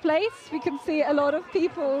 9th place. We can see a lot of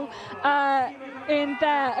people in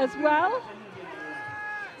there as well.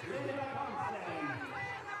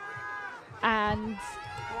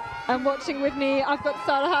 And watching with me, I've got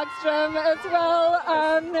Sara Hagström as well.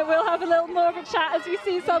 We'll have a little more of a chat as we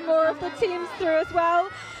see some more of the teams through as well.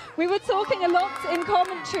 We were talking a lot in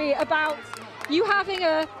commentary about you having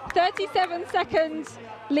a 37-second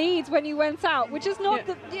lead when you went out, which is not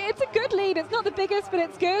it's a good lead. It's not the biggest, but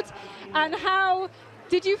it's good. And how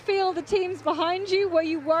Did you feel the teams behind you? Were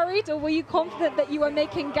you worried, or were you confident that you were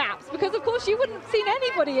making gaps? Because of course you wouldn't have seen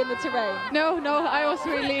anybody in the terrain. No, I was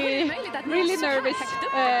really nervous.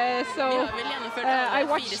 I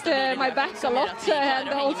watched my back a lot, and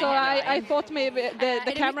also I thought maybe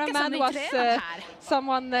the cameraman was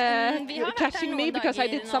someone catching me, because I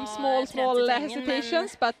did some small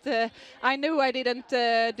hesitations, but I knew I didn't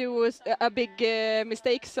do a big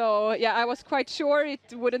mistake. So yeah, I was quite sure it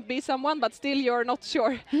wouldn't be someone, but still you're not sure.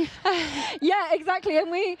 Yeah, exactly.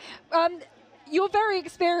 And you're very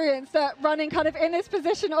experienced at running kind of in this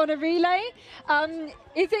position on a relay.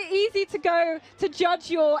 Is it easy to go to judge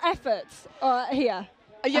your efforts here?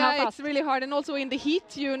 Yeah, it's really hard, and also in the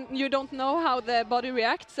heat you don't know how the body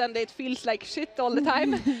reacts, and it feels like shit all the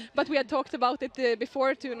time. But we had talked about it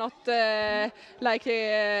before, to not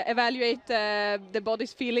evaluate the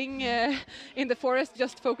body's feeling in the forest,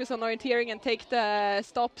 just focus on orienteering and take the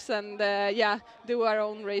stops and do our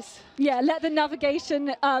own race. Yeah, let the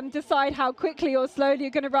navigation decide how quickly or slowly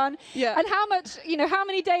you're going to run. Yeah. And how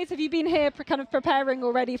many days have you been here kind of preparing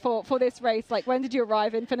already for this race? Like, when did you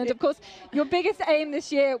arrive in Finland? Of course, your biggest aim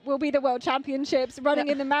this year will be the World Championships, running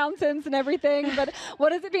in the mountains and everything. But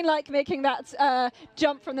what has it been like making that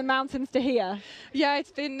jump from the mountains to here? Yeah,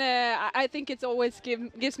 it's been. I think it's always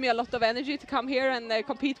gives me a lot of energy to come here and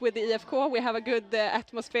compete with the IFK. We have a good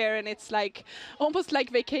atmosphere, and it's like almost like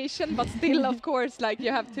vacation, but still, of course, like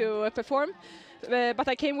you have to perform. But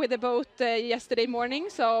I came with the boat yesterday morning,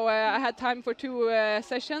 so I had time for 2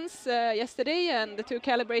 sessions yesterday and to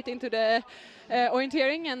calibrate into the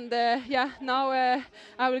orienteering, and now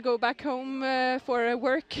I will go back home for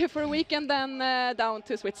work for a week, and then down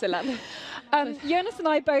to Switzerland. Jonas and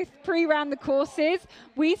I both pre-ran the courses.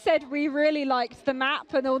 We said we really liked the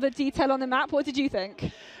map and all the detail on the map. What did you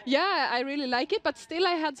think? Yeah, I really like it, but still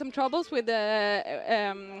I had some troubles with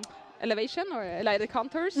the elevation, or like the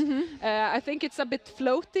contours. I think it's a bit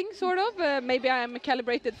floating, sort of. Maybe I'm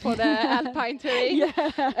calibrated for the alpine terrain.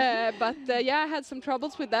 But I had some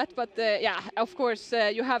troubles with that. But of course,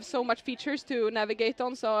 you have so much features to navigate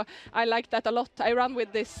on, so I like that a lot. I run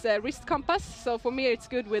with this wrist compass, so for me it's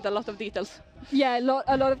good with a lot of details. Yeah,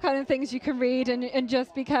 a lot of kind of things you can read and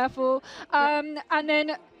just be careful. And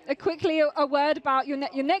then quickly a word about your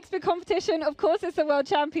next big competition. Of course, it's the World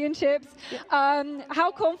Championships.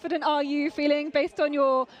 How confident are you feeling based on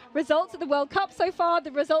your results at the World Cup so far,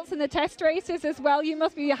 the results in the test races as well? You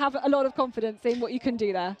must have a lot of confidence in what you can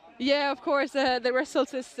do there. Yeah, of course. The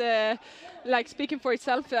results is like speaking for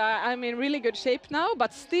itself. I'm in really good shape now,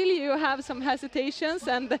 but still you have some hesitations,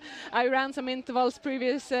 and I ran some intervals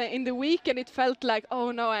previous in the week, and it felt like,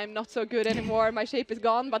 oh no, I'm not so good anymore, my shape is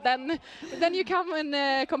gone. But then you come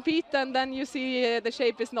and compete, and then you see the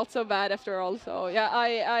shape is not so bad after all. So yeah,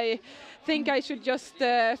 I think I should just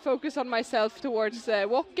focus on myself towards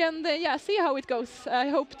walk, and see how it goes. I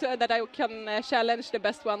hope that I can challenge the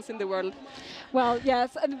best ones in the world. Well,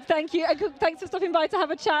 yes, and thank you. Thanks for stopping by to have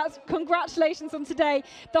a chat. Congratulations on today.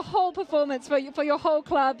 The whole performance for your whole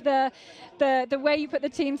club, the way you put the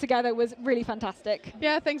team together was really fantastic.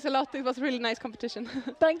 Yeah, thanks a lot. It was a really nice competition.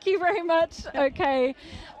 Thank you very much. Okay,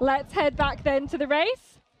 let's head back then to the race.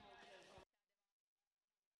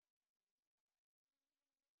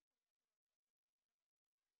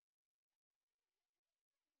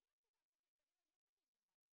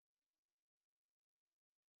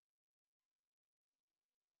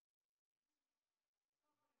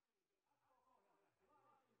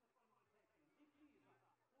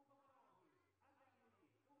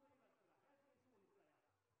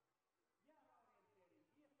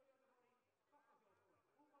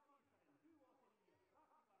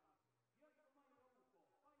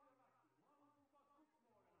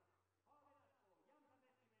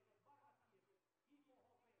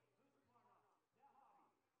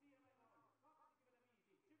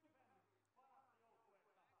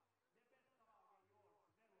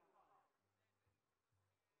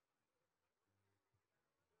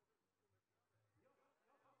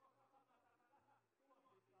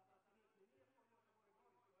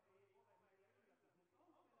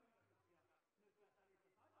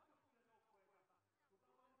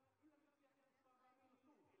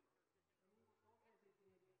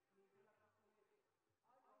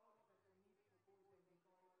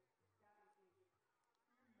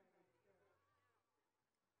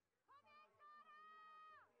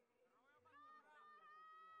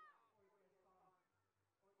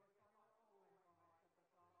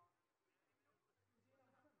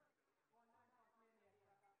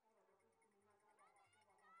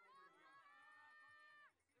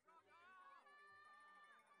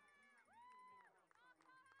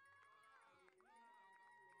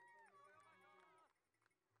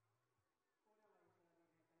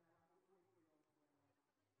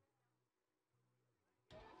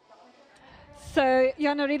 So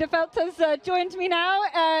Jana Riedeveld has joined me now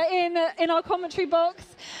in our commentary box,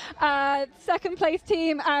 second place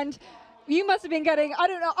team, and you must have been getting, I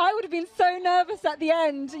don't know, I would have been so nervous at the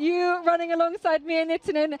end. You running alongside Mia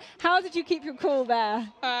Nittinen, how did you keep your cool there?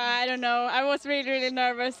 I don't know, I was really, really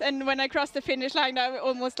nervous, and when I crossed the finish line I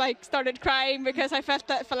almost like started crying because I felt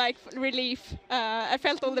that for like relief. I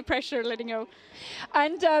felt all the pressure letting go.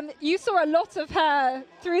 And you saw a lot of her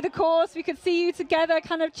through the course. We could see you together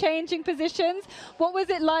kind of changing positions. What was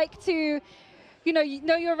it like to, you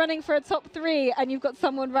know you're running for a top 3 and you've got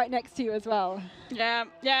someone right next to you as well? Yeah,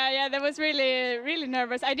 that was really, really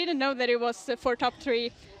nervous. I didn't know that it was for top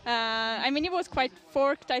 3. I mean, it was quite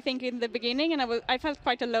forked, I think, in the beginning, and I felt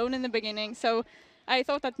quite alone in the beginning. So I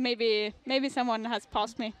thought that maybe someone has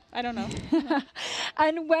passed me. I don't know.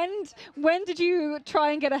 And when did you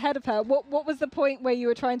try and get ahead of her? What was the point where you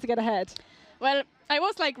were trying to get ahead? Well, I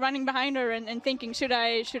was like running behind her and thinking, should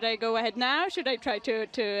I go ahead now? Should I try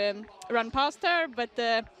to run past her? But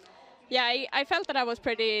yeah, I felt that I was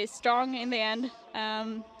pretty strong in the end.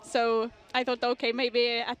 So I thought, okay,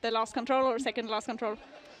 maybe at the last control or second last control.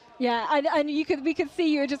 Yeah, and we could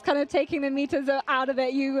see you were just kind of taking the meters out of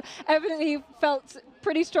it. You evidently felt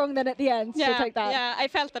pretty strong then at the end to take that. Yeah, I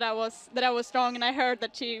felt that I was strong, and I heard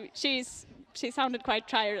that she sounded quite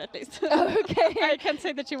tired at least. Okay. I can't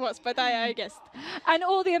say that she was, but I guessed. And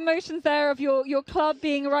all the emotions there of your club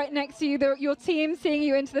being right next to you, your team seeing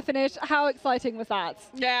you into the finish, how exciting was that?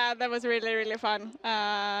 Yeah, that was really, really fun.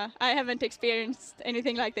 I haven't experienced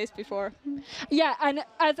anything like this before. Yeah, and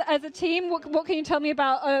as a team, what can you tell me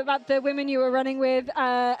about the women you were running with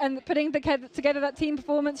and putting together that team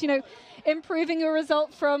performance? You know, improving your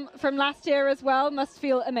result from last year as well must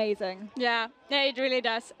feel amazing. Yeah, it really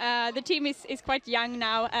does. The team is quite young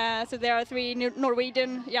now, so there are 3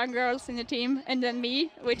 Norwegian young girls in the team, and then me,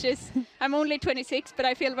 which is, I'm only 26, but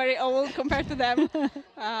I feel very old compared to them.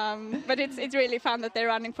 But it's really fun that they're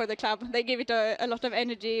running for the club. They give it a lot of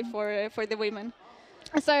energy for the women.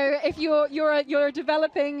 So if you're a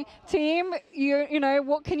developing team, you know,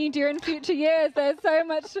 what can you do in future years? There's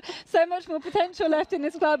so much more potential left in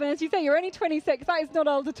this club, and as you say, you're only 26. That is not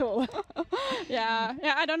old at all. Yeah,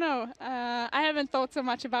 I don't know. I haven't thought so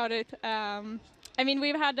much about it. I mean,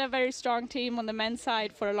 we've had a very strong team on the men's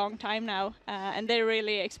side for a long time now, and they're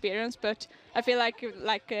really experienced. But I feel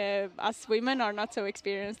like us women are not so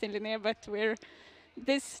experienced in linear, but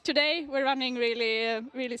today we're running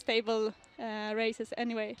really stable races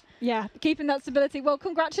anyway. Yeah, keeping that stability. Well,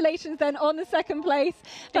 congratulations then on the second place.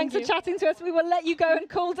 Thanks for chatting to us. We will let you go and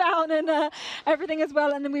cool down and everything as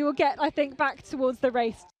well, and then we will get, I think, back towards the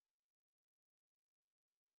race.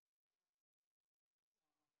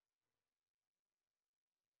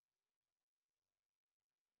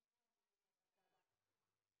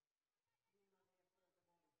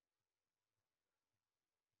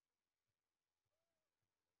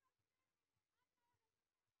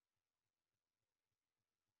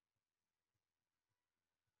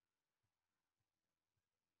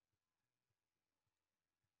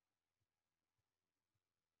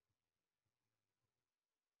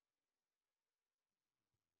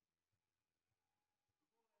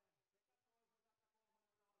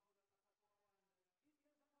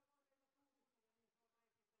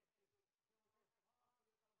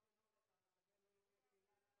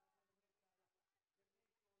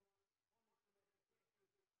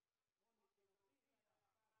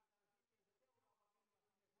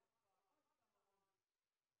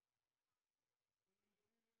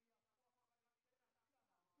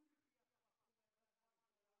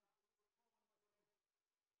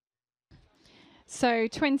 So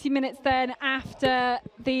 20 minutes then after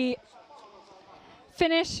the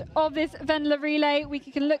finish of this Venla Relay, we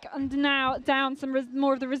can look now down some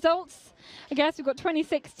more of the results. I guess we've got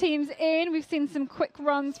 26 teams in. We've seen some quick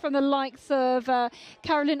runs from the likes of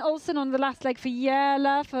Caroline Olsen on the last leg for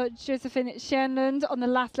Järla, for Josephine Kjernlund on the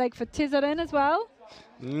last leg for Tisaren as well.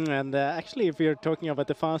 And actually, if you're talking about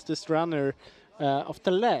the fastest runner of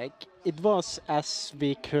the leg, it was, as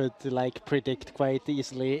we could predict quite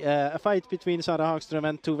easily, a fight between Sara Hagström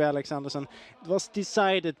and Tove Alexandersson. It was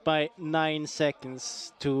decided by 9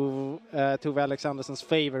 seconds to Tove Alexandersson's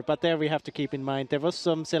favor, but there we have to keep in mind there was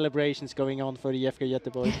some celebrations going on for the IFK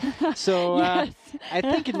Göteborg. So yes. I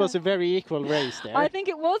think it was a very equal race there. I think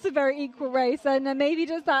it was a very equal race, and maybe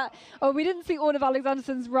just that, we didn't see all of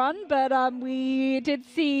Alexandersson's run, but we did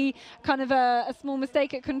see kind of a small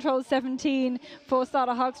mistake at control 17 for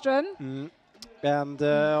Sara Hagström. And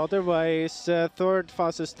otherwise, third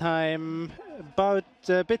fastest time about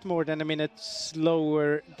a bit more than a minute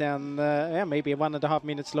slower than, maybe 1.5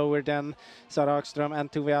 minutes slower than Sara Hagström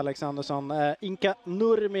and Tove Alexandersson. Inka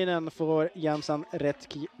Nurminen for Jämsän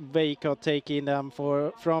Retkivika taking them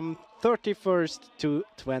from 31st to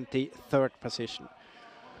 23rd position.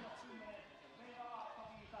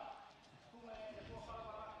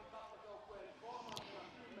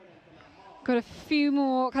 Got a few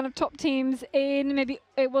more kind of top teams in. Maybe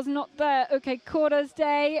it was not the Kora's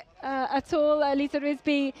day at all. Lisa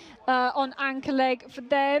Risby on anchor leg for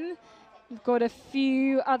them. We've got a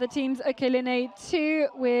few other teams. Linné 2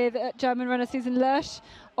 with German runner Susan Lösch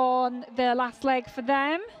on their last leg for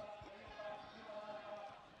them.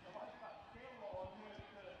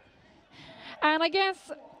 And I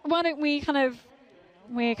guess why don't we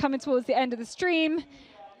we're coming towards the end of the stream,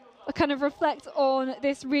 kind of reflect on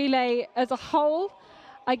this relay as a whole.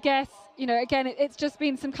 I guess, again, it's just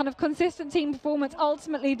been some kind of consistent team performance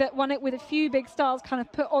ultimately that won it, with a few big stars kind of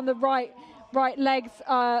put on the right legs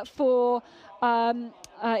for IFK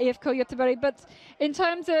Göteborg. But in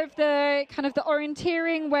terms of the kind of the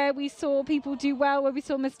orienteering, where we saw people do well, where we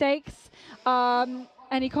saw mistakes,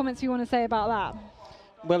 any comments you want to say about that?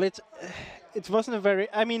 Well, it wasn't a very,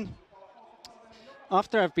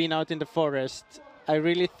 after I've been out in the forest, I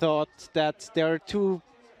really thought that there are two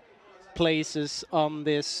places on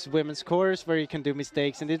this women's course where you can do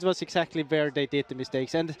mistakes, and it was exactly where they did the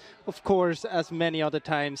mistakes. And of course, as many other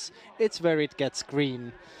times, it's where it gets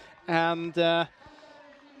green. And I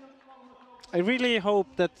really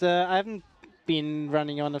hope that I haven't been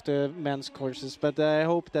running one of the men's courses, but I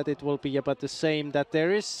hope that it will be about the same, that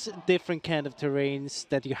there is different kind of terrains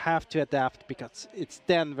that you have to adapt, because it's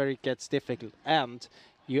then where it gets difficult. And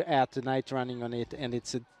you add the night running on it, and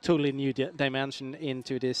it's a totally new dimension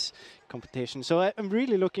into this competition. So I'm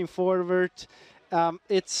really looking forward.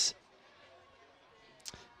 It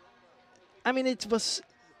was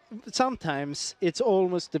sometimes it's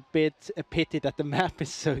almost a bit a pity that the map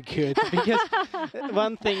is so good, because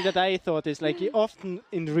one thing that I thought is, like, often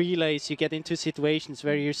in relays you get into situations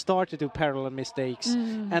where you start to do parallel mistakes,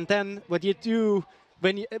 and then what you do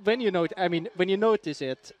when you notice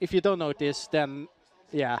it, if you don't notice, then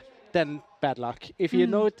bad luck. If you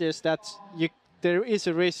notice that there is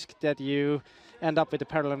a risk that you end up with a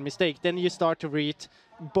parallel mistake, then you start to read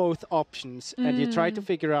both options and you try to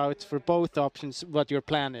figure out for both options what your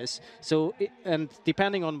plan is. So, and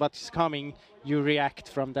depending on what's coming, you react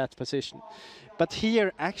from that position. But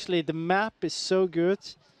here, actually, the map is so good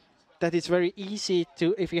that it's very easy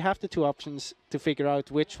to, if you have the two options, to figure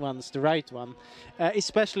out which one's the right one.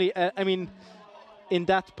 Especially, in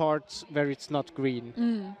that part where it's not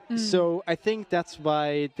green. So I think that's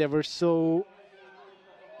why there were so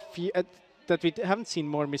few, that we haven't seen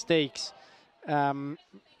more mistakes in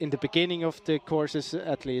the beginning of the courses,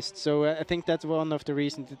 at least. So I think that's one of the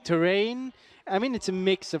reasons. The terrain, it's a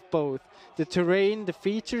mix of both. The terrain, the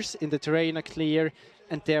features in the terrain are clear,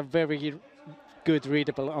 and they're very good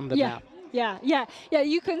readable on the map. Yeah,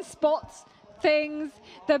 you can spot things.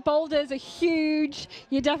 The boulders are huge.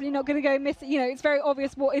 You're definitely not going to go missing. It's very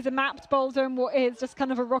obvious what is a mapped boulder and what is just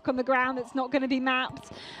kind of a rock on the ground that's not going to be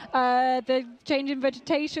mapped. The change in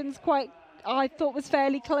vegetation's I thought was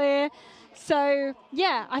fairly clear. So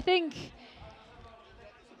yeah, I think.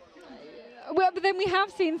 Well, but then we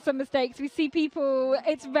have seen some mistakes. We see people,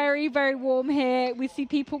 it's very, very warm here. We see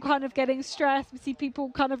people kind of getting stressed. We see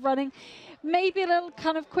people kind of running maybe a little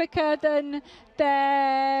kind of quicker than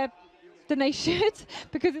they should,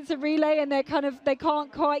 because it's a relay and they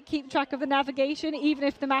can't quite keep track of the navigation, even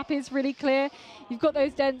if the map is really clear. You've got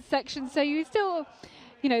those dense sections, so you still,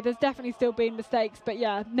 there's definitely still been mistakes, but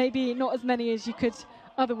yeah, maybe not as many as you could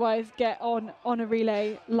otherwise get on a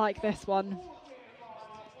relay like this one.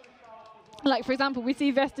 Like, for example, we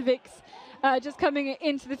see Vestovics just coming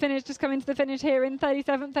into the finish here in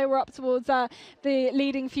 37th. They were up towards the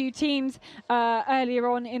leading few teams earlier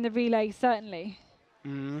on in the relay, certainly.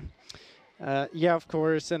 Yeah, of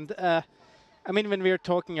course. And when we're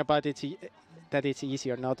talking about it, that it's easy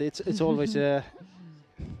or not, it's always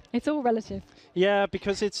it's all relative. Yeah,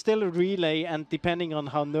 because it's still a relay, and depending on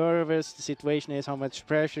how nervous the situation is, how much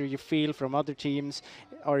pressure you feel from other teams,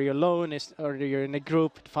 are you alone, or you're in a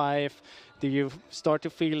group of 5, do you start to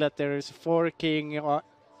feel that there is forking, or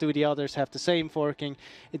do the others have the same forking?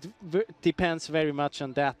 It depends very much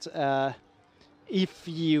on that. If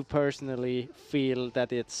you personally feel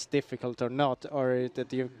that it's difficult or not, or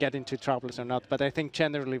that you get into troubles or not. But I think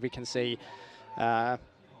generally we can say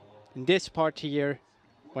in this part here,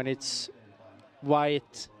 when it's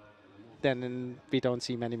white, then we don't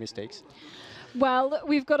see many mistakes. Well,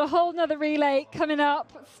 we've got a whole nother relay coming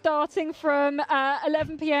up, starting from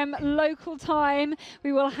 11 p.m. local time.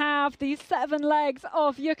 We will have the 7 legs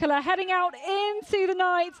of Jukola heading out into the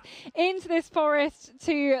night, into this forest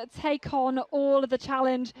to take on all of the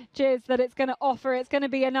challenges that it's going to offer. It's going to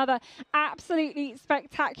be another absolutely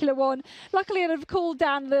spectacular one. Luckily, it'll have cooled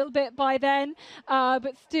down a little bit by then,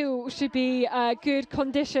 but still should be good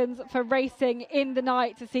conditions for racing in the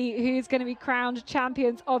night to see who's going to be crowned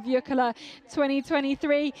champions of Jukola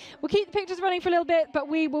 2023. We'll keep the pictures running for a little bit, but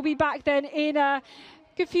we will be back then in a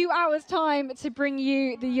good few hours' time to bring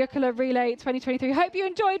you the Jukola Relay 2023. Hope you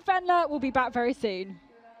enjoyed, Venla. We'll be back very soon.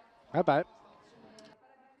 Bye-bye.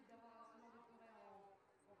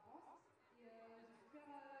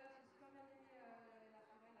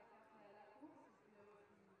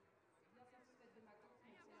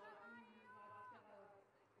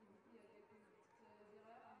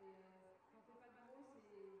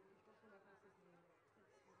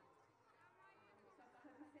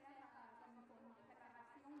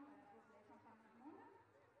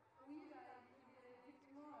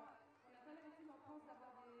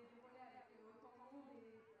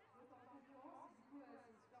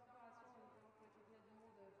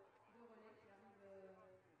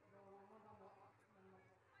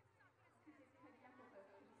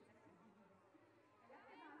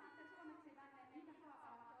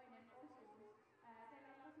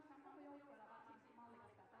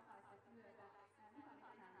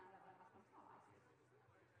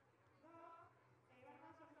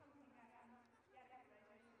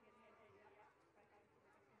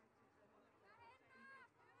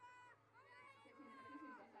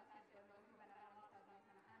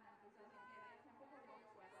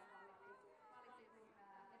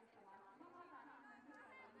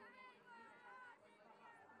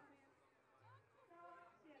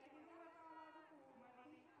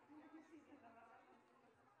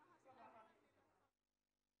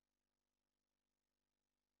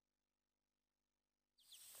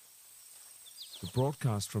 The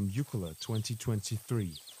broadcast from Jukola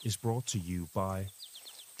 2023 is brought to you by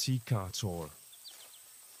Katherine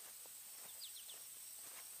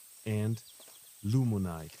and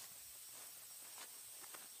Lumonite.